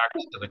back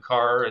to the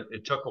car.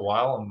 It took a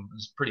while, and it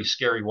was a pretty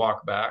scary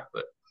walk back.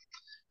 But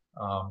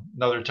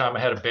another time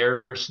I had a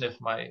bear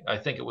I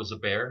think it was a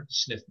bear,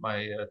 sniff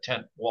my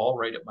tent wall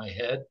right at my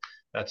head.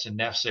 That's in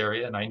Neff's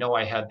area. And I know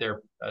I had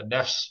their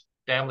Neff's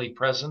family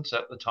presence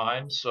at the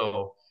time.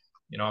 So,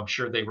 I'm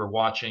sure they were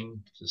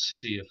watching to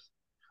see if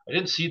I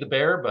didn't see the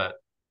bear, but,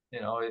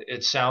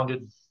 it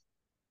sounded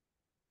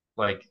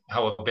like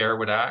how a bear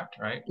would act,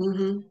 right?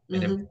 Mm-hmm.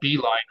 And Mm-hmm. it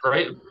beeline,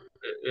 right?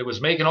 It was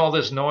making all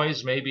this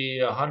noise,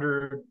 maybe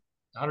 100,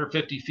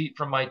 150 feet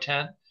from my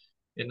tent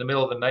in the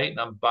middle of the night, and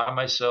I'm by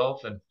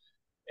myself, and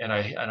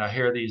I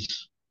hear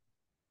these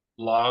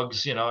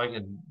logs, I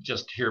can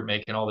just hear it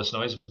making all this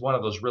noise. One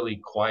of those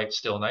really quiet,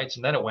 still nights,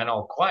 and then it went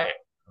all quiet.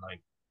 I'm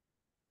like,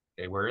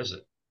 okay, where is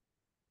it?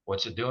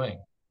 What's it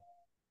doing?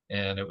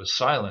 And it was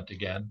silent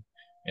again,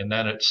 and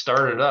then it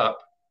started up,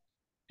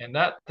 and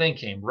that thing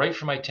came right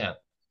from my tent,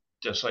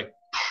 just like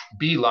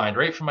beeline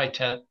right from my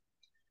tent,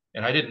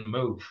 and I didn't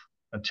move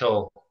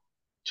until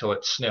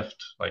it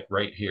sniffed like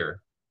right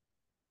here,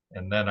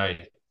 and then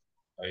I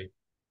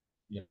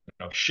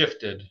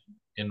shifted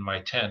in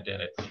my tent,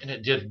 and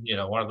it did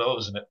one of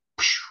those, and it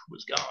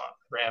was gone,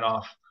 ran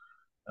off.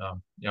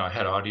 I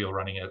had audio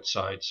running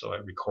outside, so I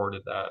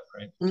recorded that,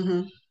 right?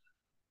 Mm-hmm.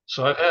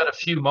 So I've had a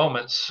few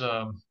moments,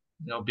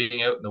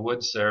 being out in the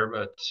woods there,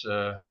 but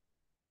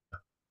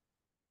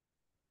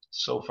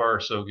so far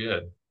so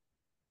good.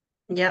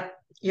 Yep,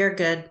 you're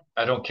good.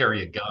 I don't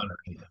carry a gun or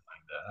anything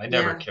like that. I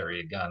never Yeah. carry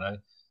a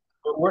gun.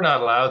 We're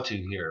not allowed to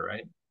here,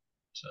 right?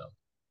 So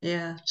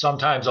Yeah.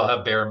 sometimes I'll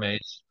have bear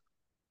mace.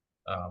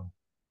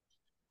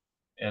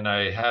 And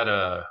I had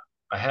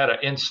an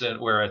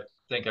incident where I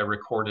think I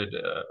recorded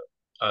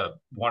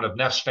one of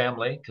Neff's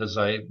family, because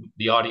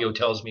the audio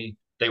tells me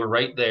they were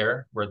right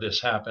there where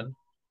this happened,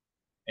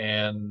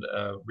 and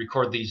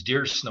record these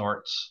deer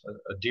snorts.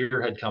 A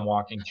deer had come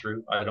walking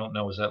through. I don't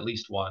know, it was at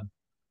least one.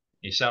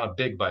 He sounded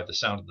big by the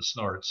sound of the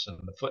snorts and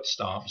the foot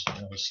stomps.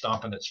 It was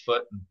stomping its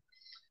foot,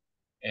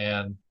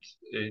 and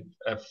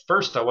at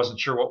first I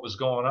wasn't sure what was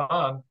going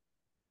on,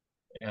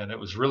 and it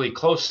was really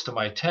close to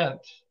my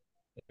tent.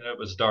 And it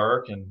was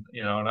dark, and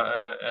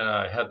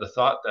I had the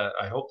thought that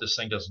I hope this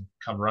thing doesn't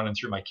come running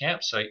through my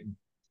campsite and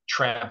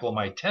trample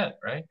my tent,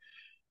 right?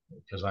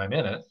 Because I'm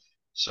in it.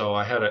 So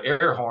I had an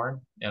air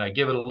horn, and I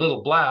give it a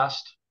little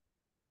blast,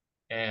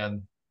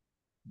 and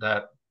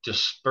that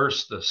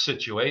dispersed the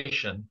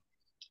situation.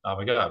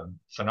 I got a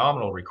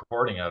phenomenal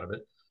recording out of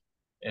it,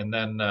 and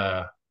then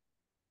I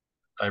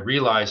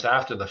realized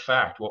after the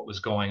fact what was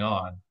going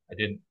on. I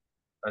didn't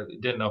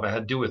know if it had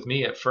to do with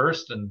me at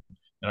first, and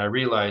I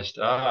realized,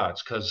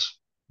 it's because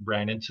I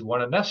ran into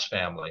one of Neff's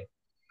family.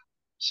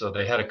 So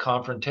they had a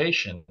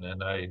confrontation,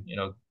 and I,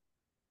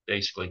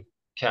 basically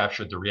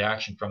captured the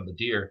reaction from the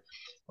deer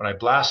when I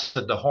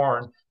blasted the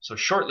horn. So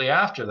shortly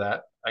after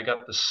that, I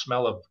got the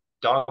smell of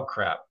dog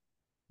crap,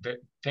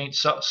 faint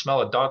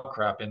smell of dog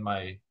crap in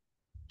my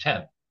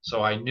tent.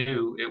 So I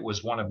knew it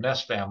was one of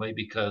Neff's family,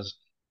 because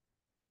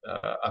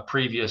a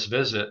previous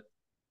visit,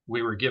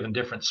 we were given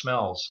different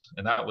smells,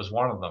 and that was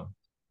one of them.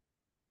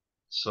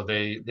 So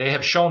they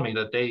have shown me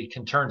that they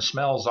can turn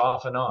smells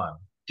off and on,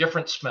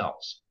 different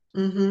smells.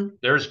 Mm-hmm.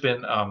 There's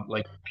been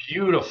like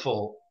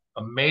beautiful,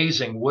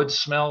 amazing wood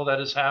smell that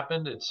has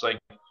happened. It's like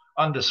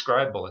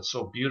undescribable. It's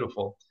so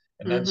beautiful.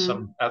 And then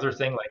Mm-hmm. some other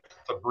thing like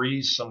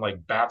Febreze, some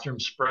like bathroom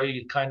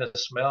spray kind of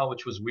smell,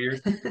 which was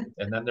weird.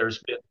 And then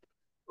there's been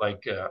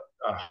like a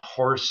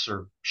horse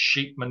or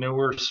sheep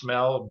manure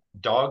smell,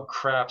 dog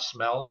crap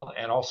smell,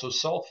 and also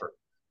sulfur.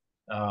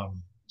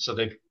 So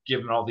they've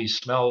given all these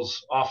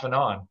smells off and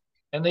on.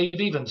 And they've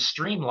even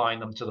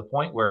streamlined them to the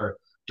point where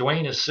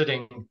Dwayne is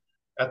sitting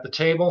at the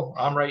table.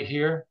 I'm right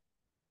here.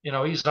 You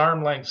know, he's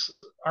arm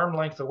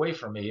length away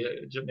from me,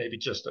 maybe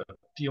just a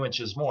few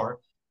inches more.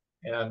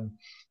 And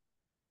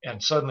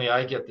and suddenly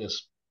I get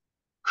this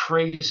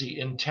crazy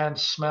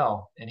intense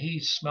smell, and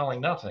he's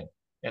smelling nothing.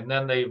 And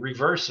then they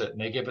reverse it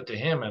and they give it to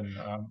him,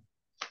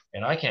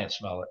 and I can't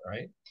smell it,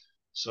 right?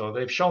 So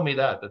they've shown me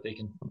that they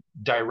can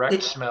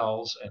direct They,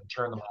 smells and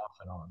turn them off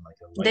and on like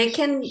a light they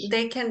can switch.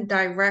 they can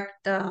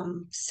direct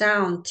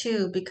sound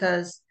too,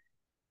 because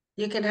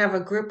you can have a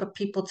group of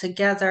people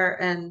together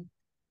and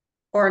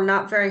or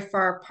not very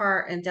far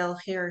apart, and they'll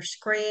hear a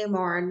scream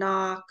or a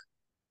knock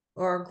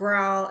or a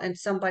growl, and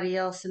somebody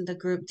else in the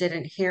group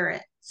didn't hear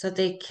it. So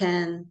they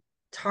can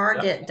Yep,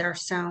 target their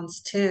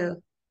sounds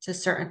too to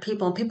certain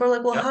people. And people are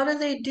like, well, yep, how do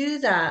they do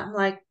that? I'm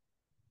like,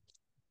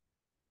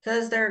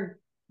 because they're,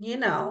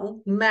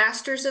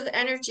 masters of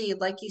energy,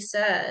 like you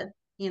said.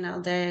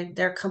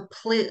 They're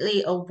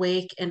completely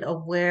awake and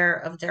aware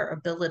of their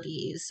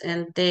abilities.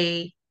 And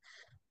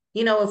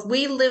if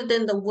we lived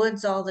in the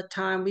woods all the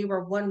time, we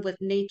were one with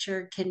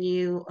nature. Can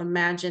you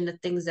imagine the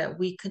things that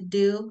we could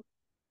do?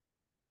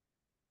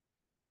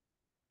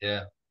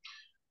 yeah.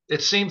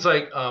 It seems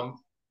like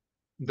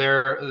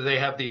they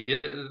have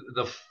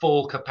the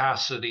full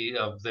capacity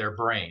of their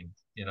brain,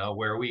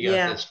 where we got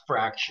Yeah. this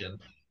fraction.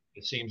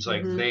 It seems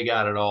like Mm-hmm. they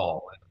got it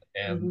all,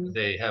 and Mm-hmm.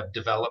 they have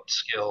developed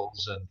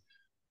skills. And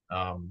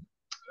um,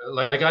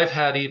 like I've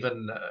had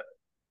even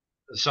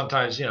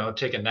sometimes,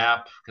 take a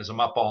nap because I'm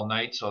up all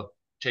night, so I'll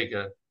take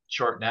a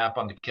short nap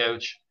on the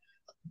couch,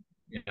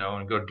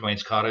 and go to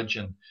Dwayne's cottage,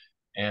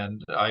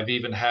 and I've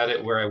even had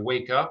it where I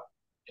wake up,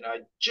 and I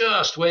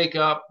just wake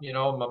up,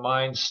 my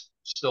mind's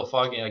still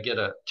foggy. I get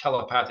a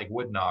telepathic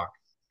wood knock.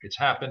 It's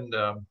happened.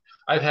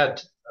 I've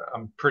had,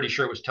 I'm pretty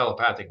sure it was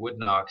telepathic wood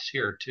knocks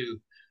here too.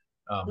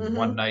 One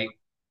Mm-hmm. night,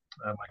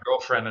 my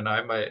girlfriend and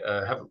I,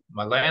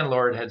 my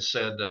landlord had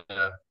said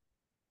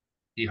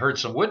he heard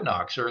some wood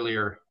knocks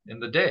earlier in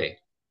the day.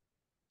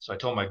 So I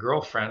told my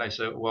girlfriend, I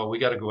said, well, we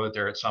got to go out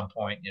there at some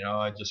point.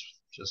 I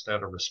just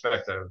out of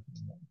respect, I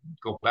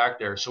go back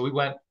there. So we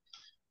went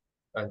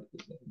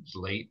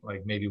late,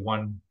 like maybe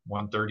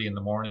 1:30 in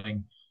the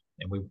morning,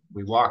 and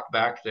we walked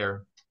back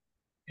there,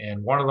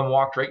 and one of them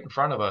walked right in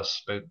front of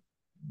us, but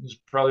he was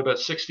probably about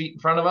 6 feet in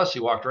front of us. He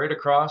walked right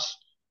across,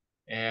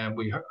 and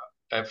we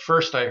at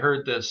first I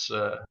heard this.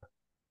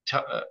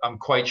 I'm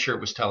quite sure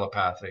it was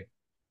telepathic.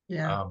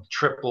 Yeah.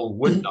 Triple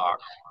wood knock.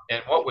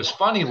 And what was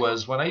funny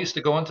was when I used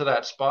to go into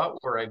that spot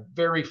where I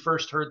very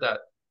first heard that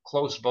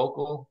close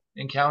vocal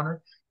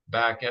encounter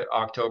back at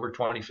October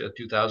 25th,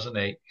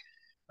 2008.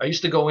 I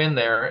used to go in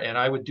there and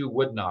I would do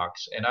wood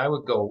knocks, and I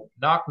would go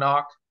knock,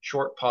 knock,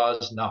 short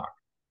pause, knock.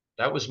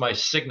 That was my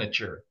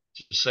signature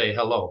to say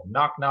hello.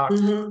 Knock, knock,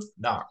 Mm-hmm.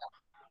 knock.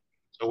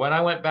 So when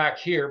I went back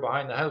here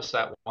behind the house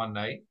that one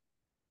night,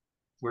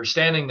 we're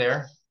standing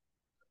there,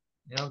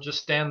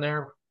 just stand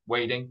there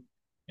waiting.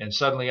 And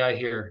suddenly I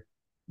hear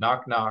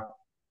knock, knock,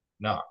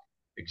 knock.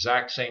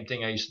 Exact same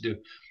thing I used to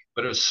do.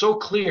 But it was so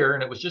clear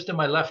and it was just in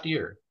my left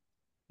ear.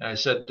 And I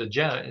said to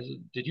Janet,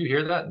 did you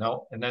hear that?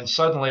 No. And then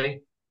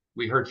suddenly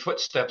we heard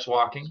footsteps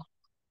walking,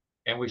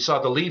 and we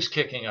saw the leaves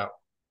kicking up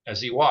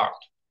as he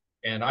walked.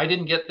 And I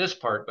didn't get this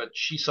part, but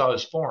she saw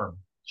his form.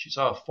 She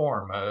saw a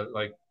form,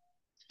 like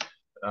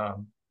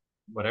um,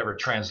 whatever,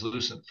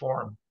 translucent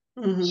form.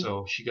 Mm-hmm.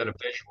 So she got a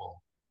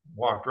visual,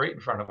 walked right in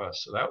front of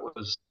us. So that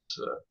was,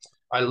 uh,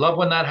 I love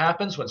when that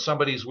happens when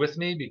somebody's with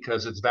me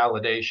because it's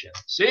validation.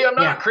 See, I'm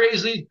not Yeah.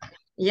 crazy,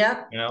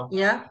 Yep. you know?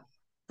 Yep.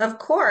 Of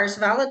course,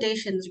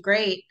 validation's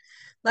great.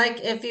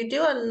 Like if you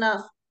do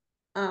enough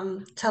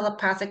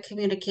telepathic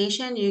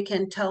communication, you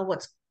can tell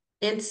what's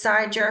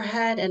inside your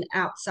head and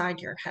outside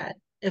your head,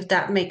 if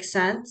that makes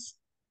sense.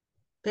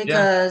 Yeah,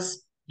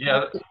 Because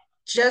yeah.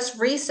 just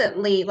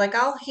recently, like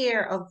I'll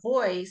hear a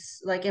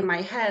voice like in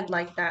my head,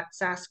 like that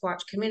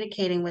Sasquatch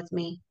communicating with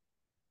me.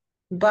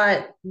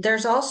 But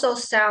there's also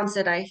sounds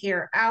that I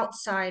hear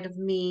outside of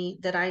me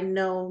that I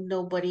know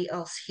nobody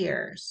else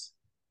hears.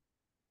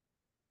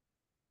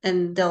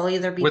 And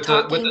With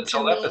the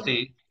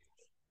telepathy,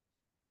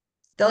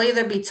 they'll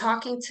either be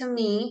talking to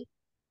me,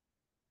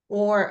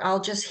 or I'll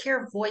just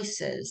hear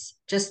voices,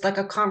 just like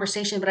a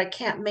conversation, but I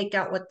can't make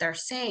out what they're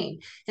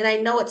saying. And I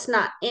know it's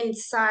not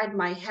inside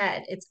my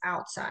head, it's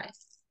outside.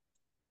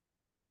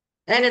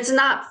 And it's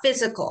not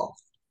physical,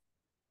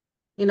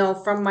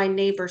 from my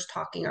neighbors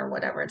talking or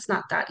whatever. It's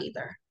not that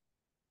either.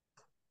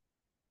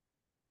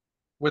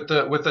 with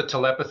the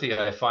telepathy,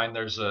 I find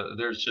there's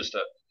just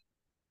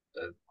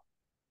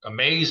a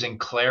amazing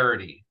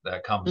clarity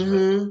that comes with it.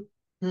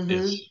 Mm-hmm. Mm-hmm.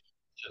 It's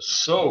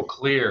just so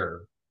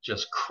clear,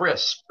 just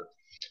crisp.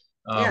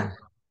 Yeah. Um,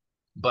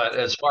 but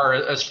as far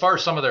as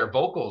some of their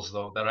vocals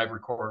though that I've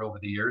recorded over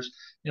the years,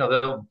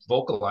 they'll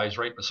vocalize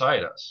right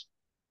beside us.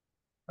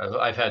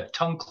 I've had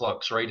tongue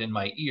clucks right in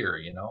my ear,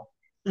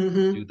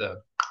 Mm-hmm. do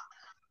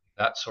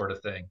that sort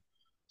of thing.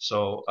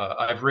 So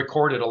I've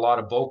recorded a lot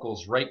of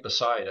vocals right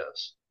beside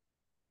us.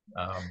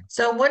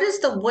 So what is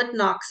the Wood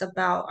Knocks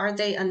about? Are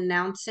they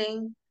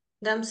announcing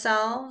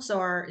themselves,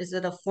 or is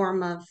it a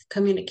form of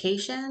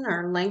communication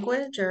or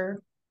language,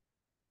 or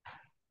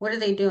what are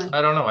they doing?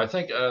 I don't know. I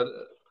think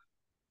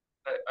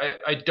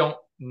I don't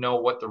know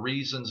what the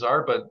reasons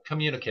are, but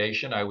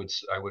communication, I would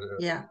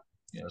Yeah.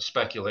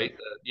 speculate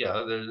that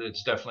yeah,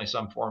 it's definitely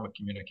some form of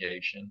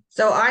communication.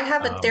 So I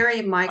have a Um,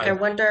 theory, Mike. I I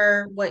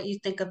wonder what you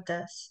think of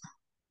this.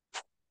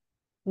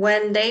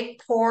 When they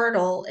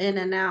portal in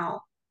and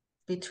out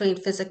between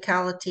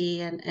physicality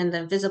and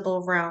the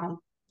visible realm,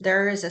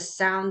 there is a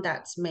sound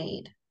that's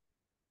made.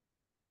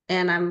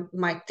 And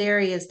my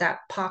theory is that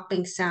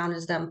popping sound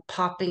is them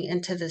popping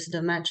into this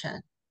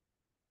dimension.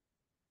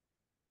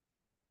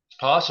 It's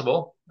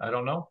possible. I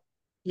don't know,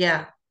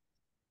 Yeah.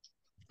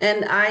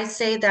 And I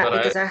say that but I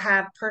because I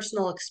have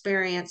personal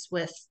experience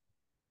with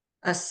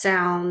a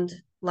sound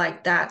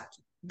like that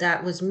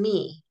that was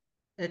me.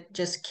 It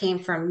just came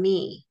from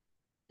me.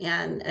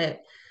 And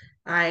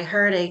I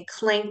heard a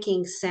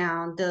clanking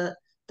sound. The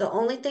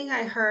only thing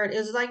I heard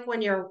is like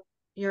when you're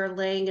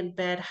laying in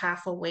bed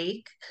half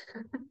awake.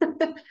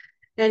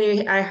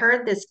 And I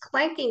heard this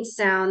clanking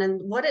sound, and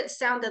what it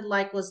sounded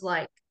like was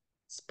like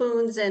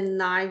spoons and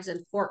knives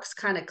and forks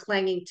kind of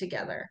clanging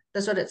together.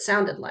 That's what it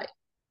sounded like.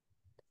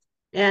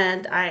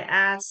 And I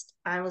asked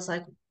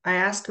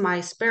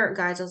my spirit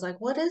guides, I was like,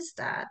 what is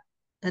that?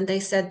 And they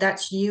said,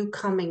 that's you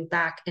coming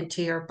back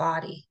into your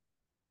body.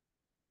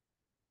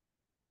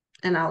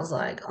 And I was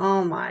like,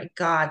 oh my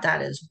God,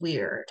 that is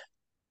weird.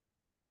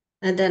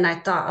 And then I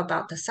thought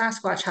about the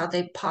Sasquatch, how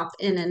they pop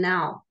in and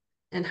out,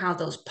 and how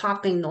those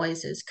popping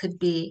noises could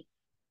be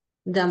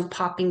them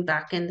popping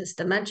back in this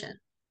dimension.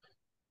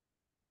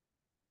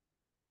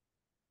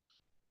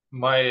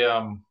 my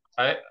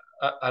I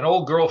an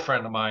old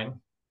girlfriend of mine.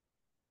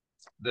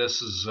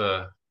 This is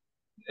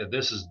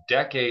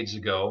decades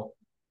ago.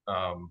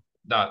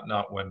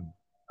 Not when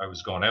I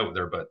was going out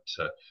there, but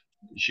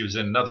she was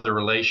in another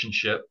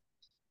relationship.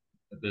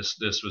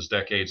 This was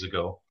decades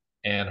ago,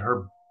 and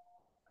her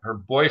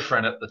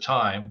boyfriend at the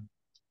time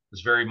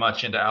was very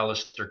much into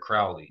Aleister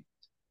Crowley.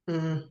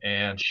 Mm-hmm.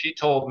 And she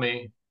told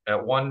me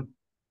at one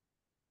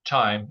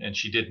time, and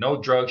she did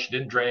no drugs, she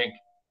didn't drink.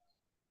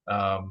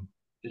 Um,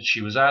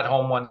 she was at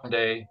home one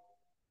day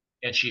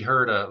and she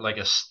heard a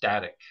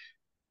static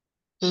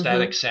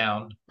Mm-hmm.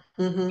 sound,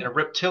 Mm-hmm. and a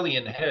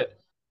reptilian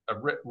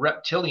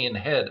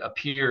head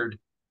appeared,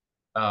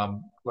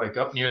 like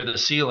up near the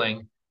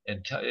ceiling,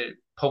 and it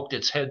poked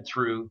its head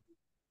through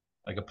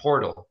like a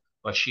portal,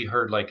 but she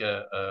heard like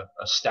a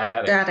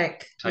static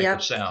Static. type of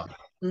Yep. sound.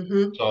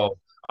 Mm-hmm. So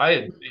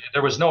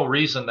there was no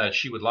reason that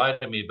she would lie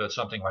to me about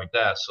something like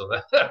that. So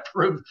that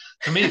proved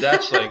to me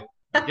that's like,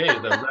 okay,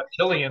 the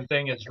reptilian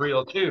thing is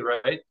real too,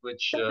 right?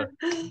 Which,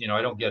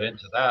 I don't get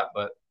into that,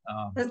 but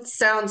That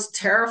sounds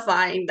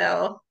terrifying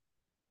though.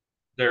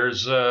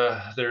 there's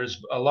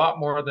a lot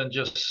more than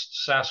just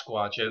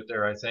Sasquatch out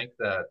there. I think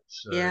that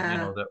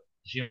Yeah. that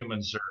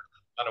humans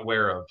are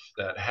unaware of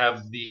that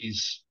have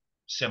these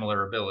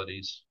similar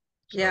abilities.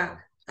 Yeah. So,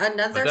 but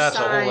Another that's a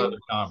whole other sign.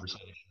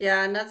 conversation.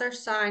 Yeah, another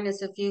sign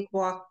is if you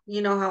walk,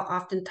 you know how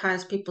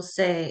oftentimes people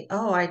say,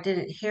 "Oh, I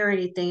didn't hear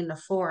anything in the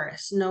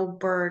forest, no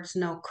birds,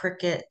 no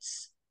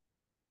crickets."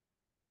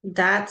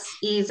 That's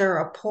either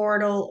a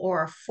portal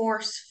or a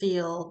force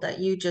field that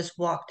you just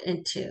walked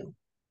into,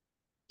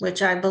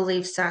 which I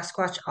believe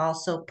Sasquatch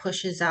also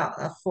pushes out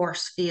a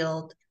force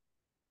field,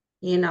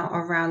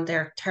 around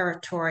their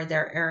territory,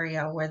 their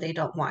area where they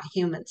don't want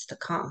humans to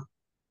come.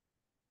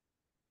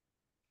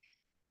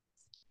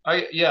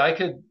 Yeah,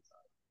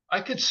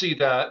 I could see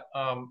that.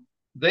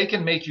 They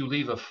can make you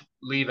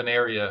leave an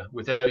area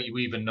without you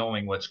even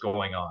knowing what's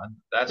going on.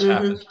 That's Mm-hmm.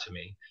 happened to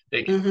me.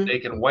 They can Mm-hmm. they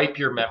can wipe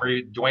your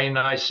memory. Dwayne and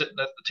I sitting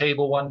at the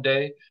table one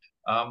day.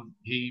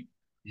 He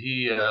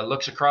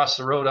looks across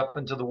the road up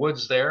into the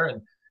woods there,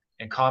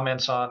 and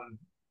comments on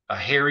a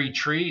hairy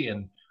tree,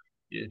 and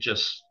it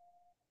just,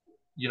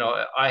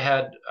 I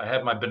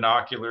had my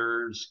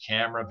binoculars,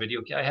 camera,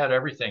 video. I had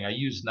everything. I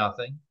used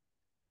nothing.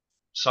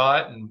 Saw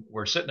it, and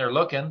we're sitting there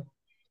looking,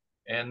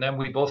 and then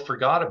we both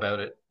forgot about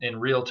it in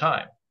real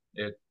time.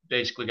 It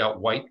basically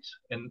got wiped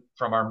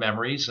from our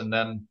memories, and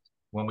then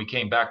when we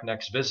came back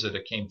next visit,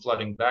 it came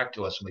flooding back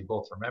to us, and we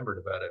both remembered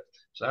about it.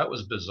 So that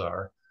was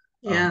bizarre.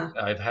 Um, Yeah.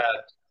 I've had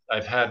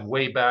I've had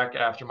way back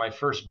after my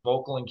first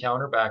vocal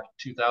encounter back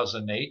in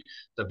 2008.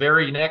 The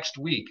very next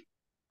week,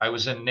 I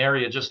was in an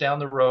area just down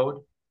the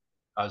road.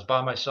 I was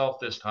by myself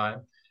this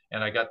time,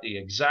 and I got the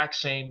exact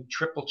same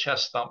triple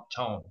chest thump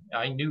tone.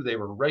 I knew they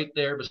were right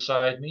there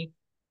beside me.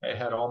 I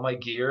had all my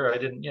gear. I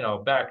didn't,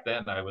 back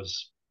then I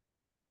was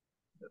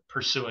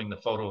pursuing the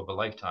photo of a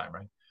lifetime,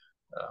 right?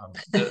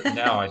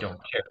 Now I don't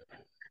care.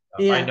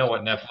 I Yeah. know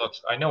what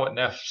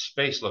Neff's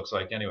face looks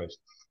like, anyways.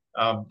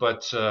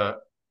 But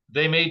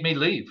they made me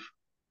leave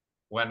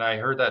when I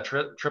heard that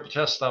triple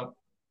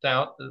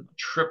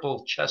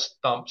chest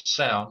thump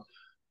sound.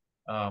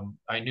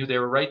 I knew they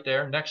were right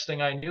there. Next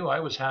thing I knew, I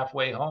was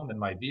halfway home in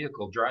my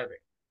vehicle driving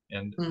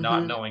and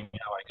not knowing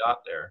how I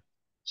got there.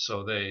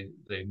 So they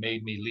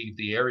made me leave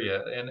the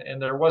area,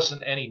 and there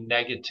wasn't any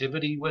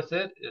negativity with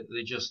it.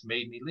 They just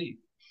made me leave.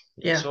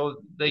 Yeah.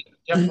 So they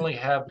definitely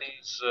have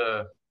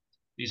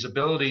these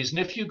abilities. And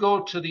if you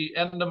go to the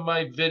end of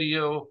my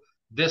video,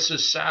 This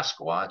is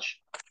Sasquatch,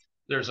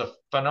 there's a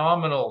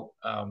phenomenal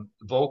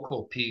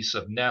vocal piece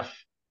of Neff.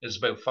 It's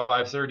about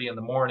 5:30 in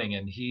the morning,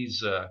 and he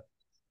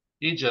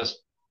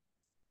just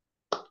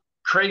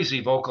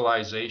crazy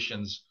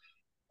vocalizations.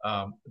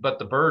 But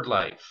the bird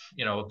life,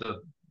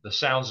 the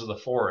sounds of the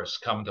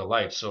forest come to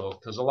life. So,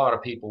 because a lot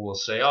of people will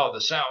say, "Oh,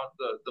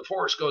 the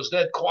forest goes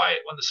dead quiet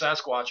when the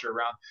Sasquatch are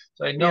around."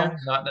 So, no,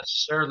 not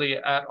necessarily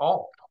at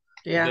all.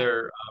 Yeah.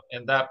 There,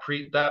 and that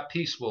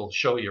piece will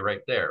show you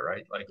right there,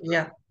 right? Like,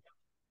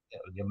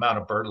 the amount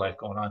of bird life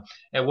going on,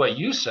 and what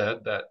you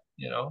said, that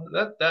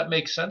that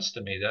makes sense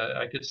to me. That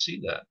I could see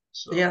that.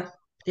 So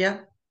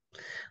yeah.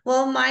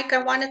 Well, Mike,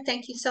 I want to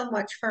thank you so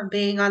much for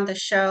being on the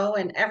show,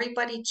 and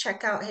everybody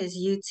check out his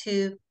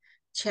YouTube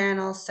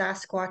channel,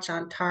 Sasquatch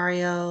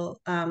Ontario.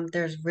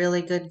 There's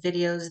really good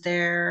videos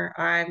there.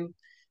 I'm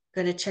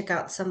going to check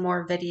out some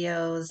more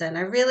videos, and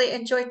I really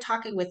enjoyed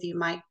talking with you,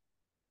 Mike.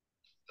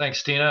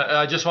 Thanks, Tina.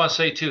 I just want to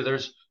say too,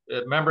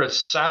 remember,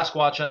 it's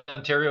Sasquatch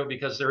Ontario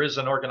because there is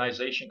an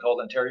organization called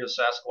Ontario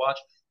Sasquatch.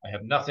 I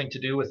have nothing to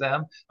do with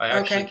them. I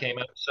actually came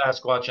out of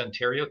Sasquatch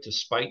Ontario to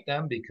spite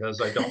them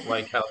because I don't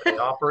like how they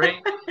operate.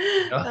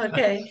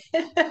 Okay.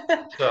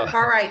 So,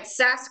 all right,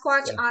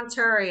 Sasquatch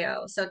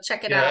Ontario. So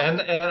check it out.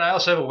 And I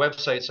also have a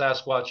website,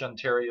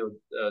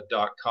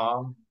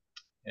 sasquatchontario.com.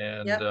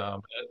 And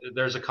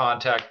there's a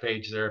contact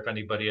page there if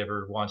anybody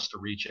ever wants to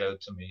reach out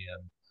to me.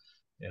 And,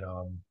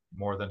 I'm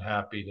more than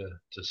happy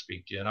to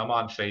speak to you. And I'm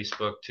on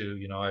Facebook too.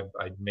 I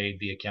made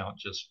the account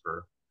just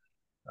for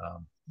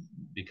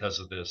because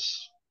of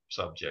this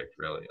subject.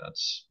 Really,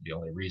 that's the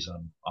only reason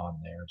I'm on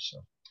there.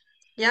 So.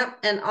 Yep,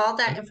 and all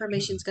that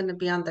information is going to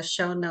be on the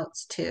show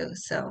notes too.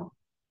 So.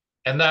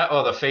 And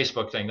the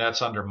Facebook thing,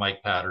 that's under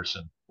Mike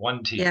Patterson.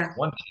 One T.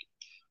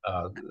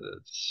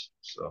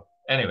 So,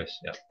 anyways,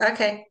 yeah.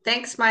 Okay.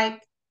 Thanks,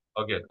 Mike.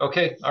 Oh, good.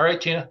 Okay. All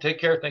right, Tina. Take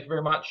care. Thank you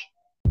very much.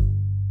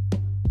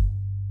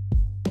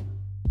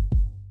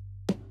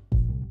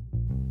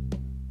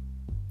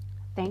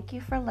 Thank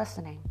you for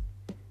listening.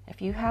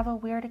 If you have a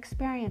weird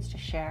experience to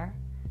share,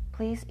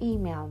 please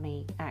email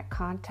me at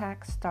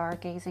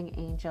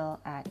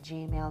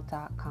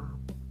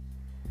contactstargazingangel@gmail.com.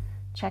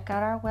 Check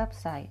out our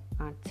website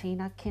on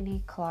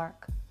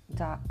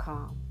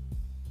tinakinneyclark.com.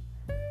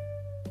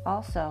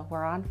 Also,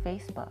 we're on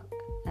Facebook,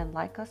 and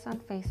like us on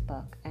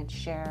Facebook and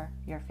share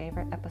your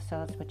favorite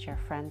episodes with your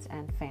friends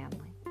and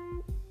family.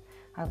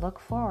 I look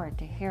forward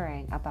to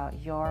hearing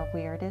about your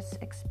weirdest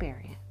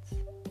experience.